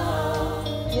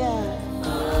 Yeah.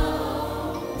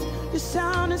 Your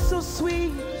sound is so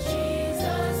sweet.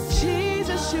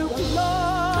 Jesus, you are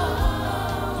Lord.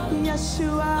 Yes,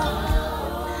 you are.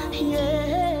 Yeah.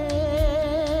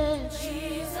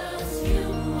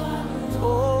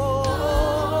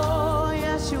 Oh,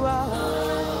 yes, you are.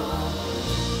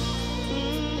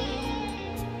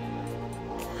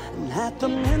 And at the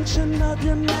mention of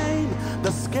your name,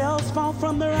 the scales fall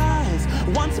from their eyes.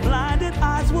 Once blinded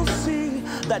eyes will see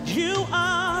that you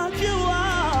are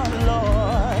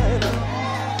Lord.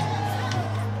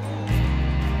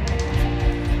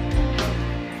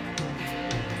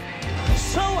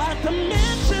 So at the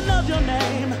mention of your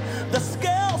name, the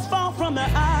scales fall from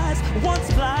their eyes. Once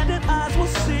blinded eyes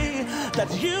will see that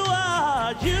you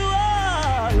are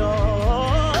Lord.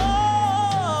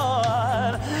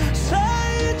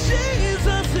 Say,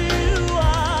 Jesus, you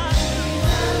are.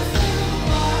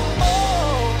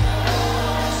 Oh,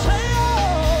 say, oh,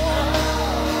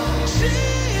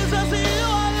 Jesus, you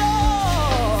are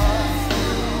Lord.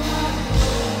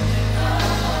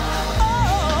 Oh,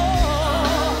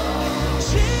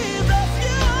 Jesus,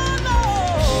 you are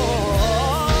Lord.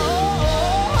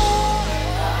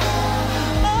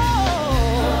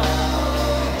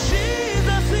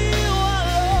 Jesus, you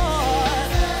are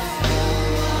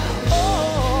Lord.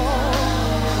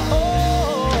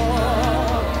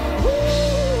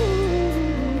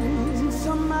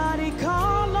 Somebody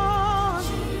call on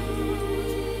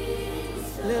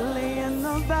Lily in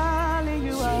the valley,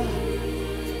 you are.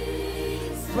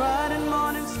 Bright and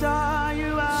morning star,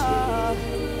 you are.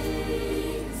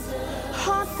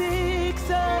 Heart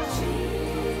fixer,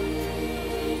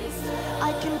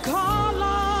 I can call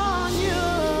on you.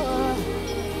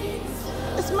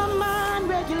 It's my mind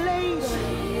regulator.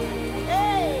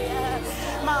 Hey,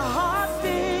 my heart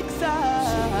fixer.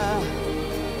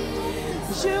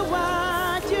 You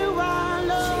are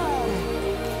Lord.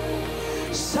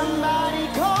 Somebody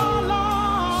call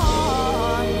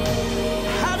on.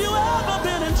 Have you ever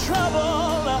been in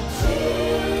trouble?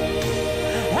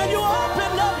 And you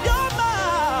opened up your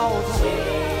mouth,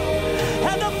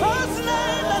 and the first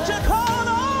name that you called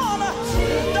on,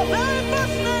 the very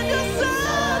first name you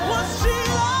said was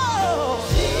Jesus.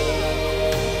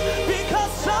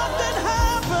 Because something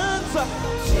happens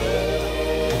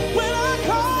when I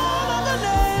call on the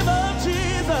name of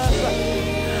Jesus.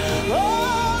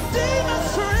 Oh, demons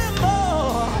tremble.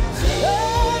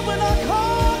 Hey, when I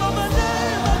call on the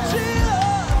name of Jesus.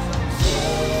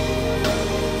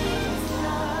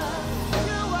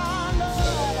 You are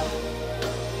Lord.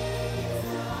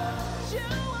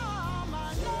 You are my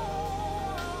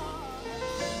Lord.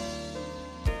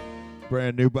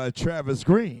 Brand new by Travis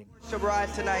Green. Worship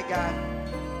rise tonight, God.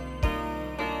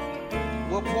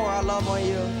 We'll pour our love on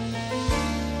you.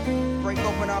 Break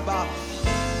open our box.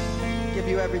 Give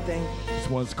you everything. This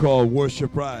one's called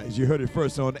Worship Rise. You heard it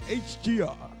first on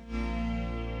HGR.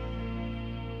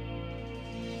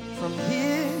 From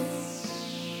here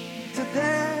to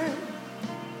there,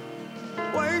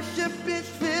 worship is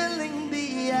filling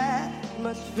the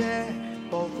atmosphere,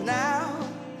 both now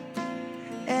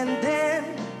and then.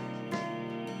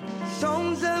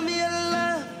 Songs of your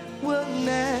love will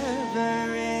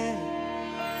never end.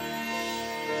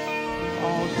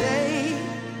 All day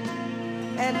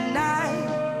and night,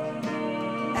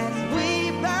 as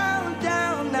we bow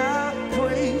down, our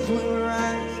praise will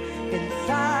rise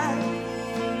inside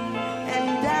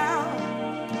and down.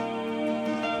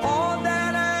 All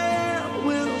that I am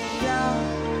will shout.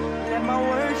 Let my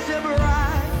worship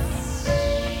rise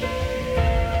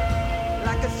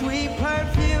like a sweet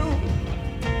perfume.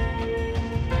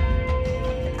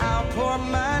 And I'll pour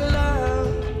my love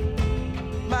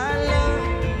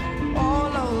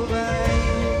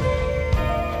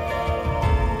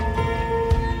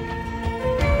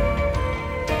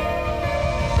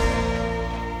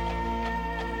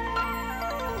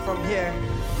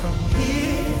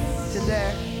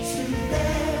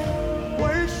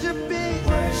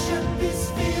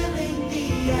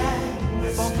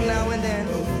now and then.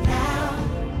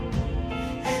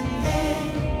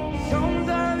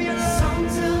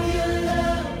 Songs of your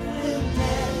love will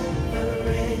never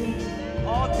end.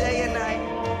 All day and night.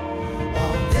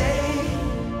 All day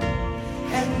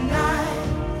and night.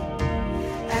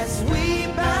 As we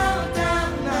bow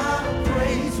down, our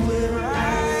praise will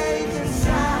rise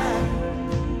inside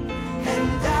and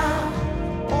down.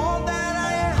 All that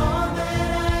I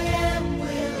am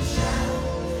will shout.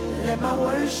 Let my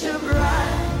worship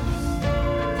rise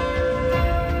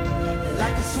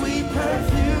like a sweet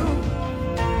perfume.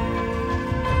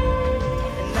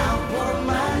 And I'll pour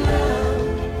my love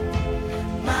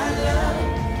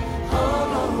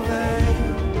all over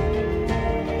you.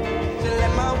 So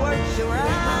let my worship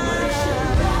rise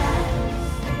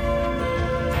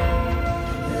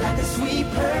like a sweet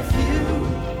perfume.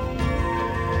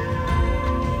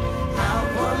 I'll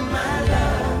pour my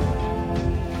love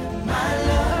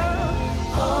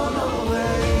all over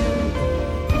you.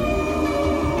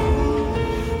 Ooh,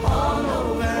 all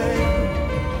over you.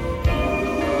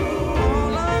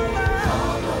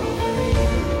 All over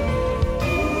you.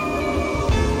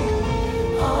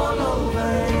 All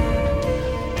over you.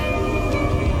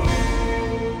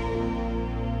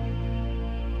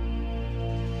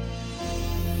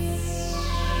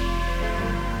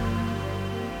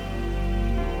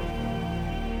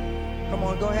 Come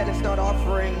on, go ahead and start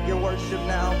offering your worship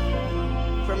now.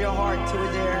 From your heart to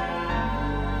his ear.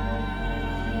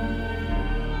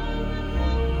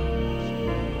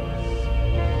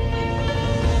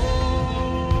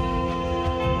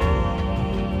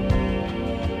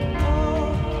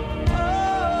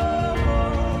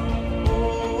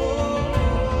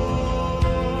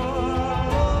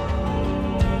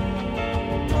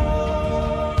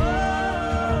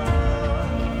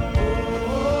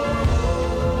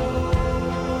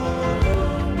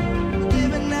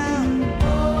 Even now.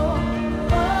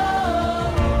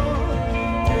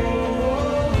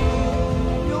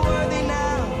 You're worthy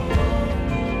now.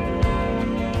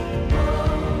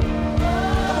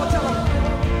 Come on, tell him.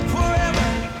 Forever.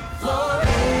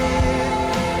 Forever.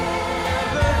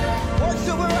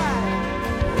 Worship will rise.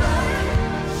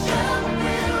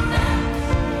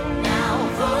 Now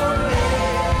forever.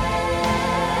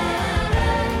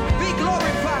 Be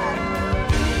glorified.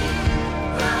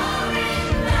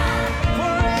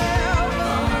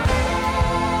 Forever.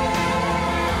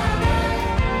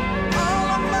 All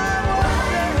of my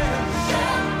worship.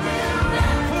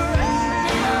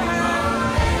 Forever.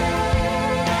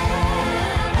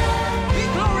 Be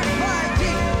glorified,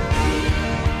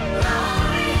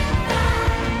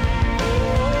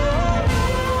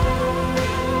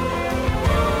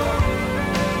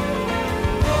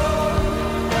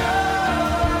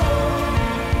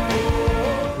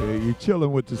 Hey, you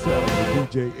chilling with the sounds of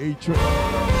DJ Atrain.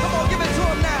 Come on, give it to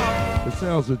him now. The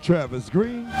sounds of Travis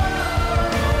Green.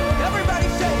 Everybody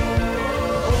say,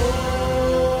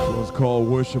 It was called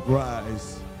Worship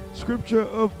Rise. Scripture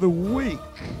of the week.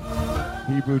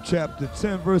 Hebrew chapter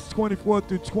 10, verse 24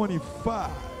 through 25.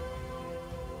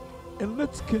 And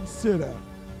let's consider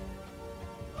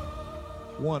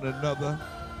one another,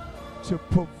 to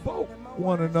provoke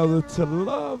one another to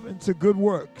love and to good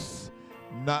works,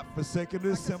 not forsaking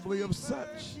the assembly of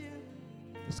such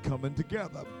as coming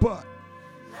together, but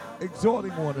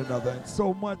exhorting one another, and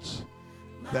so much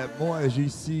that more as you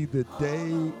see the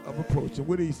day of approaching.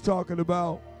 What he's talking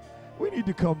about, we need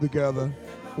to come together.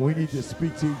 We need to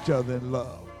speak to each other in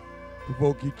love,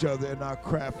 provoke each other in our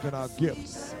craft and our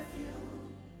gifts,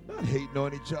 not hating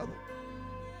on each other,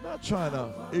 not trying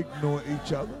to ignore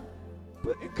each other,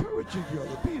 but encouraging each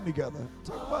other, being together.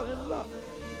 Talk about it in love.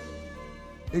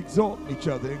 Exalting each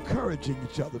other, encouraging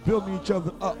each other, building each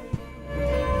other up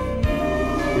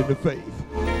in the faith,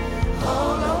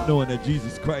 knowing that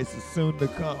Jesus Christ is soon to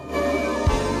come.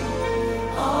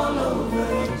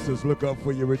 Just look up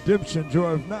for your redemption,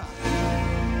 joy of not.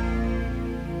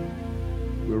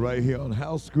 We're right here on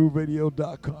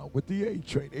HouseGrooveRadio.com with the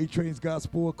A-Train. A-Train's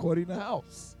Gospel According to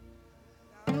House.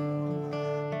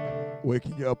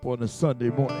 Waking you up on a Sunday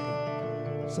morning.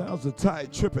 Sounds of Ty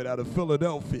Trippett out of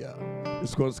Philadelphia.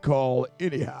 This one's called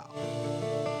Anyhow.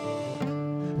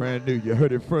 Brand new. You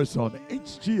heard it first on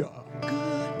HGR.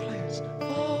 Good plans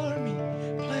for me,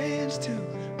 plans to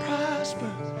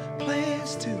prosper,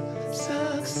 plans to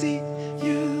succeed.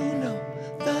 You know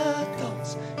the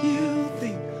thoughts you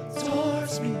think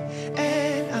towards me,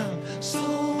 and I'm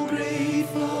so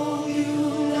grateful you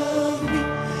love me.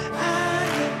 I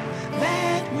know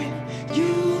that when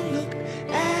you look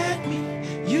at me,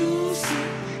 you see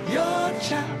your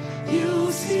child,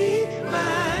 you see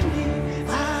my need.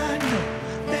 I know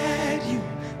that you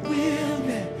will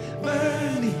never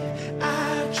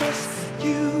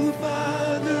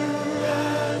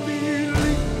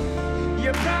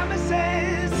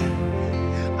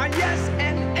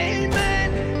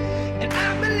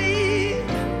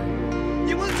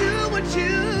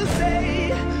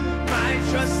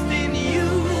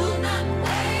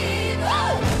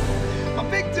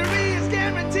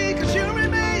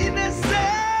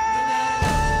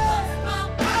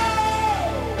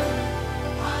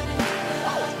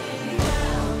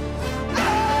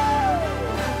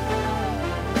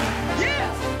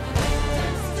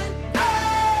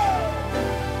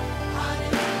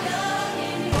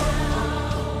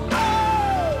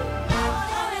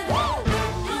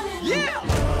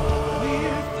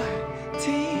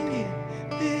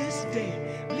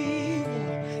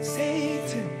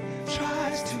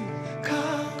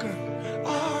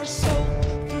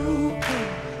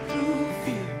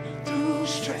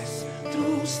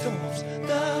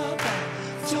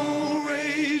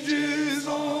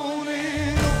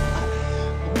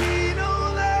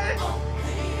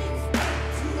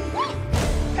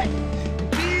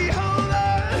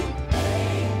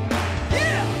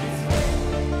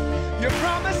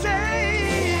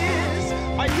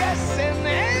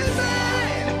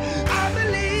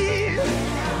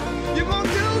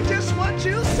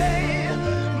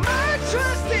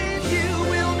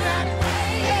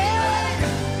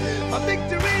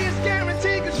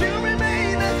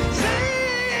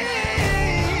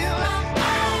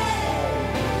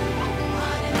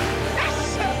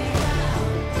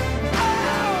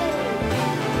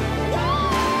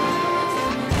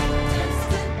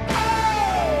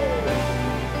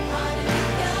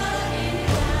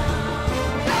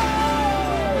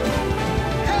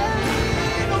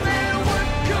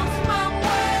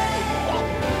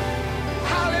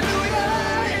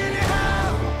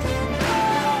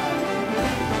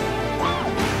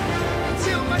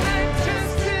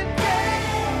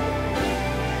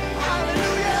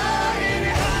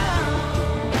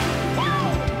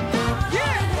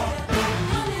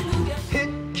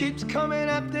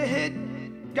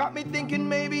me thinking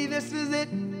maybe this is it.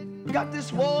 Got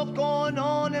this war going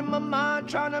on in my mind,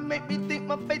 trying to make me think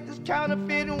my faith is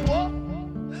counterfeit and war.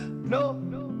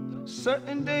 No,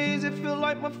 certain days it feel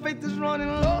like my faith is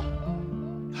running low.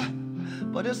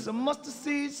 But it's a mustard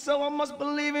seed, so I must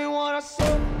believe in what I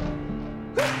sow.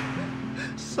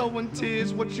 Sowing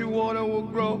tears, what you water will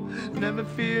grow. Never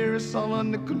fear, it's all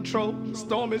under control. The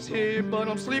storm is here, but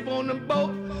I'm asleep on the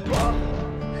boat.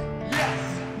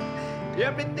 Yes,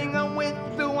 everything I went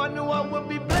through, I knew I would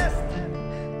be blessed.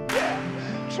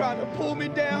 Yeah, trying to pull me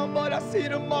down, but I see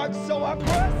the mark, so I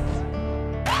press.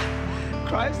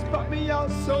 Christ brought me out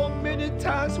so many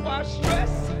times, why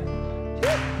stress?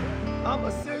 Yeah. I'ma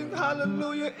sing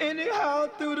hallelujah anyhow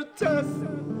through the test.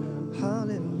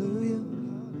 Hallelujah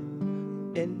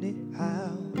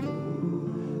anyhow.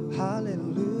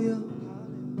 Hallelujah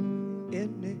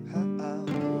anyhow.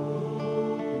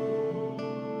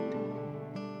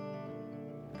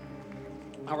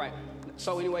 All right.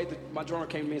 So anyway, my drummer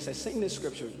came to me and said, sing this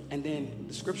scripture. And then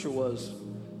the scripture was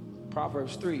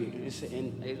Proverbs 3.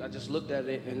 And I just looked at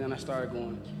it and then I started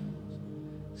going,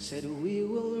 said we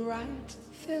will write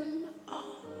them on.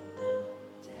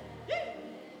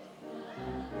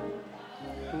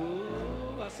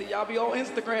 Ooh, I see y'all be on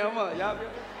Instagram, huh? Y'all be...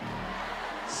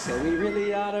 Said we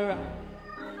really ought to write.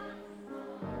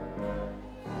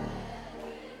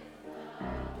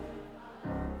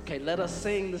 Okay, let us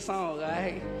sing the song, all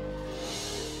right?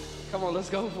 Come on, let's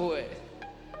go for it.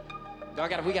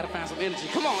 We gotta find some energy.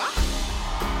 Come on.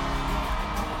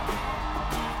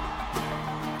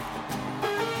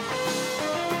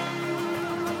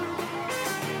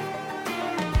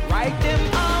 Write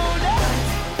them on.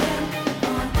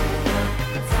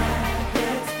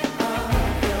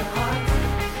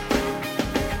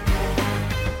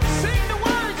 Sing the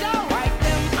words, y'all. Write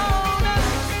them on.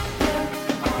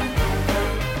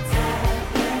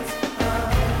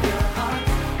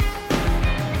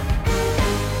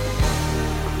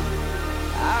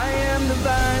 I am the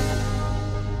vine,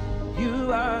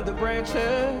 you are the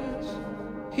branches.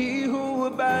 He who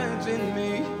abides in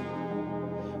me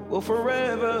will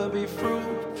forever be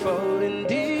fruitful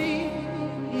indeed.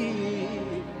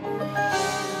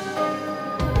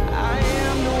 I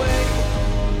am the way,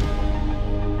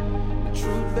 the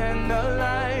truth and the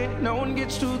light. No one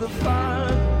gets to the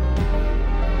Father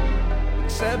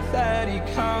except that He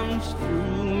comes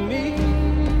through me.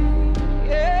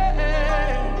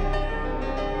 Yeah.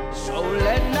 So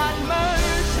let not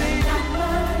mercy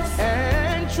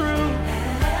and truth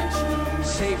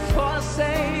say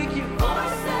forsake you.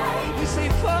 We say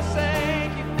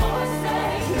forsake you.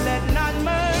 Let not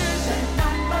mercy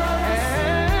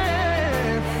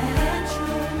and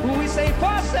truth. We say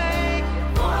forsake.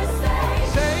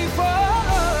 Say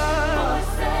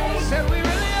forsake. Say we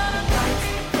really ought to write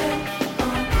them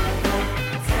on the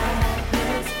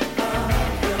tablets of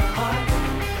your heart.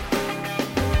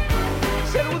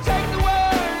 Said we'll take the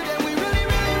word and we really,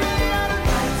 really, really ought to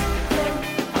write them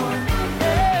on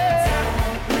the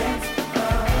tablets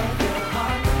of your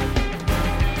heart.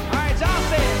 All right, y'all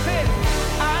say it, say it.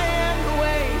 I am the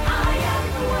way,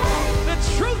 the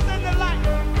truth and the light.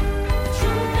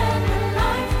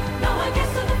 No one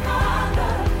gets to the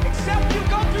Father except you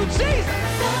go through Jesus.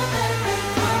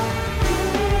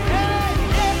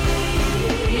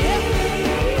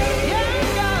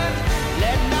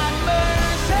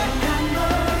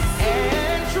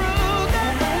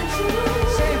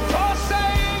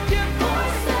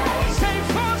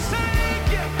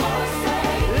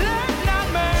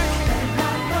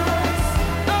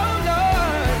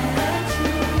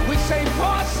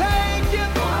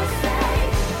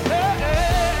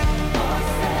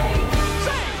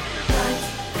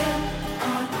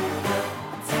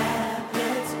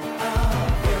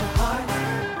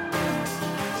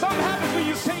 Something happens when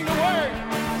you sing the word.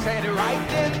 Say it right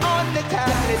then on the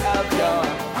tablet of your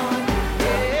heart.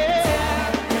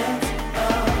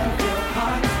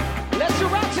 Let's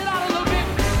rock it out a little bit.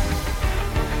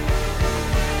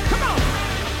 Come on.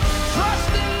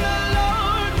 Trust in the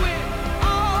Lord with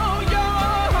all your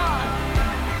heart.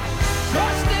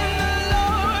 Trust in the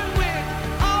Lord with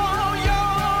all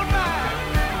your mind.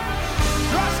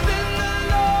 Trust in the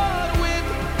Lord with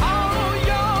all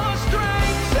your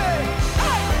strength. Say,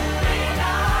 hey. Lean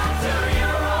not to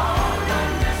your own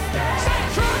understanding. Say,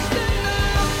 trust in the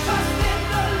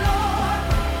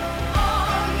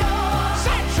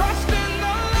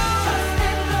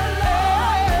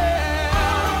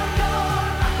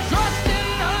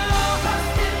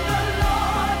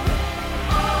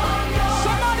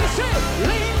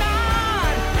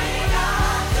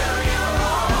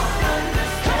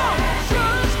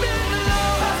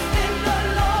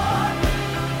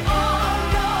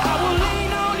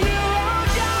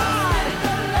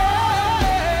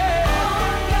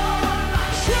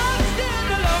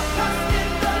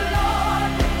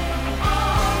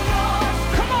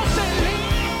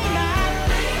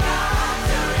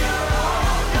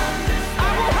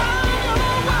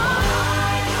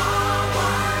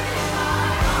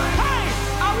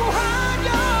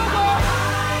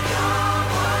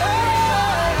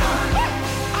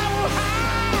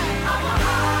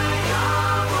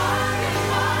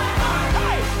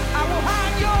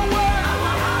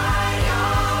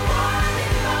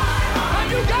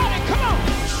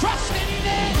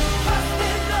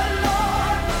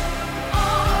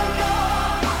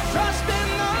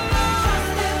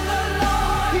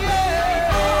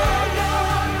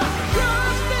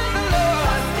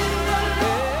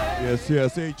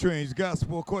Yes, Atrains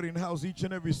Gospel according to house each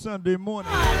and every Sunday morning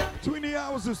between the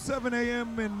hours of 7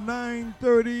 a.m. and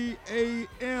 9:30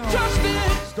 a.m.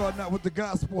 Starting out with the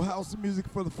gospel house music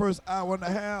for the first hour and a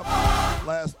half.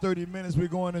 Last 30 minutes, we're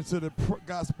going into the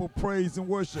gospel praise and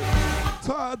worship.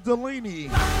 Todd Delaney,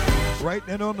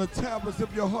 writing it on the tablets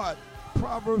of your heart.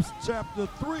 Proverbs chapter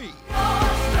 3.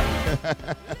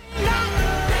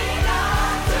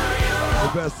 The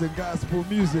best in gospel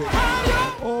music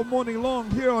all morning long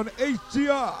here on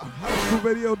HGR,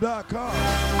 HouseCoolRadio.com.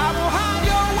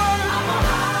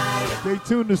 Stay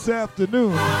tuned this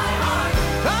afternoon.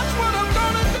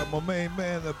 Got my main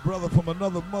man, the brother from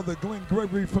another mother, Glenn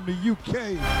Gregory from the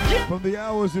UK, from the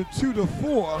hours of 2 to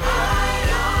 4.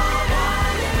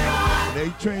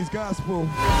 And Atrains Gospel.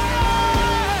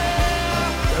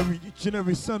 Each and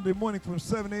every Sunday morning from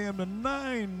 7 a.m. to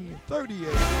 9:30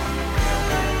 a.m.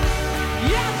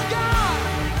 Yes,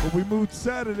 God! But we moved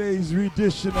Saturday's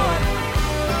rendition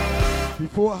of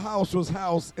Before House Was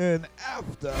House and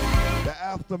After, the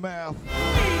aftermath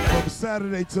from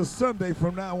Saturday to Sunday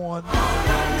from now on.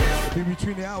 It'll be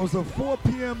between the hours of 4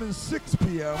 p.m. and 6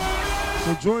 p.m.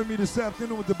 So join me this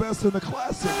afternoon with the best of the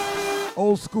classic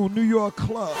old school New York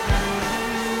club,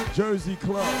 Jersey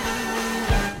club,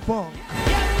 funk,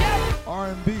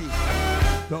 R&B,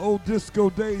 the old disco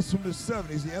days from the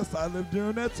 70s. Yes, I lived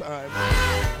during that time.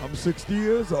 I'm 60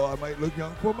 years old. I might look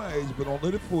young for my age, but don't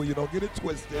let it fool you. Don't get it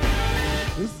twisted.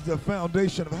 This is the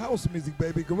foundation of house music,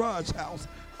 baby. Garage house.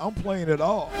 I'm playing it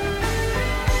all.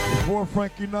 Before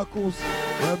Frankie Knuckles,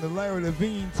 and the Larry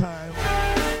Levine time,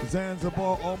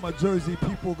 Zanzibar, all my Jersey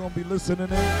people gonna be listening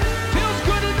in.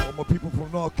 All my people from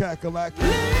North Kakalaki,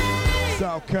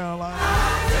 South Carolina,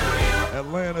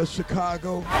 Atlanta,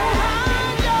 Chicago.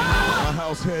 My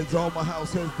house heads, all my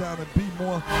house heads down in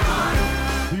B-More.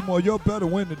 B-More, you're better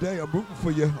win today. I'm rooting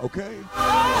for you, okay?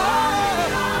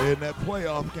 In that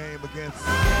playoff game against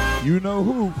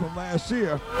you-know-who from last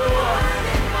year.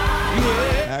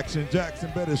 Action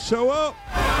Jackson better show up.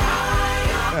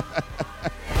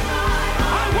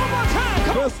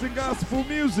 Best in gospel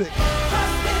music.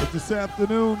 But this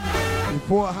afternoon,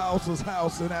 Before House Was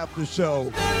House and After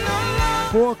Show.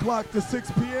 4 o'clock to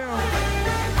 6 p.m.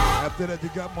 After that, you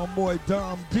got my boy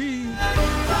Dom D. And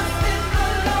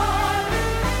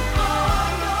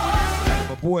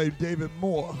my boy David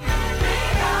Moore.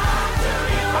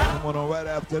 Coming on right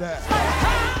after that.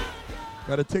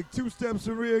 Gotta take 2 steps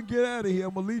in rear and get out of here.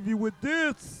 I'm gonna leave you with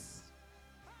this.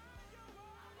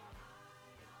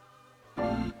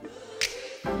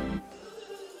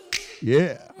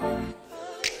 Yeah.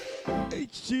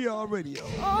 HGR Radio.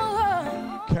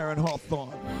 Karen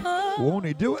Hawthorne. Won't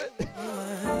he do it?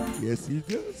 Yes, he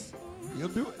does. He'll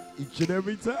do it each and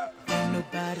every time.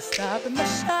 Nobody stopping my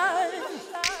shine.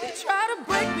 They try to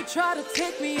break me, try to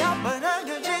take me out, but I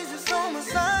got Jesus on my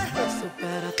side. So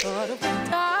bad I thought I would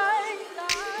die.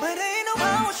 But ain't no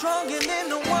power stronger than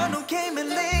the one who came and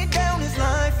laid down his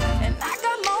life. And I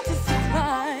got mountains to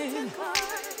climb,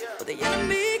 but the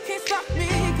enemy can't stop me,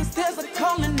 cause there's a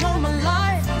calling on my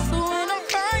life. So when I'm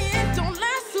crying, don't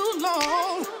last too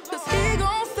long, cause he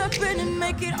gon' step in and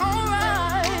make it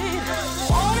alright.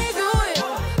 Won't he do it?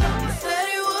 He said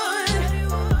he would.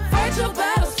 Fight your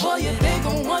battles for you, they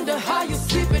gon' wonder how you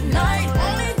sleep at night.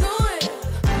 Won't he do it?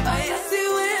 Yes he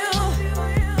will.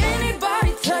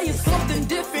 Anybody tell you something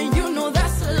different, you know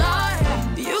that's a lie.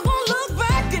 You gon' look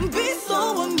back and be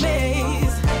so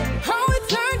amazed. How it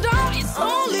turned out, it's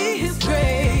only his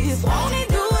grace. Won't he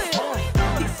do it?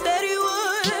 He said he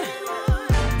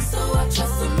would. So I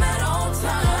trust him at all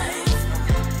times.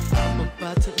 I'm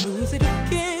about to lose it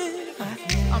again.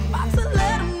 I'm about to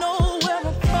let him know where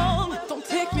I'm from. Don't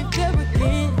take me there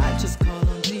again. I just call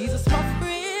on Jesus, my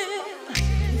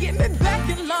friend. Get me back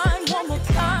in line one more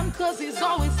time, cause he's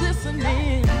always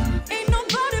listening. Ain't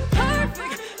nobody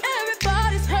perfect,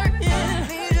 everybody's hurting.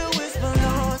 Need to whisper,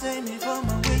 Lord, save me from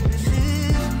my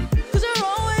weaknesses, cause you're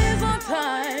always on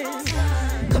time.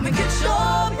 Come and get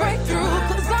your breakthrough,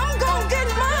 cause I'm gon' get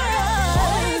mine.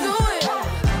 Won't he do it?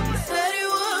 He said he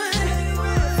would.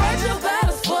 Fight your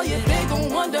battles for you, they gon'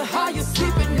 wonder how you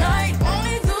sleep at night. Won't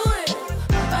he do it?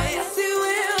 Yes he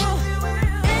will.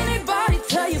 Anybody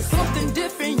tell you something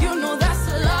different, you know that's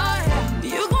a lie.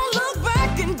 You gon' look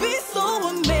back and be so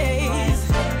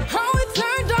amazed. How it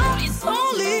turned out, it's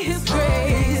only his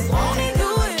grace. Won't he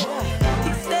do it?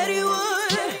 He said he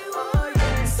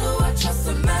would. So I trust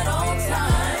him at all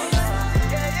times.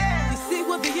 You see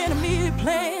what the enemy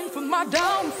planned for my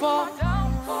downfall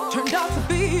turned out to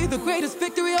be the greatest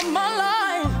victory of my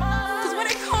life. Cause when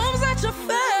it comes at you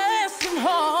fast and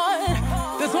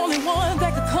hard, there's only one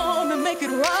that could come and make it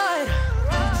right.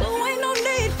 So ain't no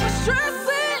need for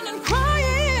stressing and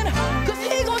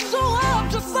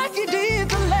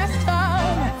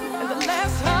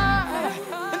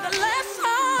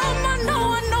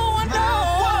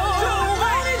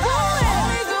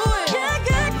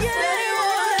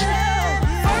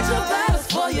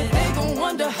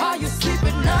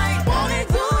tonight. Won't he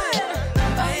do it?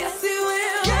 Oh, yes, he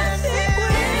will. Yes, he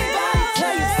will. Anybody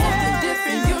tell you something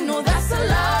different, you know that's a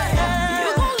lie. You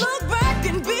gon' look back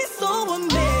and be so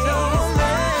amazed.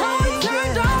 How it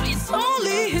turned out, it's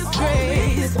only his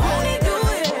grace. Won't he do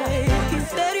it? He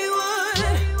said he would.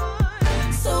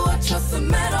 So I trust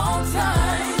him at all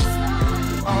times.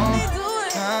 Won't he do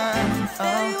it? He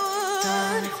said he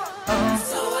would.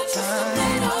 So I trust him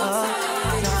at all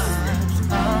times.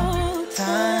 All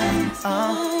times.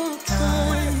 All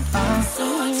times.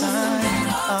 So I trust him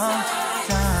at all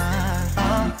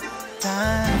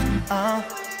times.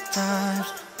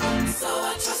 So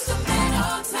I trust him at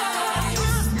all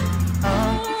times.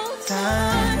 All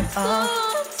times.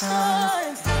 All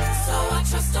times. So I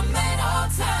trust him at all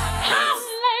times.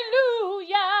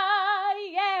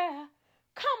 Hallelujah, yeah.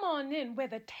 Come on in where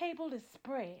the table is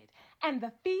spread and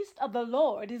the feast of the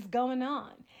Lord is going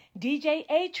on. DJ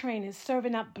Atrain is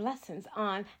serving up blessings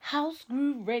on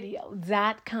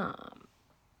housegrooveradio.com.